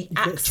the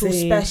actual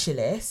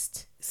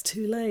specialist, it's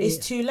too late.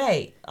 It's too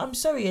late. I'm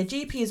sorry, a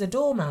GP is a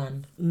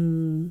doorman.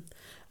 And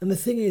the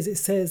thing is, it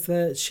says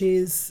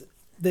that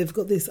they've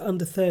got this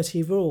under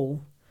 30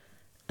 rule,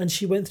 and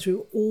she went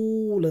through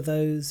all of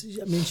those.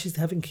 I mean, she's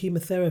having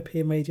chemotherapy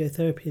and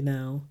radiotherapy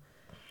now,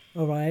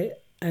 all right,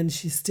 and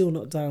she's still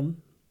not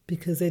done,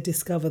 because they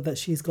discovered that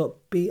she's got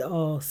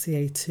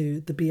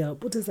BRCA2, the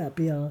BR, what is that,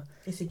 BR?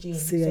 It's a gene.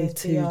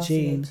 CA2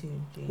 gene.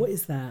 What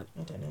is that?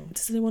 I don't know.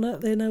 Does anyone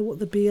out there know what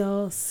the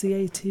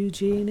BRCA2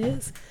 gene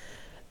is?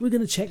 We're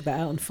going to check that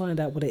out and find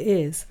out what it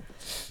is.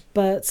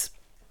 But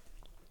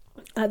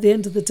at the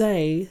end of the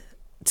day,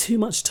 too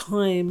much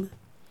time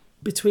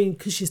between,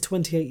 because she's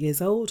 28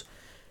 years old,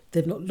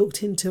 they've not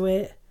looked into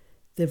it,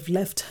 they've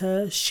left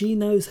her, she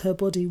knows her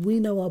body, we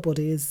know our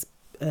body as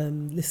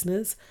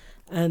listeners,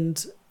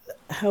 and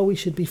how we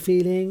should be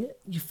feeling.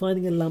 You're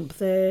finding a lump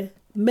there.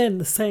 Men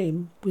the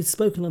same. We've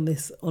spoken on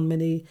this on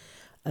many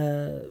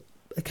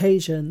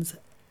occasions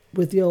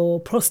with your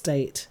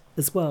prostate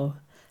as well,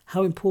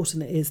 how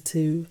important it is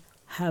to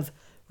have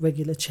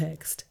regular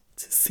checks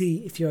to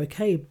see if you're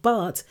okay.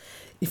 But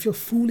if you're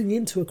falling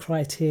into a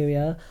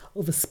criteria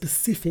of a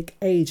specific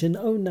age, and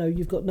oh no,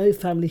 you've got no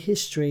family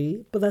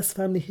history, but that's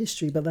family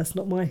history, but that's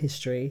not my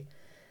history,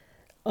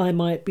 I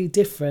might be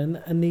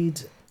different and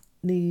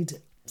need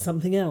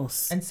something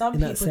else. And some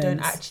people don't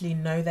actually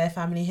know their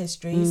family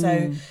history.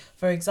 So,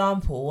 for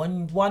example,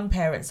 on one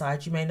parent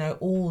side, you may know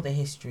all the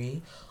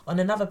history. On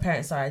another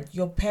parent side,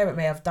 your parent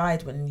may have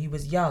died when you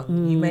was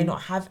young. You may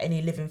not have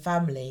any living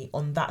family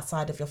on that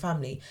side of your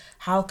family.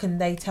 How can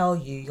they tell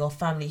you your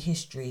family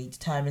history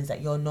determines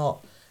that you're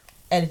not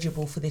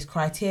eligible for this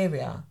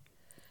criteria.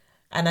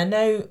 And I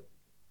know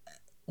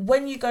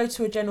when you go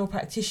to a general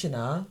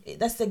practitioner,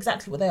 that's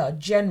exactly what they are,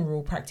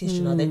 general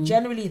practitioner. They're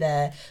generally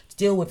there to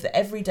deal with the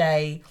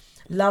everyday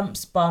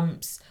lumps,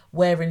 bumps,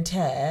 wear and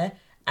tear,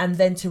 and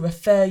then to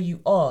refer you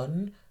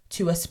on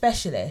to a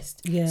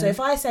specialist. Yeah. So if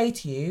I say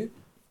to you,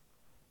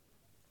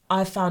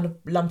 I've found a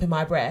lump in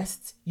my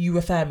breast, you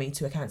refer me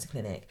to a cancer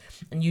clinic.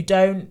 And you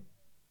don't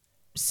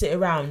sit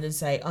around and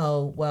say,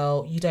 oh,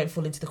 well, you don't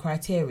fall into the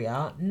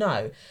criteria.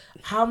 No.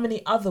 How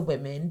many other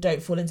women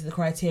don't fall into the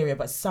criteria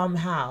but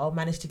somehow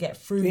manage to get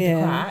through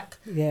the crack?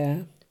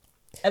 Yeah.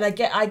 And I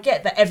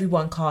get that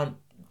everyone can't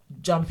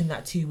jump in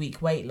that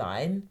 2-week wait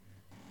line,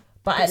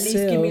 but at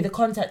least give me the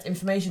contact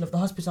information of the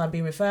hospital I'm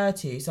being referred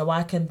to so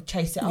I can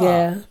chase it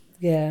up.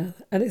 Yeah.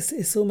 And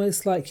it's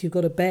almost like you've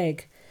got to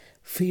beg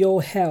for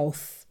your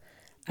health.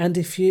 And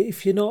if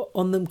you're not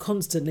on them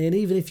constantly, and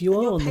even if you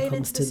are on them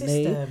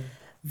constantly,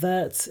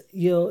 that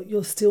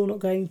you're still not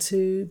going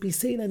to be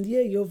seen. And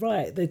yeah, you're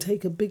right. They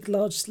take a big,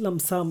 large lump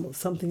sum of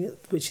something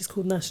which is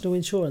called national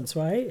insurance,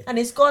 right? And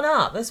it's gone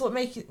up. That's what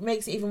makes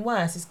it even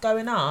worse. It's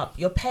going up.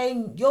 You're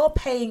paying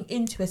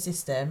into a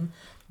system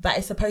that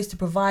is supposed to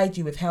provide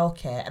you with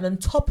healthcare, and on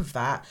top of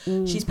that,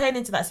 she's paying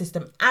into that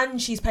system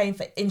and she's paying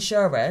for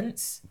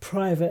insurance,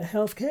 private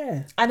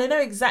healthcare. And I know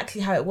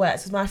exactly how it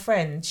works because my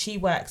friend, she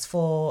works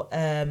for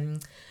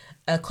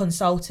a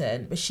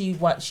consultant, but she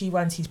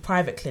runs his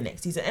private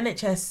clinics. He's an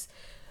NHS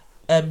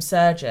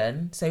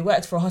surgeon, so he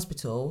works for a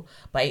hospital,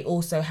 but he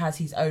also has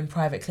his own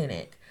private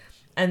clinic.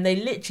 And they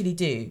literally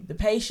do. The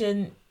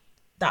patient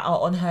that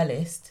are on her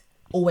list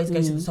always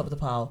goes to the top of the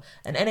pile.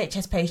 An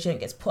NHS patient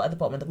gets put at the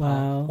bottom of the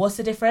pile. Wow. What's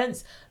the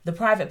difference? The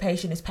private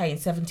patient is paying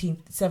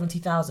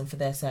 70,000 for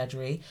their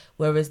surgery,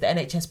 whereas the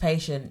NHS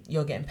patient,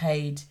 you're getting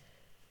paid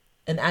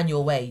an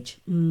annual wage.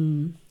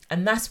 And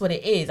that's what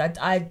it is.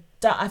 I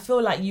feel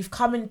like you've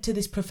come into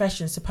this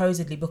profession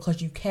supposedly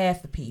because you care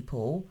for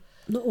people.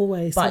 Not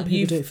always. Some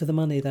people do it for the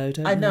money, though,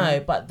 don't they? I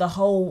know, but the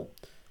whole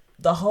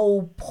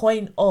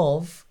point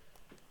of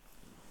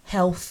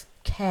health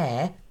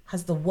care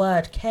has the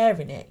word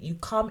care in it. You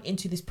come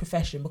into this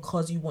profession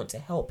because you want to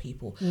help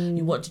people.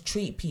 You want to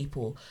treat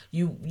people.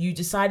 You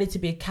decided to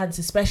be a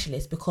cancer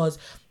specialist because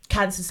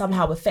cancer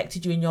somehow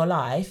affected you in your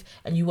life,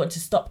 and you want to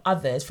stop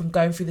others from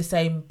going through the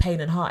same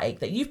pain and heartache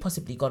that you've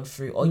possibly gone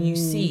through, or you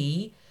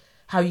see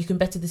how you can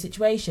better the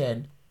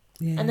situation.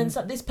 And then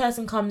this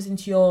person comes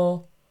into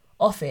your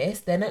office,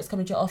 their notes come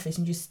into your office,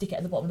 and you just stick it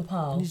at the bottom of the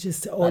pile. You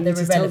just tell them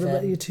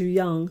that you're too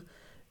young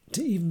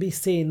to even be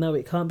seen. No,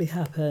 it can't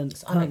happen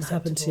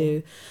to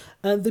you.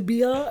 The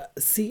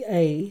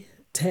BRCA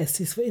test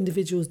is for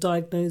individuals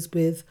diagnosed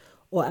with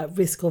or at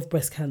risk of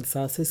breast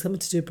cancer. So it's something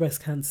to do with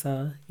breast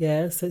cancer.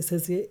 Yeah. So it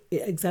says it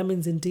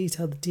examines in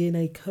detail the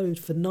DNA code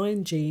for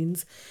 9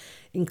 genes,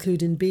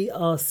 including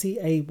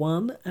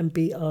BRCA1 and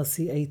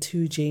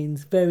BRCA2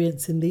 genes.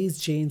 Variants in these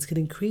genes can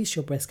increase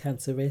your breast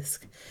cancer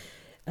risk.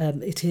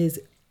 It is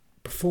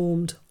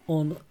performed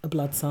on a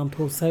blood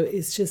sample. So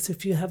it's just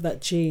if you have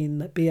that gene,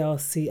 that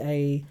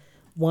BRCA1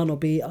 or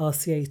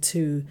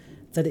BRCA2,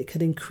 that it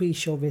can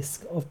increase your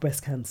risk of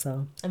breast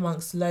cancer.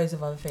 Amongst loads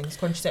of other things.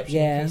 Contraception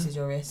increases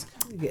your risk.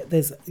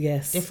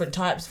 Yeah, different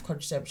types of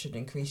contraception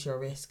increase your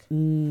risk.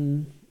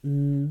 So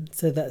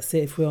that's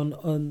it. If we're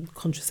on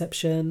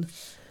contraception,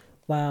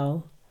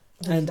 wow.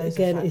 And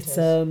again, it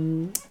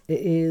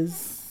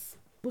is,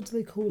 what do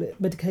they call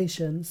it?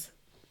 Medications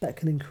that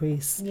can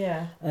increase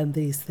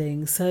these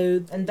things.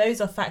 And those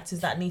are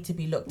factors that need to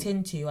be looked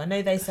into. I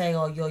know they say,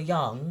 oh, you're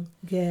young,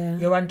 yeah,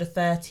 you're under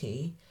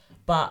 30,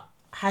 but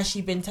has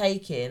she been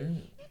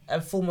taking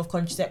a form of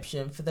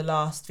contraception for the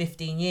last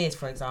 15 years,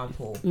 for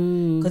example?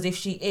 Because if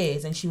she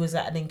is and she was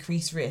at an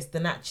increased risk,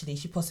 then actually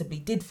she possibly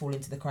did fall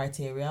into the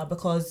criteria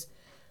because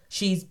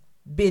she's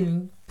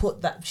been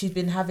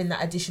having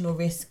that additional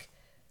risk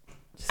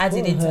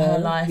added into her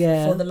life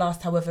for the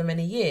last however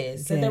many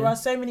years. So there are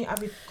so many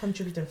other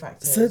contributing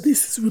factors. So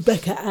this is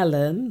Rebecca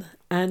Allen,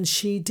 and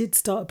she did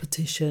start a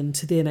petition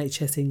to the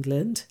NHS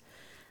England.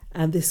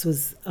 And this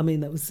was,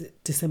 that was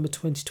December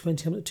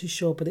 2020. I'm not too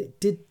sure, but it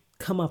did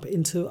come up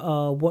into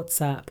our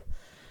WhatsApp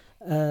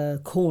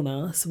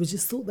corner. So we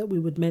just thought that we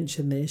would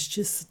mention this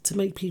just to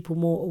make people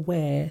more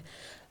aware,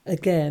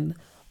 again,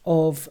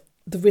 of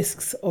the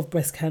risks of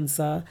breast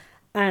cancer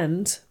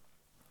and,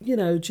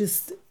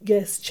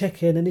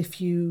 check in. And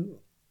if you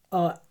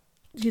are,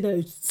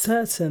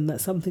 certain that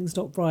something's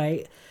not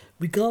right,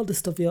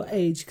 regardless of your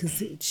age,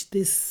 because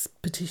this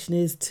petition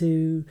is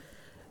to...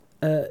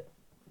 it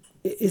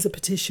is a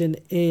petition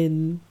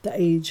in the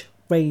age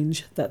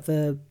range that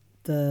the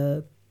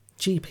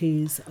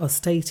GPs are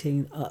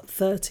stating at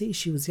 30.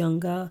 She was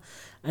younger,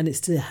 and it's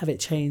to have it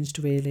changed,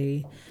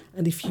 really.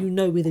 And if you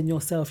know within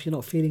yourself you're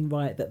not feeling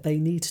right, that they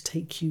need to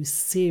take you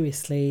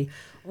seriously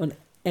on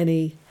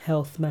any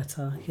health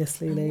matter.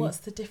 Yes, Lily? And what's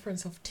the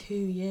difference of 2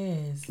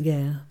 years?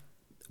 Yeah.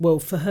 Well,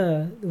 for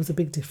her, there was a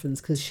big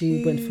difference because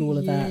she went through all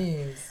of that.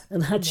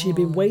 And had she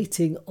been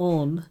waiting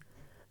on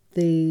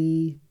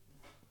the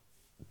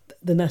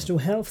National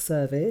Health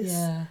Service,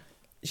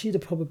 she'd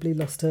have probably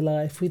lost her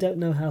life. We don't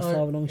know how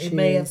far along she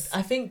is.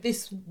 I think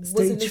this wasn't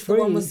Stage this 3.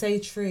 the one with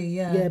stage 3,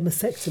 yeah. Yeah,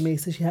 mastectomy,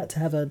 so she had to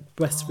have her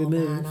breast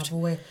removed. Man, I've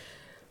always...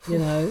 You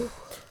know,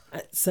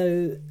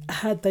 so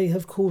had they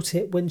have caught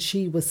it when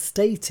she was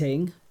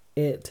stating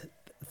it,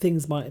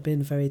 things might have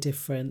been very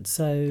different.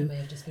 So It may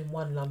have just been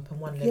one lump and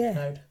one lymph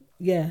node.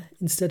 Yeah,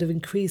 instead of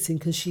increasing,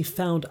 because she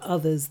found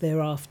others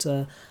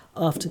thereafter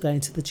after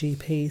going to the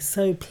GP.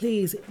 So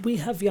please, we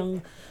have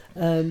young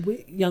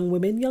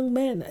women, young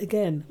men,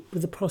 again,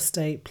 with a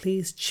prostate,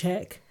 please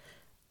check.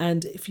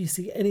 And if you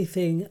see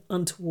anything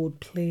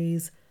untoward,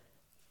 please,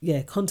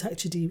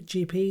 contact your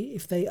GP.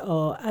 If they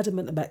are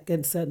adamant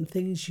against certain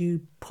things,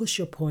 you push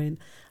your point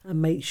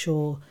and make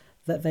sure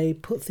that they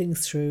put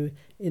things through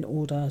in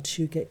order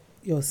to get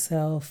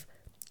yourself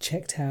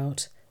checked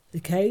out.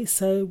 Okay,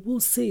 so we'll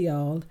see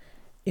y'all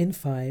in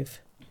 5.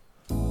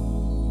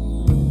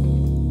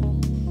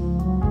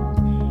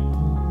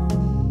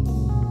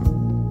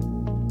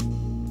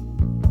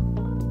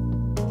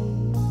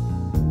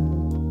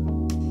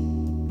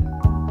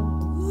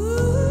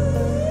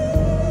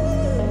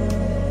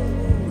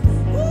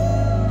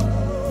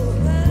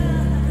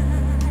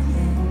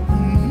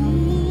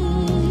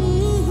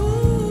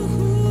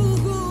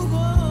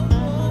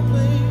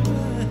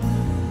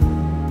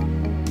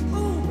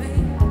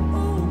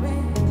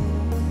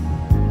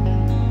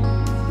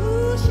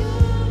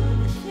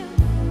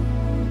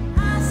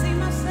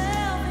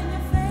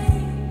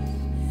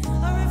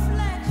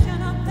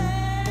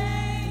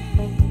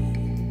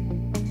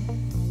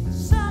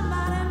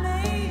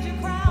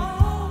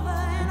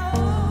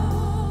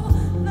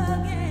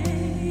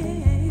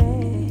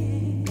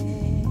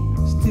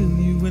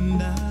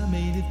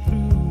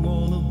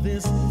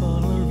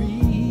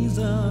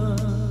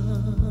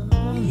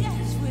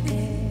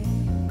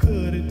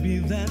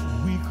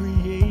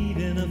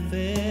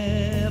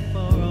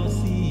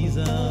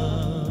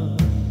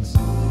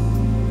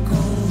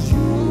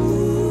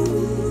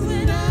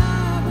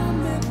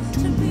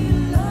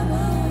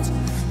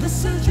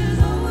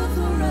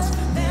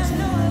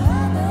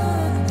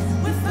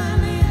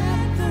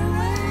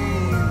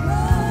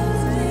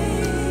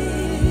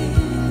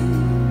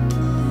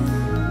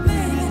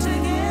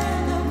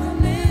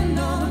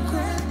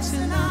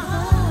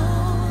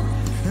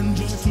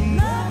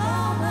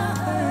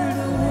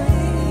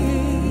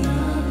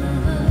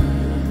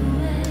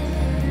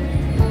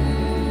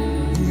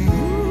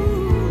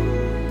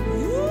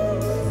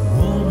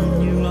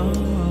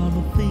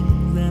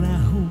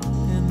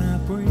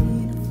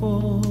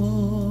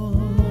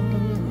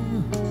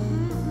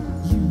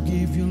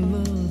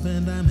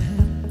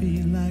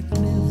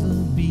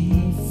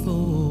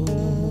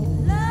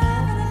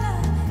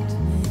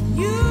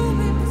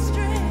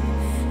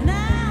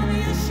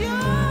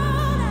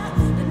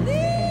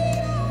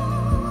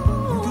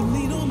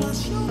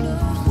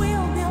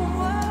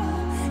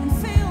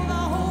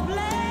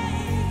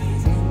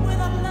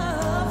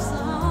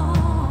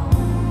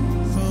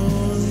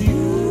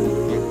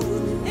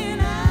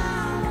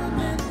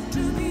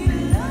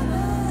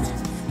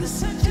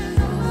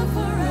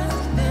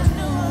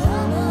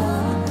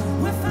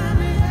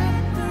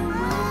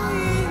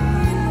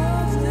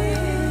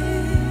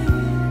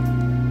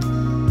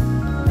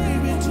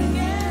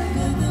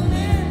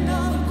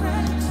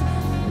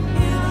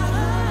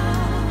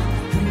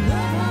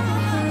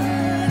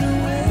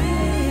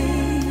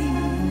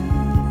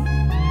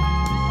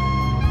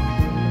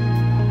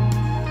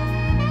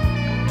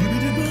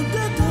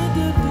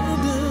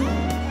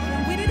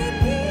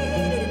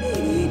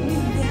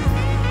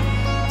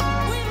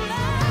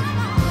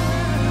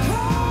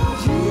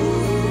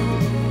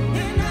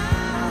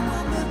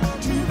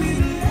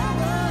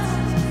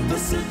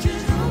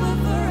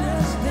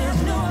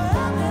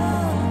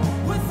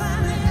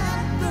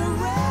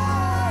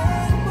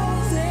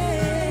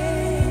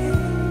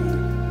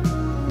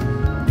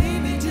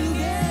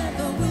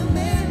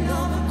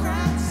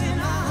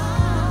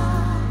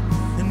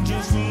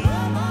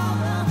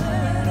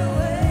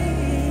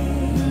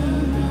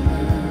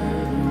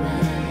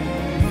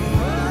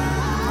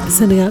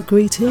 Sending out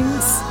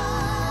greetings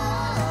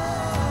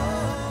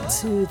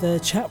to the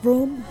chat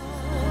room.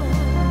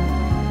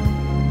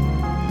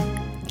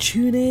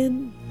 Tune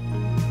in.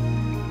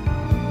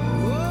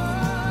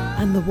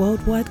 And the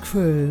worldwide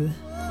crew.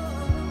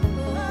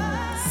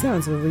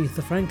 Sounds of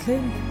Aretha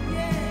Franklin.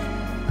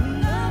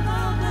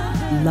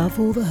 Love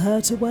all the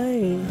hurt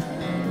away.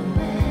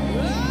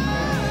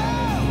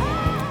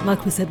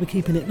 Like we said, we're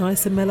keeping it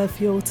nice and mellow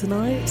for you all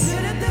tonight.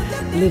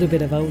 A little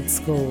bit of old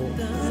school.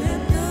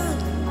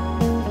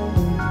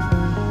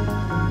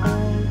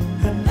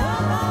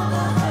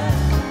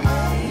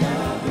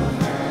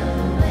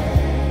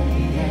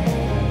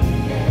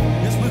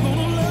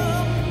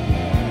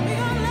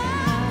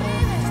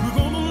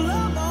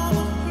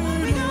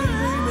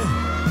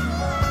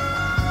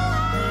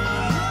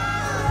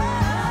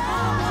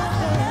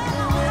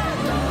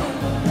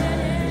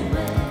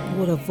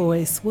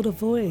 What a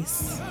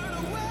voice.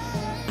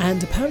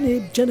 And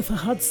apparently Jennifer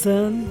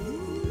Hudson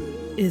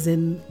is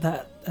in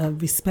that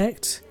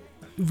respect,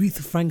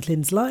 Aretha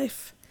Franklin's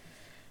life.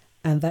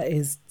 And that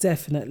is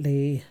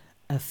definitely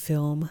a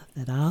film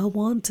that I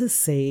want to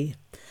see.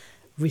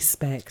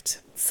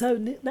 Respect. So,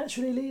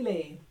 naturally,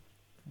 Lily.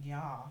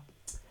 Yeah.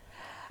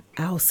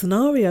 Our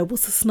scenario.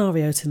 What's the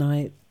scenario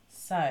tonight?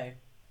 So,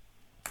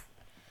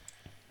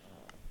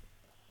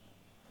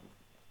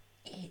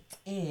 it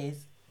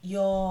is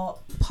your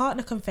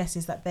partner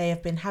confesses that they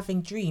have been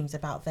having dreams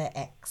about their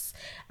ex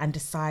and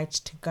decides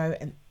to go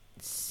and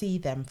see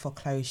them for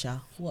closure.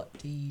 What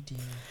do you do?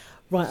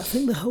 Right, I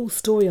think the whole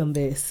story on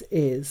this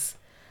is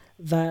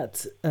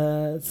that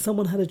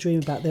someone had a dream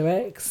about their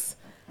ex,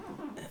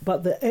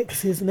 but the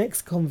ex is an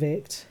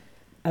ex-convict,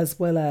 as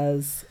well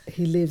as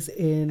he lives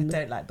in... I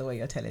don't like the way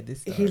you're telling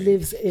this story. He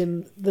lives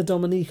in the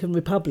Dominican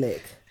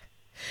Republic,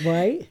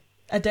 right?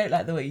 I don't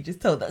like the way you just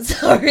told that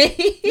story.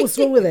 What's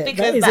wrong with it?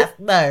 Because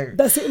no.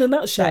 That's it in a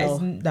nutshell.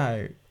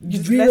 No.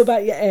 You dream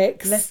about your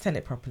ex. Let's tell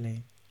it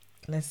properly.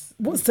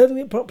 What's telling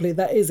it properly?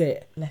 That is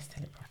it. Let's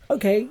tell it properly.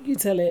 Okay, you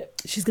tell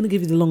it. She's going to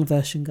give you the long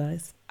version,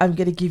 guys. I'm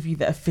going to give you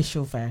the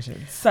official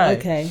version. So,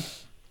 okay.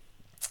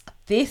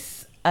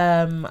 This,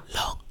 long.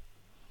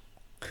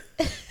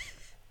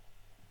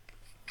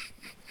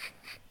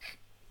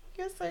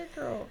 You're so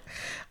cool.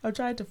 I'm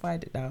trying to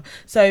find it now.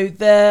 So,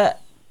 the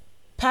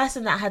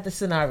person that had the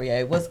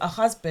scenario was a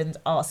husband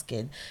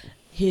asking.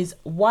 His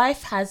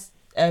wife has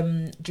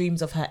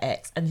dreams of her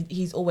ex, and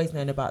he's always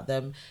known about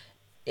them.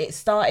 It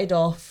started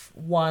off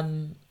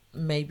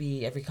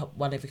maybe every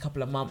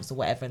couple of months or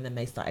whatever, and then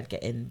they started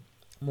getting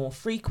more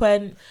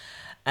frequent.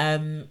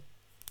 In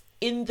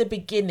the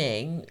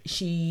beginning,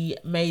 she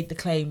made the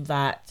claim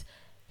that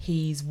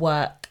his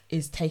work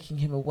is taking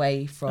him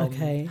away from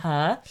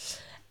her,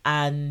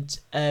 and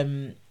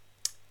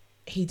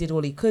he did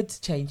all he could to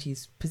change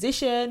his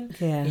position.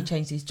 He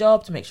changed his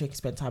job to make sure he could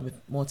spend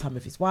more time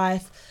with his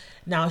wife.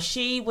 Now,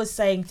 she was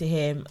saying to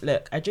him,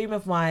 look, I dream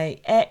of my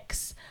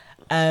ex,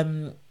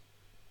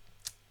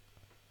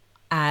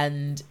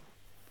 and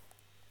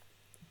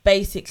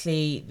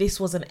basically this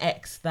was an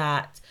ex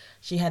that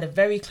she had a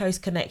very close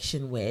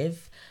connection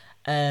with,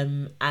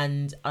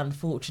 and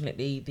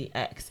unfortunately the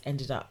ex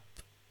ended up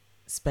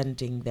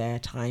spending their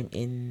time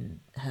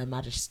in Her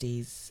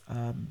Majesty's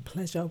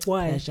pleasure.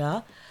 Why?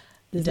 Pleasure.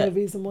 There's no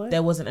reason why?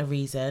 There wasn't a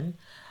reason.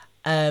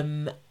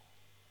 And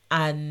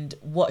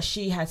what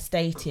she had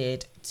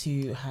stated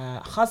to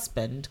her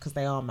husband, because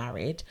they are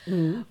married,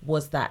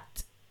 was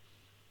that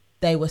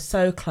they were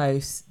so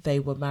close, they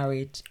were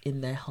married in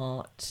their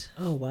heart.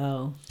 Oh,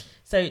 wow.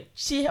 So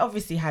she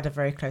obviously had a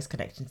very close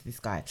connection to this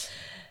guy.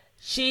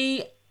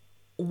 She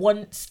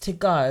wants to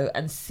go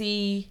and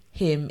see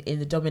him in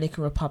the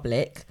Dominican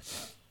Republic,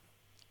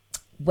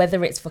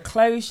 whether it's for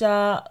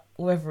closure,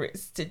 whether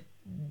it's to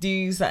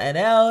do something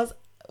else,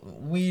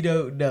 we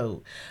don't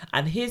know.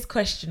 And his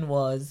question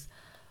was,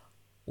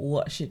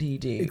 what should he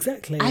do?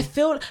 Exactly.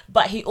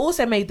 But he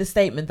also made the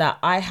statement that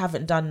I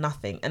haven't done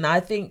nothing. And I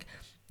think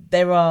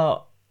there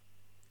are...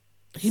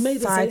 He made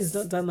the statement he's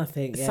not done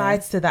nothing. Yeah.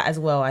 Sides to that as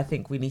well, I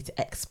think we need to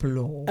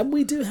explore. And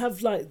we do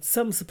have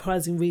some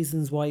surprising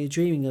reasons why you're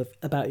dreaming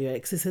about your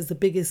ex. It says the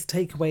biggest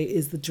takeaway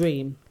is the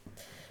dream.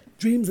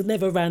 Dreams are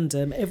never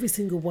random. Every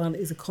single one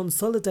is a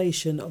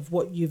consolidation of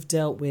what you've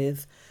dealt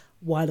with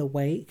while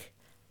awake,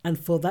 and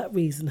for that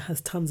reason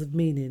has tons of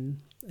meaning.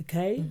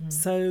 Okay?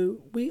 So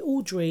we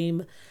all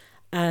dream,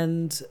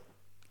 and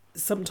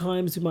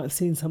sometimes we might have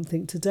seen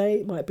something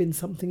today, it might have been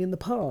something in the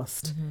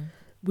past.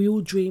 We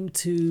all dream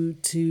to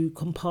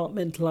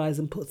compartmentalize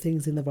and put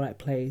things in the right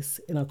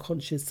place in our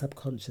conscious,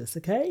 subconscious,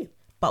 okay?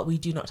 But we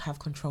do not have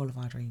control of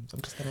our dreams.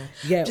 I'm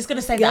just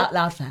gonna say that out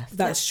loud first.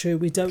 That's true.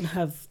 We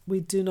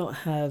do not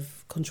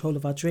have control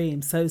of our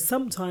dreams. So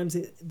sometimes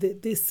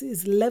this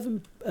is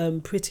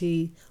 11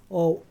 pretty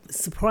or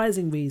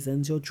surprising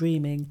reasons you're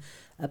dreaming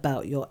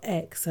about your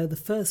ex. So the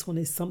first one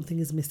is something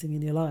is missing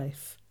in your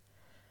life,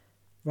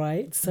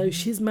 right? So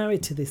she's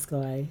married to this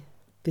guy,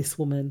 this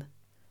woman,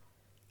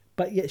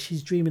 but yet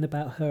she's dreaming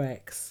about her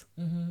ex.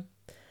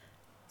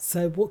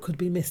 So what could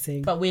be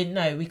missing? But we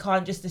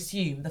can't just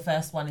assume the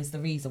first one is the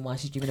reason why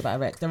she's dreaming about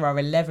her ex. There are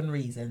 11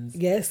 reasons.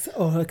 Yes,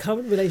 or her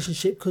current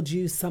relationship could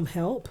use some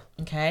help.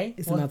 Okay.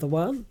 Is another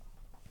one.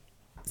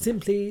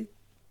 Simply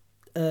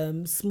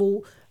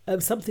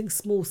something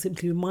small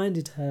simply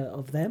reminded her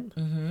of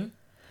them.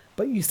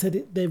 But you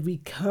said they're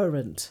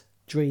recurrent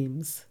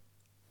dreams.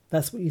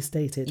 That's what you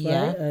stated,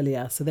 right?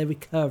 Earlier. So they're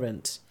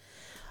recurrent.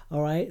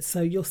 All right.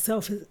 So your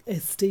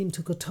self-esteem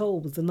took a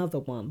toll was another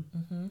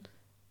one.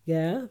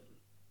 Yeah.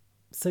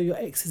 So your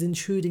ex is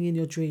intruding in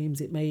your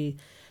dreams. It may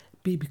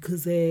be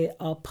because they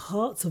are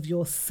parts of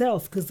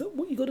yourself. Because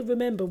what you got to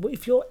remember,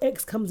 if your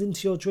ex comes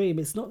into your dream,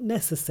 it's not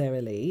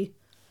necessarily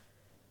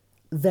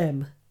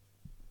them.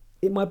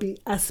 It might be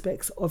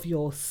aspects of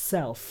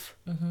yourself.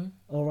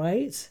 All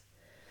right.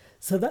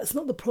 So that's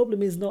not the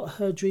problem. Is not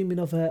her dreaming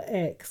of her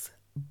ex,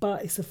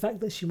 but it's the fact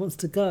that she wants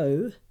to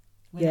go.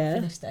 We're not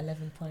finished at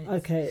 11 points.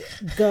 Okay,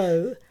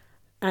 go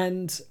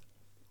and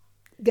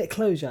get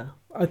closure.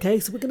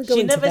 Okay, so we're going to go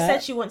into that. She never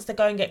said she wants to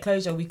go and get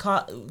closure. We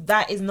can't.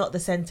 That is not the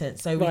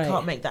sentence, so we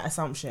can't make that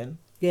assumption.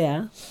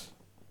 Yeah.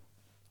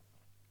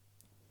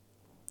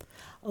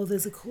 Oh,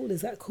 there's a call.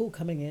 Is that call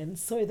coming in?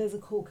 Sorry, there's a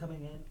call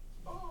coming in.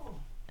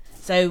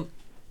 So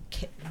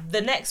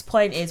the next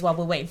point is, while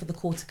we're waiting for the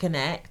call to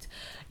connect,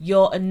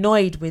 you're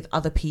annoyed with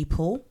other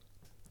people.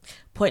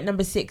 Point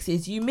number 6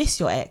 is you miss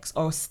your ex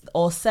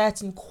or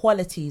certain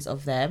qualities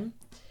of them.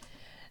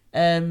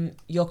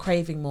 You're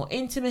craving more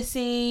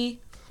intimacy.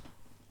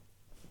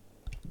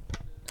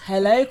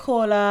 Hello,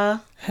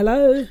 caller.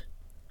 Hello.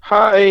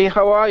 Hi,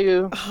 how are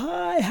you?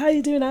 Hi, how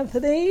you doing,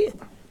 Anthony?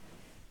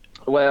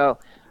 Well,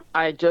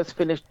 I just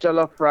finished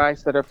jollof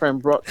rice that a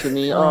friend brought to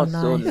me. Oh,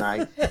 so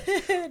nice.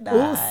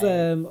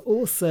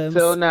 Awesome.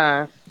 So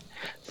nice.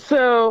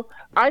 So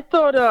I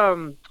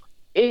thought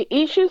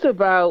issues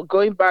about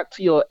going back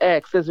to your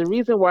ex, there's a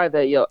reason why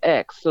they're your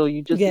ex. So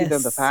you just leave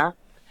them the path.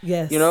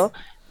 Yes. You know,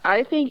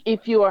 I think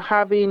if you are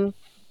having,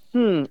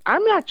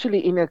 I'm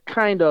actually in a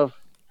kind of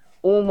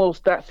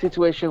almost that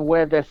situation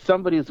where there's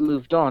somebody who's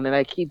moved on and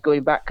I keep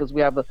going back because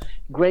we have a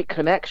great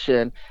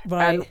connection.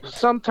 Right. And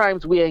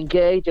sometimes we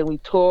engage and we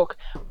talk,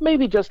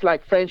 maybe just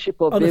like friendship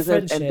or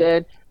business. And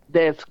then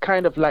there's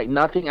kind of like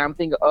nothing. I'm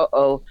thinking,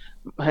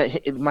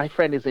 my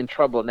friend is in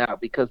trouble now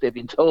because they've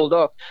been told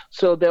off.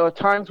 So there are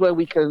times where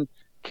we can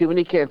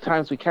communicate and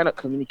times we cannot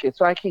communicate.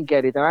 So I can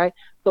get it. And I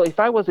thought if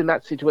I was in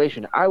that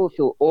situation, I would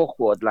feel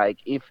awkward. Like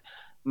if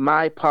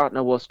my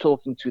partner was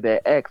talking to their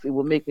ex, it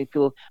would make me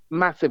feel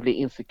massively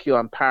insecure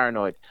and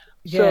paranoid.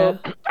 So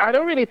I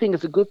don't really think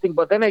it's a good thing.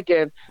 But then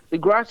again, the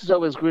grass is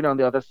always green on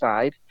the other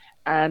side.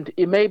 And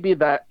it may be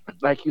that,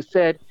 like you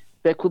said,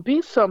 there could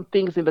be some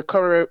things in the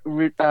current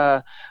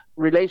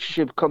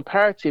relationship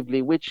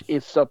comparatively which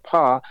is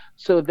subpar.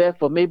 So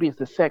therefore, maybe if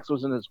the sex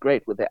wasn't as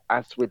great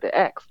as with the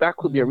ex, that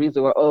could be a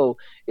reason why,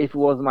 if it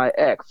was my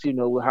ex,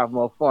 we'll have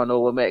more fun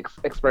or we'll make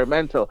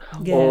experimental.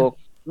 Or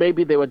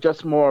maybe they were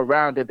just more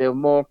around it. They were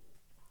more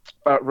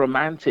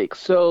romantic.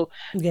 So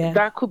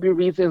that could be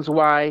reasons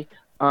why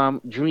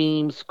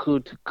dreams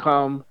could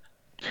come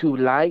to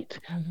light.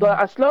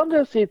 But as long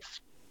as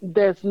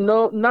there's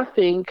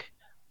nothing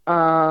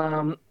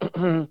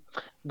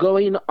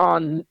going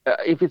on,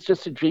 if it's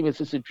just a dream, it's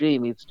just a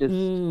dream. It's just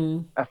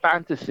a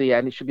fantasy,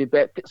 and it should be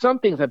some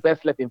things are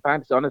best left in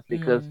fantasy, honestly,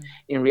 because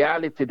in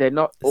reality they're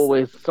not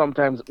always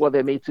sometimes what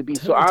they're made to be.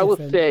 So I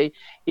would say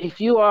if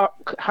you are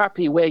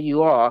happy where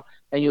you are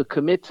and you're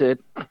committed,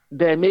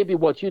 then maybe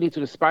what you need to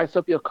do is spice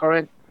up your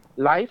current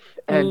life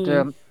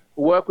and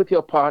work with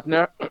your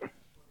partner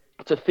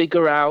to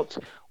figure out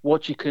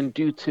what you can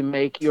do to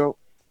make your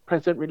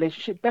present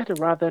relationship better,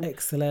 rather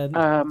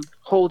than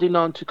holding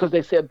on to, because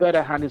they say a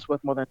better hand is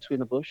worth more than two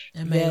in the bush.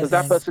 Because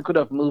that person could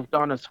have moved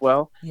on as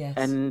well.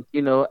 And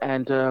you don't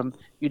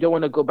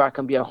want to go back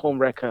and be a home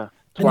wrecker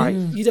twice.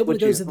 You don't want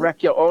to go to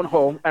wreck your own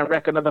home and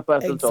wreck another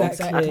person's home.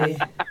 Exactly.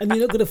 And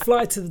you're not going to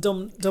fly to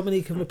the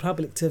Dominican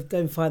Republic to go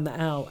and find that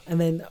out.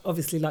 And then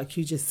obviously, like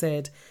you just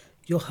said,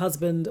 your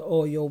husband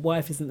or your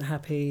wife isn't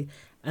happy,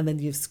 and then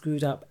you've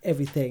screwed up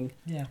everything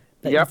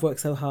that you've worked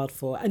so hard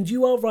for. And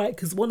you are right,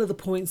 because one of the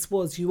points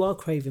was you are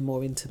craving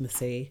more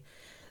intimacy.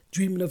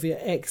 Dreaming of your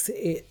ex,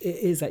 it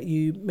is that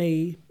you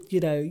may,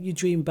 you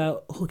dream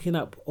about hooking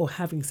up or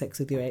having sex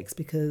with your ex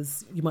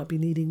because you might be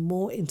needing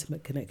more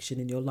intimate connection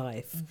in your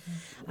life.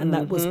 And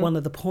that was one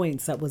of the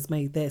points that was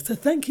made there. So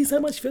thank you so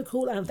much for your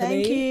call,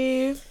 Anthony. Thank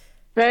you.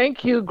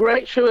 Thank you.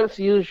 Great show as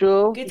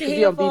usual. Good to be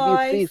hear on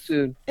BBC voice.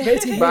 soon.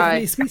 Great to hear Bye.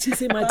 from you. Speak to you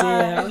soon, my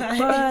dear.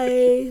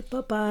 Bye.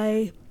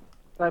 Bye-bye.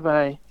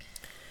 Bye-bye.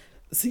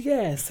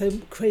 So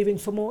craving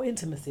for more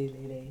intimacy,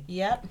 Lily.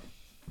 Yep.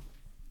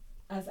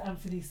 As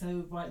Anthony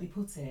so rightly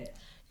put it.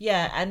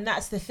 Yeah, and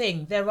that's the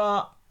thing. There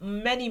are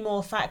many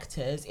more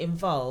factors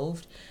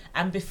involved.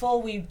 And before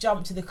we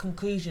jump to the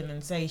conclusion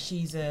and say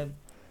she's a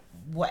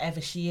whatever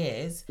she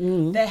is,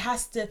 there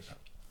has to...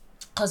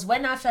 Because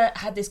when I've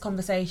had this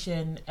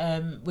conversation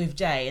with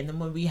Jay, and then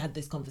when we had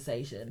this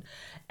conversation,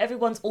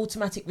 everyone's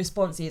automatic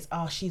response is,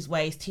 she's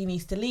waste, he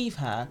needs to leave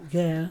her.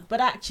 Yeah.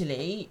 But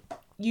actually,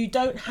 you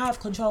don't have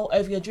control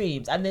over your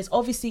dreams. And there's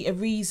obviously a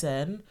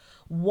reason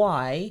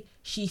why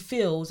she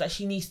feels that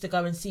she needs to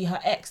go and see her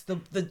ex.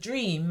 The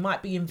dream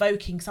might be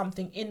invoking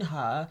something in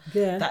her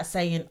that's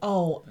saying,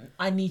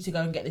 I need to go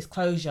and get this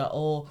closure,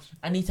 or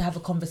I need to have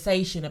a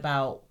conversation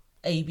about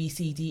A, B,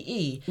 C, D,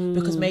 E,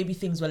 because maybe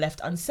things were left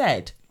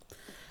unsaid.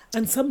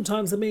 And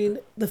sometimes,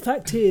 the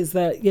fact is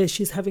that,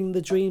 she's having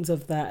the dreams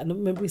of that. And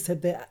remember we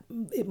said that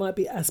it might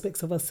be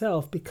aspects of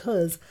herself,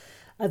 because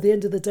at the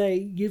end of the day,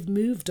 you've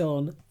moved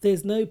on.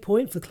 There's no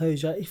point for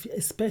closure,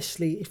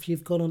 especially if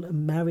you've gone on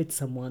and married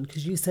someone,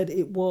 because you said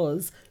it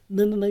was...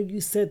 No, you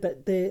said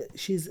that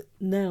she's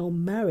now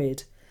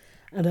married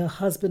and her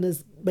husband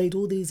has made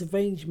all these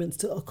arrangements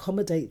to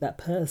accommodate that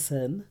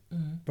person,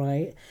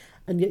 right?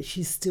 And yet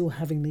she's still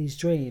having these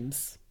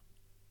dreams.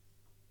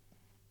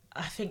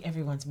 I think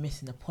everyone's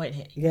missing the point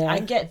here. Yeah. I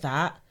get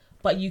that,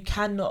 but you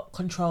cannot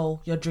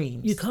control your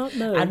dreams. You can't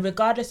know. And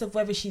regardless of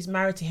whether she's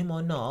married to him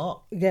or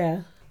not,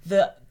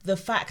 the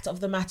fact of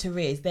the matter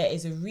is there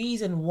is a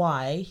reason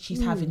why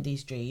she's having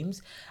these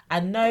dreams.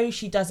 And no,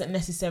 she doesn't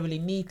necessarily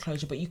need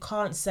closure, but you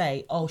can't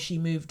say, she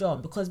moved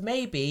on, because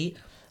maybe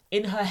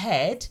in her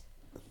head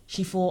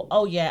she thought,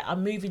 oh yeah,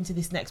 I'm moving to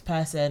this next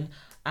person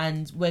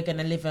and we're going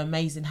to live an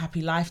amazing,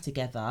 happy life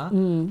together.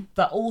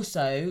 But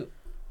also,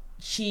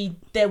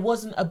 there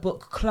wasn't a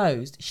book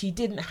closed. She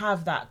didn't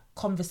have that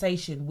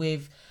conversation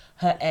with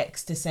her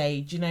ex to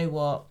say, do you know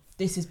what?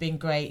 This has been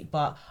great,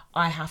 but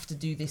I have to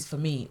do this for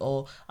me,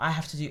 or I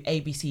have to do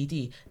A, B, C,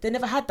 D. They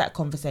never had that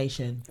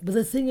conversation. But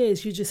the thing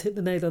is, you just hit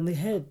the nail on the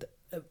head.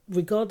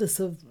 Regardless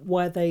of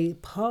why they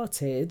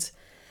parted,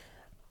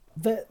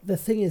 the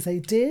thing is they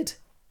did,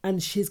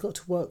 and she's got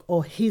to work,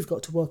 or he's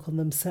got to work on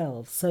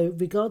themselves. So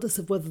regardless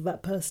of whether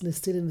that person is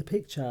still in the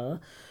picture,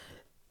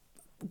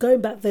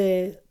 going back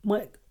there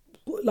might,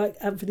 like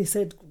Anthony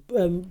said,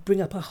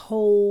 bring up a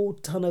whole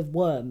ton of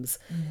worms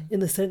in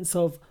the sense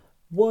of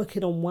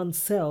working on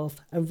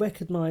oneself and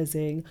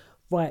recognising,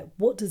 right,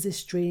 what does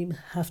this dream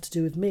have to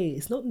do with me?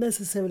 It's not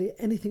necessarily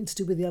anything to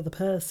do with the other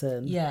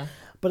person. Yeah.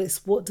 But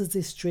it's what does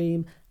this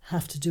dream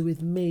have to do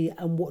with me,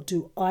 and what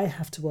do I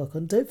have to work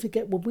on? Don't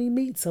forget, when we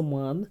meet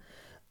someone,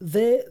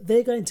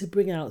 they're going to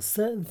bring out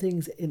certain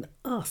things in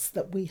us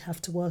that we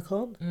have to work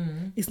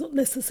on. It's not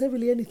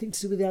necessarily anything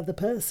to do with the other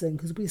person,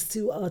 because we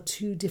still are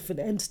two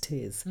different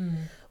entities,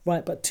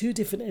 right? But two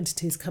different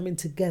entities coming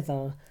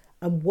together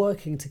and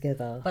working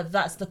together. But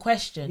that's the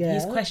question. Yeah.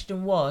 His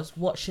question was,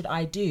 what should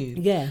I do?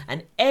 Yeah.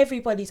 And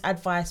everybody's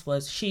advice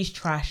was, she's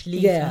trash,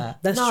 leave her.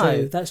 That's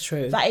true. That's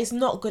true. That is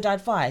not good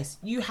advice.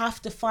 You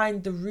have to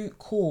find the root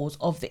cause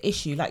of the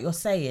issue, like you're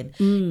saying.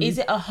 Is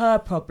it a her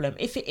problem?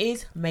 If it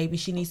is, maybe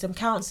she needs some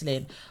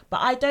counselling. But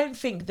I don't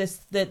think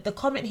the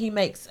comment he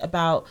makes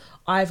about,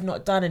 I've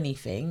not done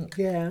anything,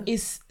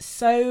 is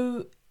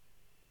so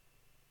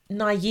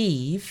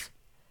naive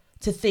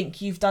to think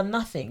you've done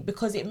nothing,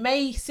 because it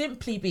may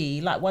simply be,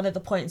 like one of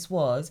the points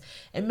was,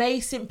 it may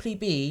simply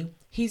be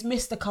he's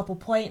missed a couple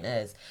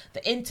pointers.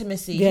 The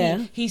intimacy,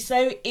 he's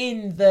so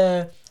in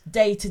the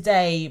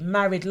day-to-day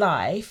married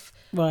life,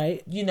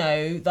 right? You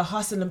know, the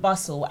hustle and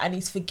bustle, and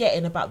he's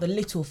forgetting about the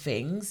little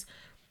things.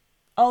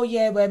 Oh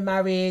yeah, we're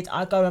married.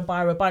 I go and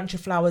buy her a bunch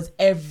of flowers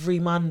every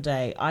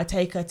Monday. I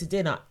take her to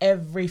dinner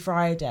every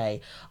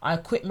Friday. I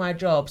quit my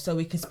job so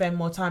we can spend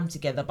more time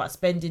together. But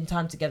spending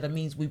time together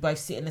means we both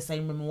sit in the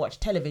same room and watch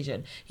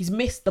television. He's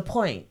missed the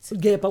point.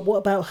 Yeah, but what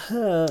about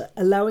her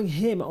allowing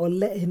him or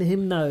letting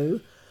him know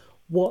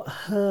what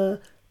her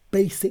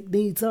basic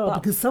needs are?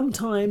 Because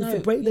sometimes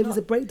there is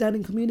a breakdown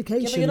in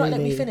communication. Yeah, but you're not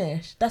letting me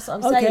finish. That's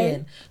what I'm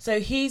saying. So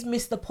he's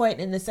missed the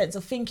point in the sense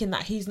of thinking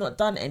that he's not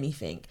done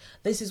anything.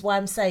 This is why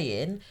I'm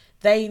saying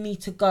they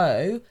need to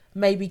go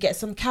maybe get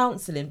some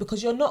counselling,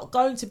 because you're not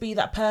going to be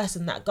that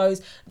person that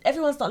goes,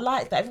 everyone's not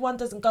like that. Everyone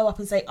doesn't go up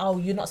and say, oh,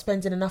 you're not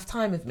spending enough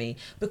time with me,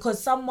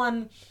 because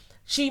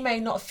she may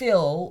not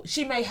feel,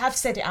 she may have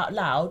said it out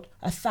loud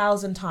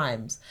 1,000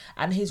 times,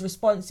 and his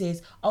response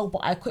is, oh,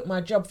 but I quit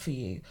my job for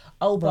you.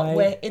 Oh, but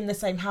we're in the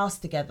same house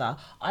together.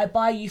 I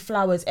buy you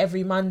flowers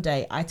every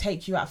Monday. I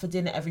take you out for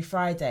dinner every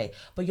Friday.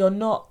 But you're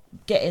not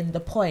getting the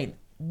point.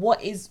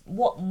 What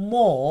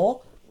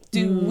more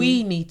do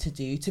we need to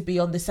do to be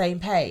on the same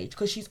page?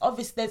 Because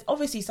there's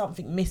obviously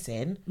something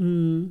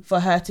missing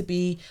for her to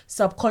be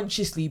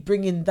subconsciously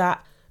bringing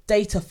that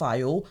data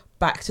file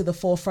back to the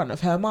forefront of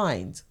her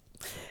mind.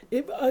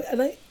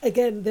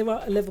 Again, there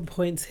are 11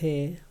 points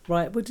here,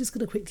 right? We're just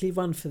going to quickly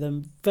run for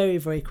them very,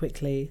 very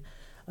quickly.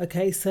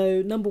 Okay,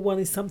 so number 1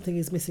 is something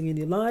is missing in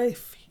your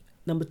life.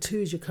 Number 2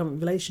 is your current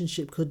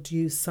relationship could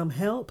use some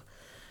help.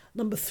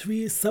 Number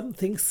 3 is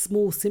something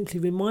small simply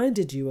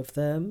reminded you of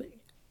them.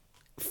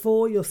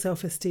 4, your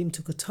self-esteem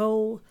took a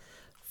toll.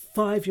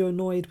 5, you're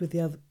annoyed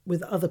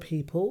with other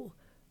people.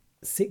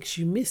 6,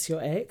 you miss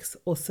your ex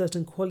or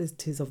certain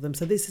qualities of them.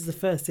 So this is the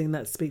first thing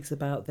that speaks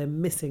about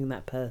them missing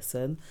that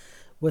person,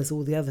 whereas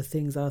all the other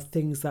things are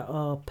things that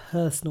are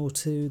personal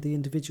to the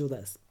individual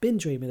that's been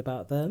dreaming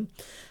about them.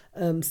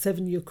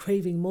 7, you're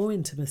craving more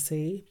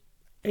intimacy.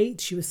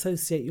 8, you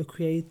associate your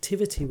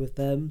creativity with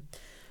them.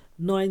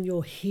 9,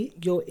 you're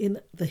in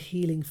the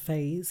healing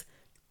phase.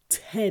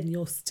 10,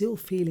 you're still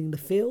feeling the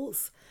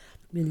feels,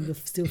 meaning you're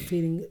still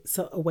feeling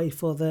a way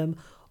for them.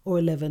 Or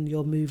 11,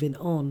 you're moving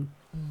on.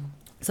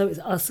 So it's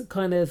us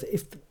kind of,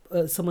 if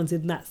someone's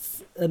in that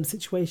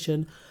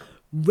situation,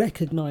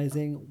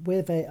 recognising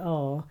where they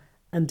are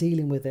and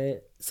dealing with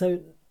it.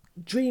 So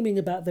dreaming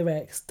about their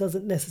ex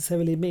doesn't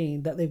necessarily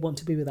mean that they want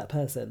to be with that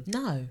person.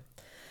 No.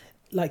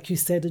 Like you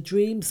said, a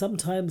dream,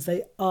 sometimes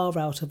they are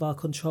out of our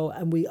control,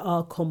 and we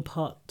are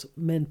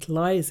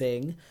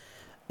compartmentalising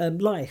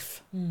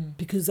life,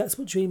 because that's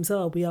what dreams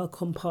are. We are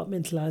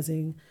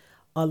compartmentalising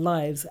our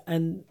lives,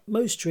 and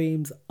most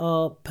dreams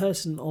are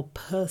pertinent or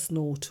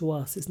personal to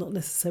us. It's not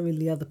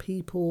necessarily other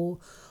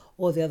people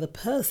or the other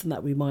person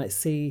that we might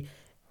see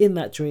in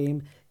that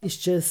dream. It's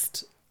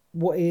just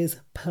what is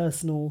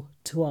personal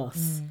to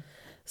us.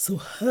 So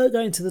her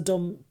going to the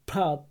Dom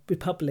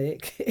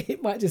Republic,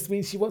 it might just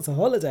mean she wants a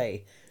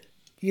holiday,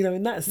 you know,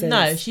 in that sense.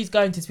 No, she's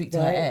going to speak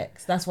to her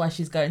ex. That's why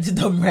she's going to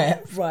Dom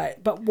Rep.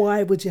 Right, but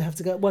why would you have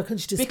to go? Why can't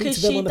she just speak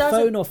to them on the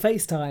phone or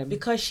FaceTime?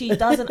 Because she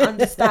doesn't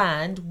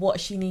understand what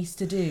she needs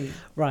to do.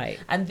 Right.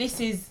 And this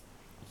is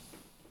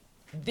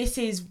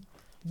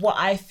what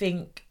I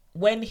think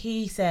when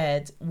he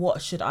said,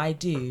 "What should I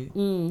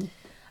do?"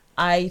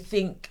 I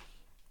think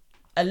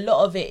a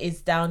lot of it is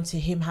down to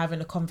him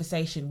having a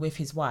conversation with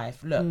his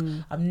wife. Look,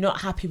 I'm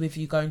not happy with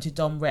you going to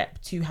Dom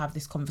Rep to have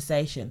this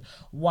conversation.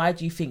 Why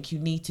do you think you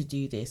need to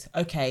do this?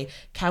 Okay,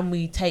 can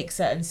we take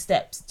certain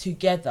steps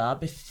together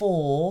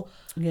before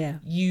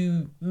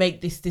you make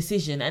this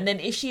decision? And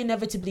then if she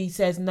inevitably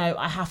says, no,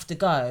 I have to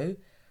go,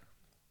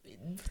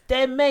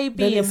 there may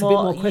be there's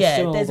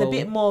a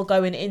bit more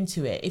going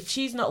into it. If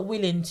she's not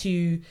willing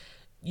to,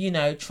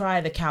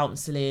 try the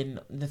counselling,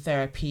 the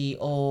therapy,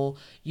 or,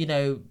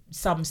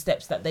 some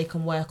steps that they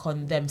can work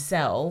on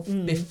themselves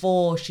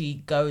before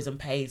she goes and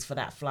pays for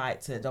that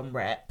flight to Dom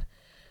Rep,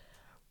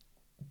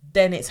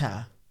 then it's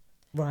her.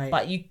 Right.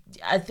 But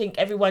I think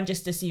everyone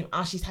just assumed,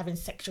 she's having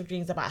sexual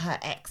dreams about her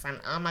ex and,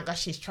 oh my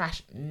gosh, she's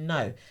trash.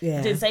 No. Yeah.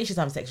 He didn't say she's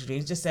having sexual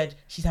dreams, just said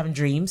she's having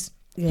dreams.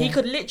 Yeah. He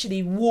could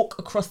literally walk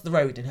across the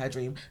road in her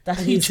dream. That's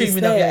And you he's just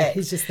dreaming of your there. ex.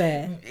 He's just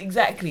there.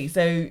 Exactly.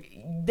 So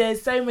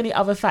there's so many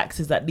other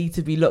factors that need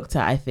to be looked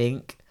at, I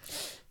think.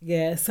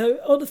 Yeah. So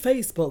on the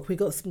Facebook, we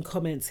got some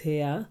comments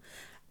here.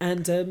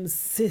 And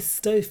Sis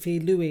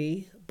Stofi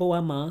Louis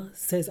Boama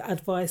says,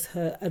 advise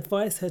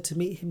her to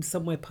meet him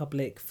somewhere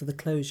public for the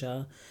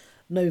closure.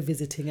 No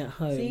visiting at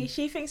home. See,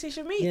 she thinks he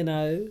should meet.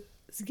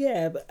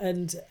 Yeah.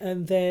 And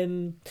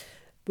then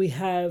we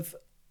have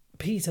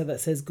Peter that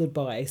says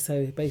goodbye,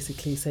 so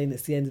basically saying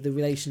it's the end of the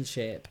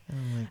relationship.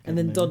 And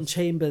then Don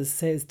Chambers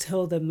says,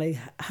 tell them they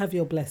have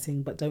your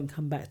blessing but don't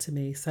come back to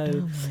me.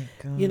 So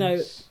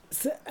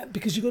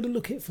because you've got to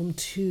look at it from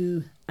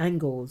two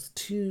angles,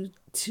 two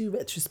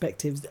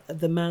retrospectives,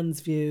 the man's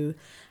view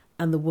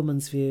and the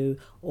woman's view,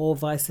 or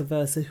vice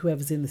versa,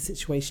 whoever's in the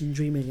situation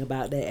dreaming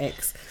about their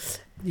ex.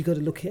 You got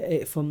to look at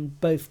it from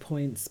both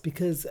points,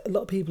 because a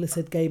lot of people have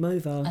said game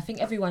over. I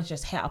think everyone's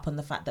just hit up on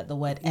the fact that the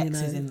word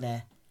ex is in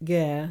there.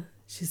 Yeah.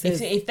 She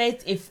says,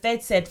 if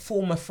they'd said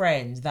former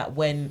friends that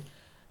went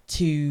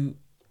to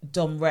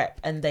Dom Rep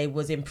and they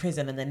was in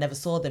prison and they never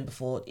saw them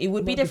before, it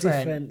would be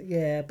different.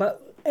 Yeah,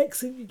 but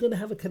ex, you're going to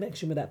have a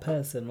connection with that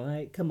person,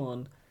 right? Come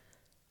on.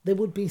 There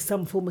would be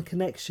some form of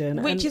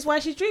connection. Which is why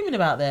she's dreaming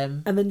about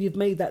them. And then you've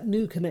made that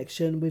new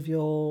connection with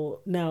your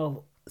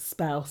now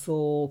spouse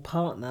or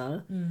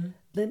partner.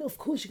 Then of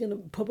course you're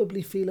going to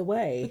probably feel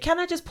away. Can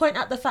I just point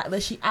out the fact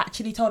that she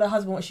actually told her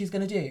husband what she was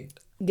going to do?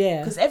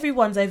 Yeah. Because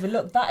everyone's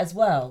overlooked that as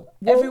well.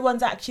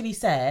 Everyone's actually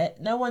said,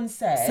 no one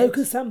said. So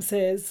because Sam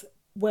says,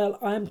 well,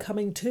 I'm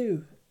coming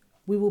too.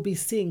 We will be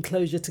seeing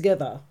closure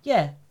together.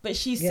 Yeah, but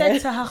she said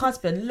to her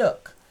husband,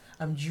 look,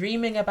 I'm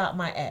dreaming about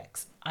my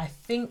ex. I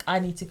think I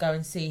need to go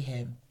and see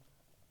him.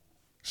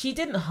 She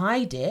didn't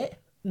hide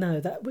it. No,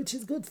 which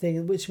is a good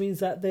thing, which means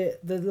that the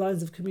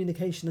lines of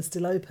communication are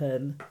still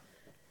open.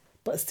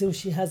 But still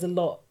she has a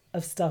lot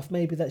of stuff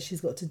maybe that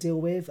she's got to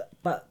deal with.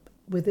 But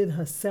within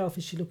herself,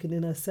 is she looking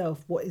in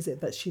herself? What is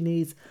it that she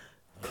needs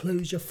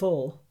closure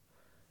for?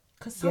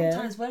 Because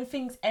sometimes when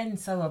things end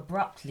so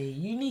abruptly,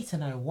 you need to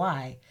know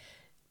why.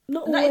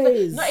 Not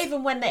always. Not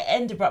even when they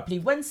end abruptly.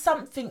 When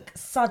something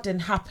sudden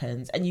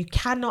happens and you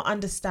cannot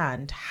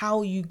understand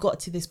how you got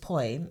to this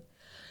point,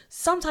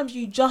 sometimes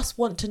you just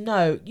want to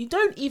know. You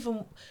don't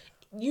even...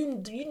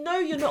 You know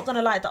you're not going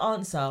to like the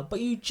answer,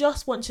 but you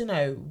just want to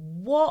know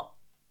what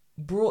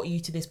brought you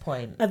to this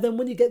point. And then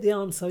when you get the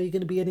answer, are you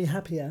going to be any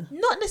happier?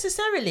 Not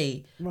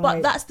necessarily.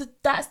 Right. But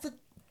that's the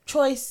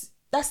choice...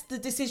 That's the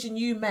decision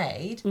you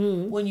made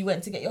when you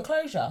went to get your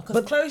closure.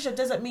 Because closure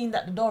doesn't mean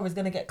that the door is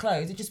going to get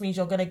closed. It just means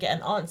you're going to get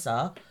an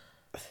answer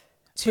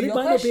to your question. But it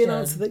might not be an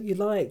answer that you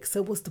like.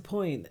 So what's the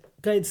point?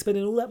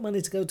 Spending all that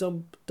money to go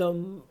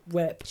Dom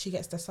Rep. She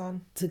gets the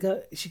sun.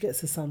 She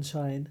gets the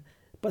sunshine,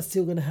 but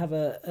still going to have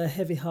a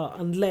heavy heart.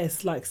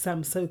 Unless, like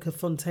Sam Soka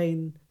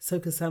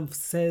Sam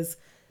says,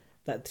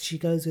 that she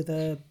goes with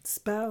a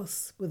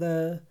spouse, with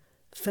a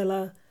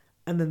fella,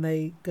 and then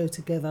they go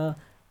together.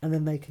 And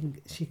then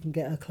she can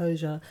get her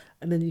closure,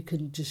 and then you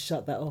can just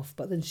shut that off.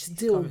 But then she's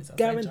still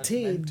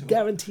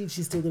guaranteed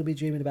she's still going to be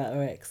dreaming about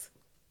her ex,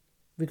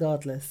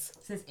 regardless.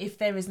 It says, if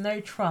there is no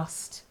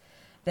trust,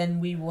 then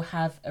we will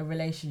have a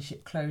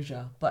relationship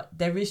closure. But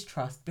there is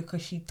trust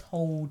because she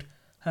told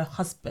her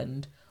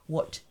husband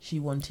what she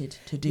wanted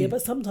to do. Yeah,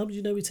 but sometimes,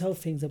 we tell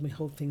things and we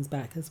hold things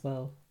back as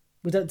well.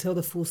 We don't tell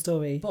the full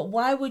story. But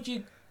why would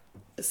you...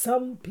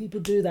 Some people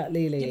do that,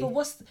 Lily. Yeah,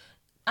 but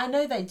I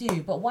know they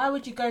do, but why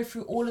would you go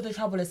through all of the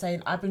trouble of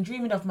saying, I've been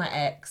dreaming of my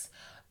ex,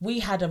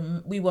 we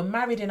were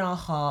married in our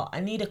heart, I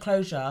need a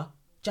closure,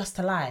 just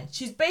to lie?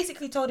 She's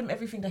basically told him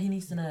everything that he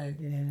needs to know.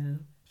 Yeah.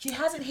 She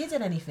hasn't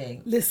hidden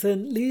anything.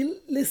 Listen,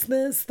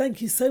 listeners,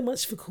 thank you so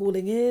much for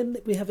calling in.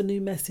 We have a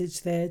new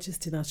message there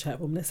just in our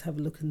chat room. Let's have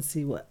a look and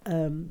see what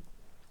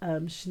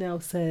Chanel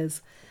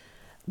says.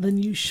 Then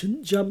you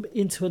shouldn't jump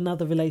into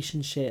another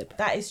relationship.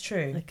 That is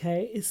true.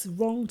 Okay, it's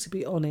wrong to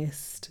be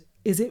honest.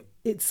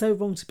 It's so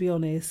wrong to be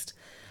honest,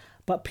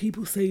 but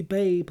people say,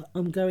 babe,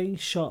 I'm going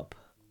shop,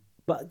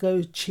 but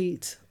go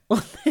cheat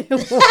on their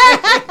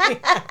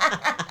way.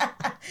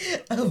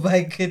 Oh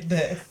my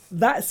goodness.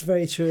 That's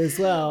very true as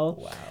well.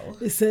 Wow.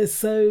 It says,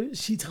 so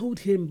she told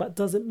him, but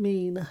doesn't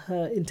mean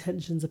her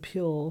intentions are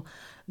pure.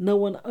 No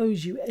one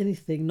owes you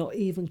anything, not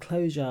even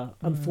closure,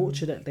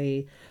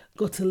 unfortunately.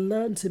 Got to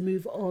learn to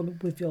move on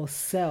with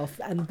yourself.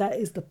 And that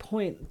is the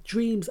point.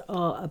 Dreams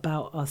are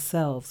about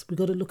ourselves. We've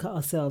got to look at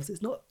ourselves.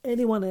 It's not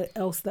anyone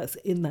else that's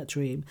in that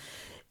dream.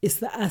 It's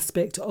the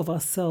aspect of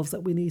ourselves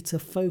that we need to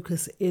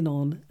focus in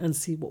on and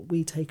see what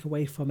we take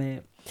away from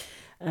it.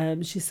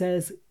 She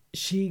says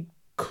she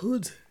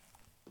could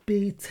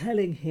be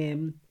telling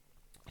him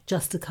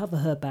just to cover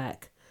her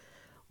back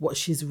what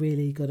she's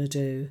really going to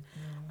do.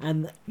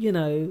 And, you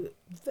know,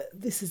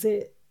 this is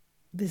it.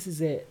 This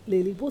is it.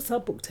 Lily, what's our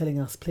book telling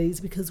us, please?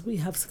 Because we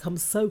have come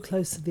so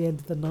close to the end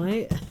of the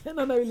night. And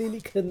I know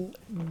Lily can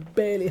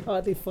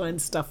hardly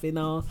find stuff in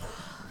our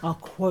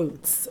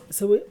quotes.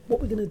 So what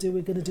we're going to do,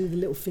 we're going to do the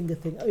little finger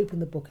thing, open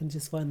the book and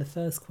just find the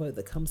first quote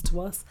that comes to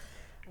us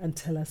and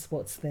tell us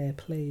what's there,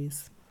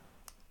 please.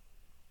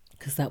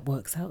 Because that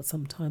works out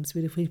sometimes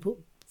with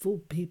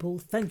people.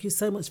 Thank you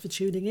so much for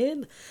tuning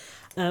in.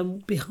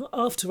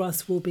 After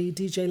us will be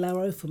DJ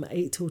Laro from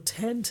 8 till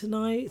 10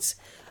 tonight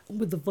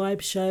with the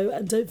Vibe Show.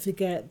 And don't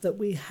forget that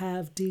we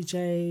have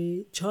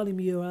DJ Charlie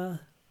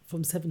Mura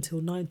from 7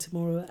 till 9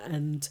 tomorrow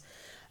and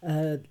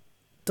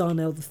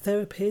Darnell the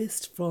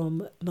Therapist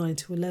from 9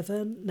 to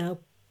 11. Now,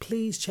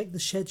 please check the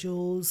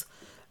schedules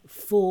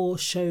for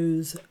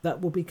shows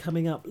that will be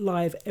coming up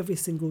live every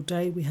single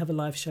day. We have a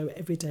live show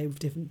every day with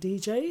different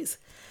DJs.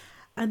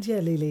 And yeah,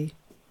 Lily,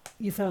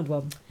 you found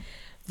one.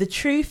 The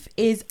truth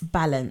is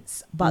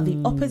balance, but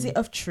the opposite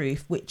of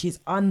truth, which is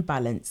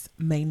unbalanced,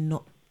 may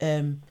not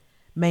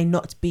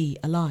be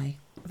a lie.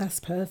 That's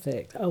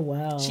perfect. Oh,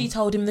 wow. She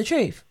told him the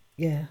truth.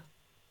 Yeah,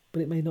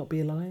 but it may not be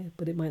a lie,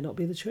 but it might not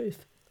be the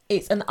truth.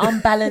 It's an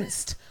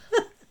unbalanced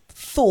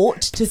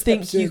thought to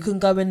think you can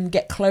go and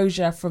get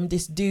closure from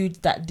this dude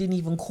that didn't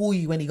even call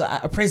you when he got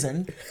out of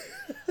prison.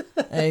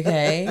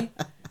 Okay.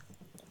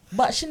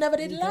 But she never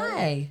did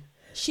lie.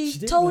 She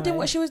told him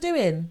what she was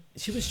doing.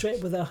 She was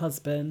straight with her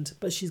husband,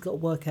 but she's got to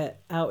work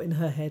out in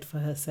her head for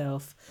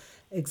herself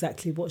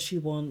exactly what she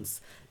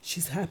wants.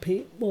 She's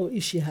happy. Well,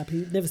 is she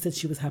happy? Never said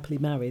she was happily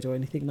married or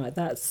anything like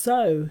that.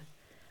 So,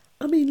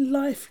 I mean,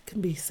 life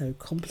can be so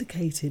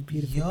complicated,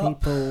 beautiful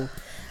people.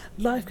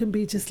 Life can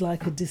be just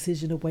like a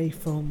decision away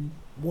from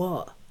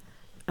what?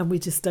 And we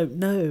just don't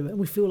know. And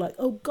we feel like,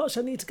 oh gosh,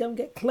 I need to go and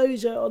get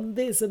closure on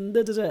this and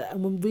da da da.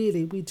 And when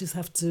really we just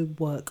have to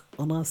work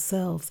on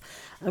ourselves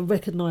and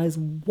recognise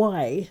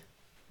why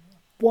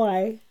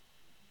we're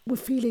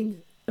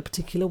feeling a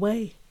particular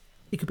way.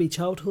 It could be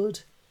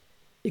childhood.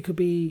 It could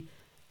be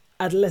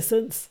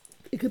adolescence.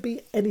 It could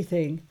be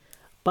anything.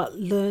 But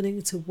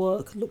learning to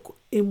look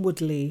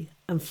inwardly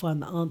and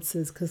find the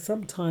answers, because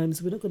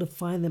sometimes we're not going to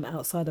find them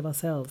outside of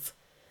ourselves.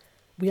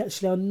 We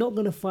actually are not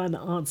going to find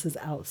the answers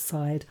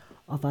outside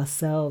of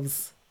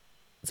ourselves.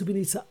 So we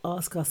need to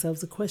ask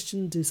ourselves a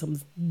question, do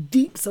some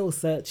deep soul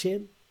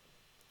searching,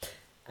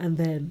 and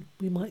then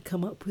we might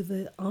come up with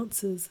the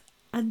answers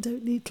and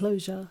don't need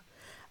closure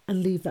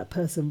and leave that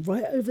person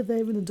right over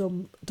there in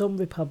the Dom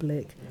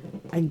Republic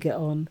and get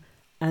on.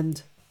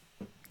 And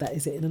that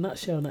is it in a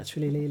nutshell,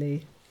 naturally,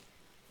 Lily.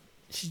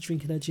 She's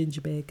drinking her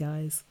ginger beer,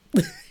 guys.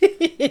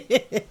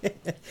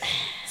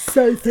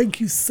 So thank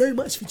you so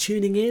much for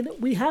tuning in.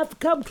 We have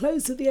come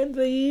close to the end of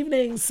the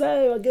evening,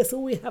 so I guess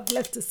all we have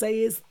left to say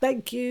is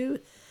thank you,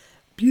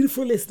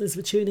 beautiful listeners,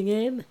 for tuning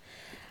in,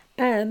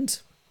 and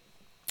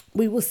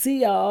we will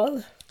see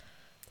y'all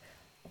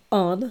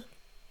on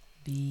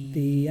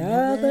the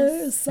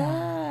other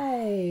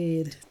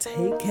side.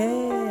 Take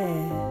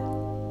care.